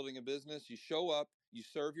money building a business, you show up, you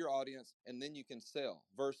serve your audience, and then you can sell,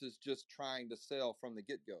 versus just trying to sell from the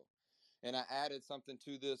get-go. And I added something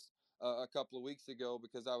to this a couple of weeks ago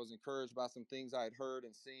because I was encouraged by some things I had heard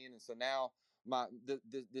and seen. And so now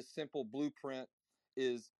this simple blueprint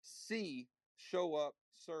is see, show up,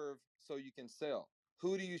 serve, so you can sell.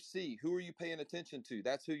 Who do you see? Who are you paying attention to?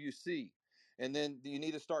 That's who you see. And then you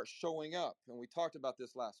need to start showing up. And we talked about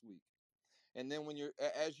this last week. And then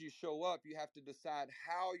as you show up, you have to decide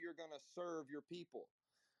how you're going to serve your people.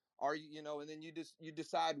 Are and then you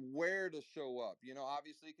decide where to show up.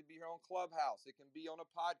 Obviously it could be here on Clubhouse, it can be on a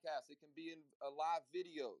podcast, it can be in live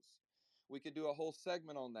videos. We could do a whole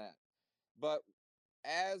segment on that. But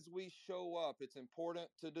as we show up, it's important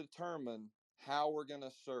to determine how we're going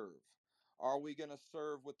to serve. Are we going to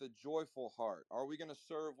serve with a joyful heart? Are we going to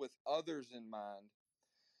serve with others in mind?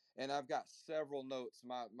 And I've got several notes.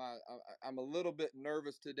 I'm a little bit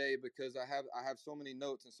nervous today because I have so many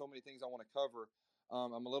notes and so many things I want to cover.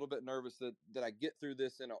 I'm a little bit nervous that I get through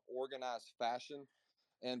this in an organized fashion.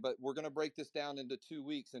 But we're going to break this down into 2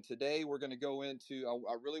 weeks. And today we're going to go into.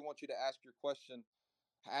 I really want you to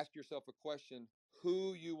ask yourself a question: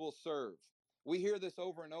 who you will serve. We hear this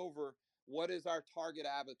over and over. What is our target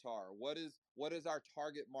avatar? What is our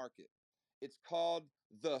target market? It's called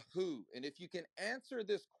the who. And if you can answer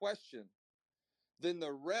this question, then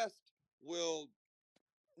the rest will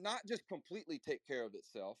not just completely take care of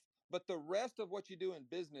itself, but the rest of what you do in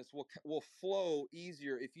business will flow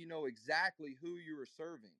easier if you know exactly who you are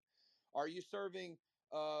serving. Are you serving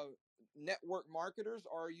uh, network marketers,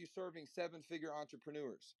 or are you serving seven-figure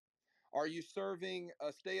entrepreneurs? Are you serving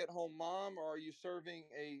a stay-at-home mom, or are you serving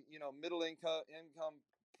a middle income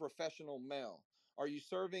professional male? Are you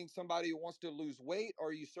serving somebody who wants to lose weight, or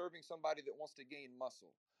are you serving somebody that wants to gain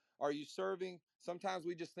muscle? Are you serving? Sometimes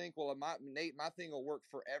we just think, well, Nate, my thing will work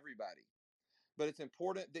for everybody. But it's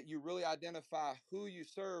important that you really identify who you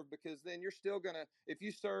serve, because then you're still gonna, if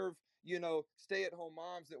you serve, stay-at-home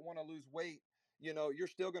moms that want to lose weight, you're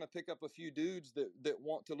still gonna pick up a few dudes that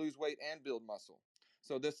want to lose weight and build muscle.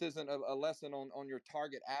 So this isn't a lesson on your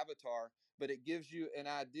target avatar, but it gives you an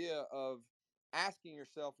idea of asking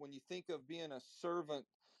yourself, when you think of being a servant,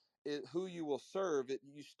 who you will serve,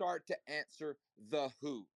 you start to answer the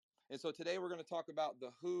who. And so today we're going to talk about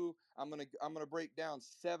the who. I'm going to break down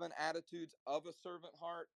 7 attitudes of a servant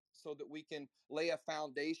heart so that we can lay a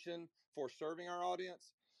foundation for serving our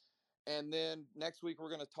audience. And then next week, we're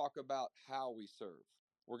going to talk about how we serve.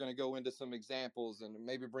 We're going to go into some examples and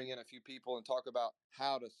maybe bring in a few people and talk about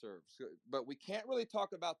how to serve. But we can't really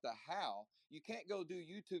talk about the how. You can't go do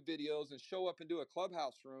YouTube videos and show up and do a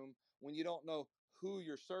Clubhouse room when you don't know who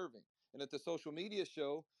you're serving. And at the Social Media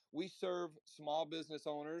Show, we serve small business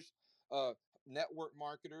owners, uh, network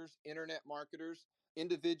marketers, internet marketers,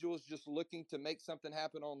 individuals just looking to make something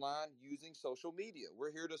happen online using social media.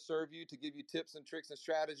 We're here to serve you, to give you tips and tricks and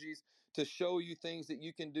strategies, to show you things that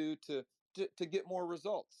you can do to to get more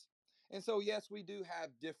results. And so, yes, we do have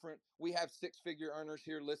we have 6-figure earners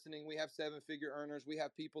here listening. We have 7-figure earners. We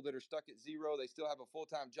have people that are stuck at zero. They still have a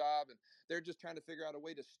full-time job, and they're just trying to figure out a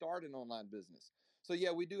way to start an online business. So,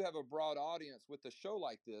 yeah, we do have a broad audience with a show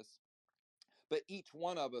like this, but each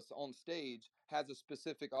one of us on stage has a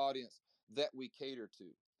specific audience that we cater to.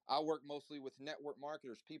 I work mostly with network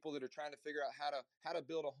marketers, people that are trying to figure out how to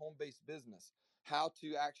build a home-based business, how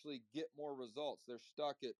to actually get more results. They're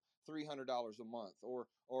stuck at $300 a month or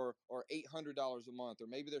 $800 a month, or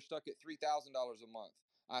maybe they're stuck at $3,000 a month.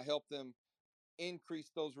 I help them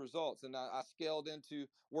increase those results. And I scaled into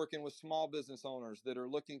working with small business owners that are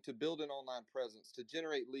looking to build an online presence, to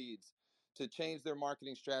generate leads, to change their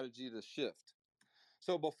marketing strategy, to shift.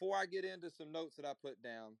 So before I get into some notes that I put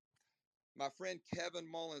down, my friend Kevin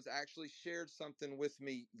Mullins actually shared something with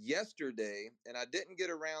me yesterday, and I didn't get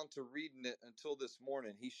around to reading it until this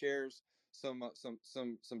morning. He shares some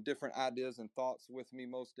different ideas and thoughts with me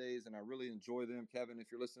most days, and I really enjoy them. Kevin, if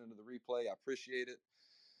you're listening to the replay, I appreciate it.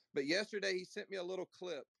 But yesterday he sent me a little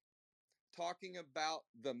clip talking about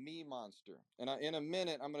the me monster. And in a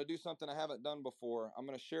minute, I'm going to do something I haven't done before. I'm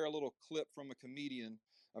going to share a little clip from a comedian.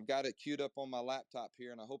 I've got it queued up on my laptop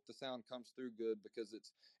here, and I hope the sound comes through good, because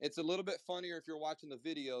it's a little bit funnier if you're watching the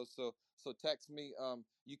video. So text me.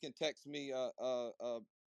 You can text me. Well,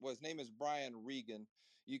 his name is Brian Regan.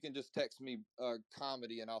 You can just text me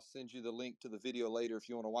comedy, and I'll send you the link to the video later if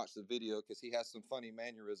you want to watch the video, because he has some funny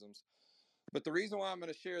mannerisms. But the reason why I'm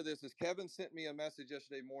going to share this is Kevin sent me a message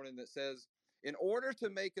yesterday morning that says, in order to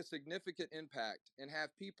make a significant impact and have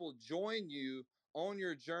people join you on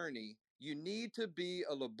your journey, you need to be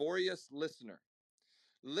a laborious listener.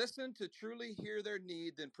 Listen to truly hear their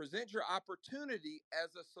need, then present your opportunity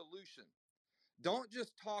as a solution. Don't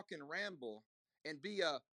just talk and ramble and be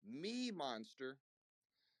a me monster.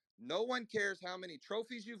 No one cares how many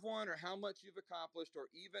trophies you've won or how much you've accomplished or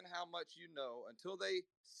even how much you know until they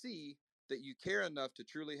see that you care enough to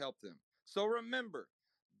truly help them. So remember,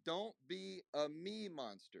 don't be a me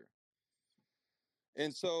monster.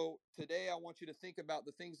 And so today I want you to think about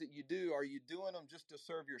the things that you do. Are you doing them just to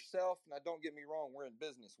serve yourself? Now, don't get me wrong. We're in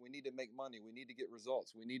business. We need to make money. We need to get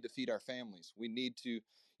results. We need to feed our families. We need to,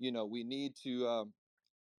 in a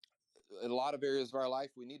lot of areas of our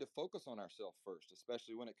life, we need to focus on ourselves first,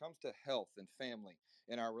 especially when it comes to health and family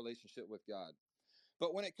and our relationship with God.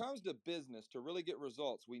 But when it comes to business, to really get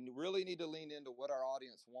results, we really need to lean into what our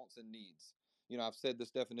audience wants and needs. I've said this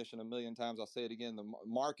definition a million times. I'll say it again. The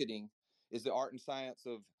marketing is the art and science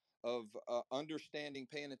of understanding,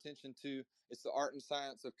 paying attention to. It's the art and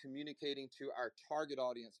science of communicating to our target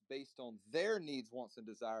audience based on their needs, wants, and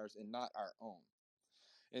desires, and not our own.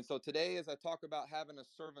 And so today, as I talk about having a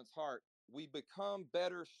servant's heart, we become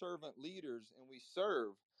better servant leaders, and we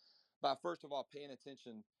serve by, first of all, paying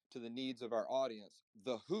attention to the needs of our audience,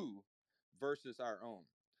 the who versus our own.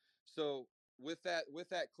 So with that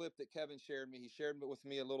clip that Kevin shared me, he shared with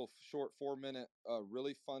me a little short 4-minute,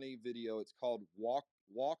 really funny video. It's called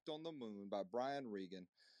Walked on the Moon by Brian Regan.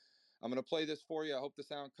 I'm going to play this for you. I hope the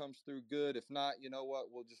sound comes through good. If not, you know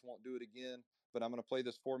what? We'll just won't do it again. But I'm going to play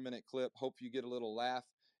this 4-minute clip. Hope you get a little laugh.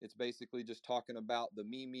 It's basically just talking about the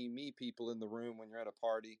me people in the room when you're at a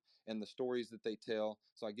party and the stories that they tell.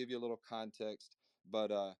 So I give you a little context.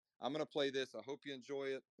 But I'm going to play this. I hope you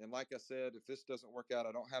enjoy it. And like I said, if this doesn't work out,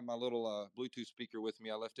 I don't have my little Bluetooth speaker with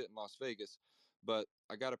me. I left it in Las Vegas. But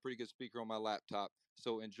I got a pretty good speaker on my laptop.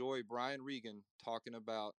 So enjoy Brian Regan talking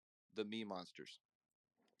about the me monsters.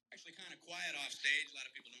 Actually kind of quiet off stage. A lot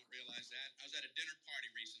of people don't realize that. I was at a dinner party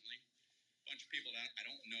recently. A bunch of people that I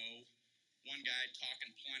don't know. One guy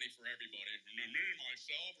talking plenty for everybody. And then me,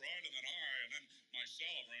 myself, right? And then I, and then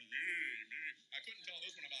myself, and me. I couldn't tell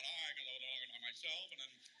this one about I because I was talking about myself, and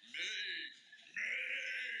then me.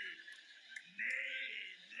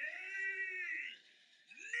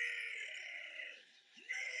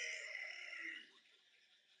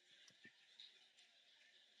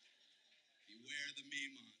 Beware the me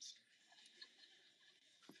monster.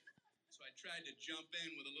 So I tried to jump in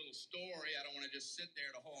with a little story. I don't want to just sit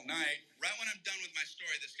there the whole night. Right when I'm done with my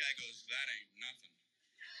story, this guy goes, "That ain't nothing."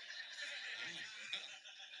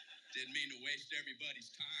 Didn't mean to waste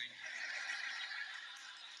everybody's time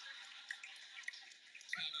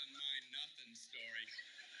telling my nothing story.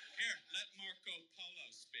 Here, let Marco Polo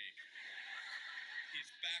speak.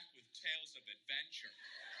 He's back with tales of adventure.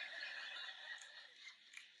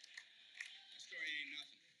 My story ain't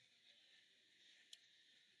nothing.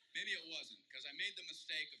 Maybe it wasn't, because I made the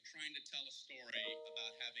mistake of trying to tell a story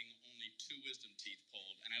about having only 2 wisdom teeth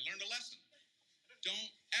pulled, and I learned a lesson.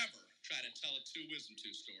 Don't ever try to tell a 2 wisdom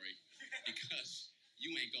tooth story, because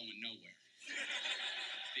you ain't going nowhere.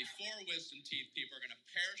 before wisdom teeth people are going to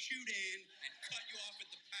parachute in and cut you off at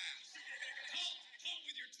the pass. Halt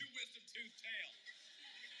with your 2 wisdom tooth tail.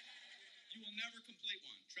 You will never complete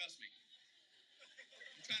one, trust me.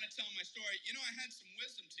 I'm trying to tell my story. You know, I had some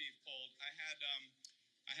wisdom teeth pulled. I had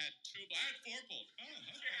 4 pulled. Oh,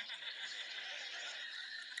 okay.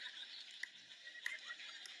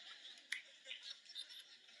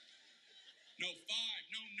 No 5,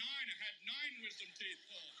 no 9. I had 9 wisdom teeth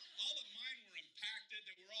pulled. All of mine were impacted.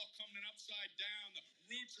 They were all coming upside down. The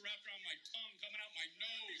roots were wrapped around my tongue, coming out my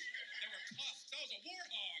nose. They were tusks. I was a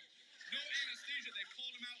warthog. No anesthesia. They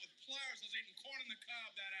pulled them out with pliers. I was eating corn on the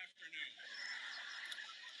cob that afternoon.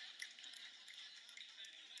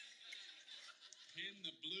 Pin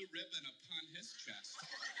the blue ribbon upon his chest.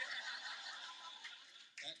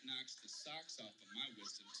 That knocks the socks off of my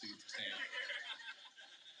wisdom tooth tail.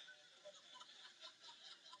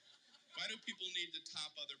 Why do people need to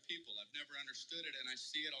top other people? I've never understood it, and I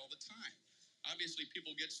see it all the time. Obviously,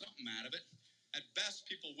 people get something out of it. At best,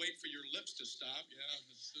 people wait for your lips to stop.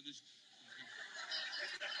 Yeah, as soon as...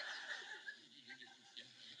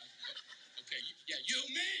 Okay, you,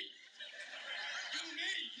 me! You,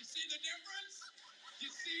 me! You see the difference?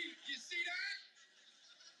 You see that?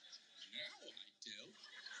 Now I do.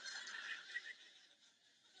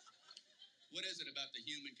 What is it about the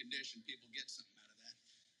human condition? People get something out of that.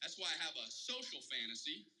 That's why I have a social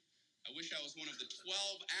fantasy. I wish I was one of the 12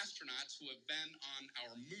 astronauts who have been on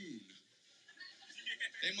our moon.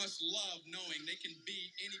 They must love knowing they can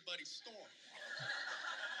beat anybody's story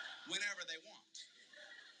whenever they want.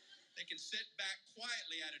 They can sit back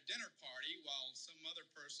quietly at a dinner party while some other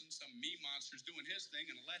person, some me monster's doing his thing,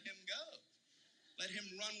 and let him go. Let him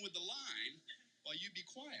run with the line while you be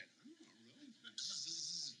quiet. Oh, really?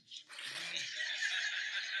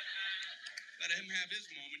 Let him have his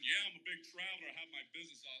moment. Yeah, I'm a big traveler. I have my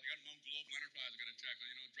business all. I got my own global enterprise I got to check.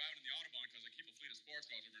 Driving in the Autobahn because I keep a fleet of sports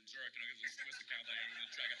cars over in Zurich. I got this Swiss account that I got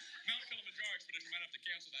to check out. Mount Kilimanjaro expedition, might have to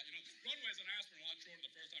cancel that. Runways in Aspen are a lot shorter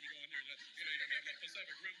the first time you go in there. You don't have the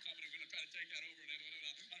Pacific Rim Company. We're going to try to take that over.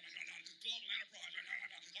 Global enterprise.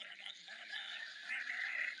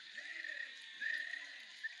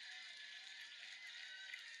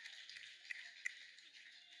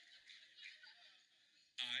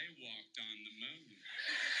 I walked on the moon.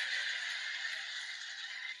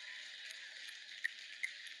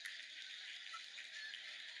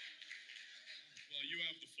 Well, you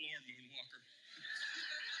have the floor, Moonwalker.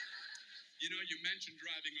 You mentioned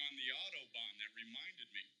driving on the Autobahn. That reminded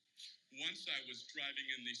me. Once I was driving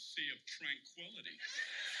in the Sea of Tranquility.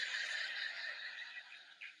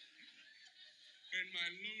 In my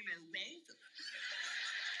lunar rover.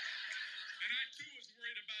 And I, too, was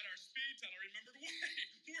worried about our speed till I remembered, wait,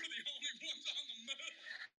 we're the only ones on the moon.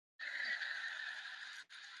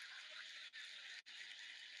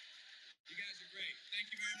 You guys are great. Thank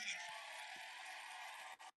you very much.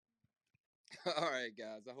 All right,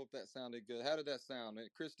 guys. I hope that sounded good. How did that sound?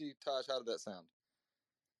 Christy, Taj, how did that sound?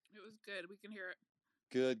 It was good. We can hear it.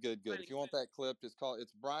 Good. If you want that clipped, it's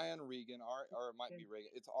Brian Regan, or it might be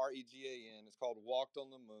Regan. It's Regan. It's called "Walked on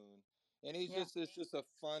the Moon," and it's just a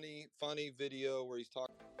funny video where he's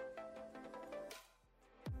talking.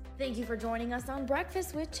 Thank you for joining us on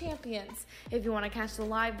Breakfast with Champions. If you want to catch the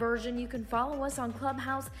live version, you can follow us on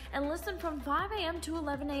Clubhouse and listen from 5 a.m. to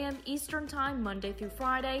 11 a.m. Eastern Time, Monday through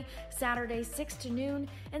Friday, Saturdays 6 to noon,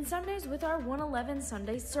 and Sundays with our 111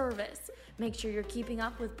 Sunday service. Make sure you're keeping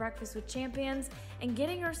up with Breakfast with Champions and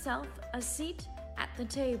getting yourself a seat at the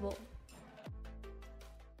table.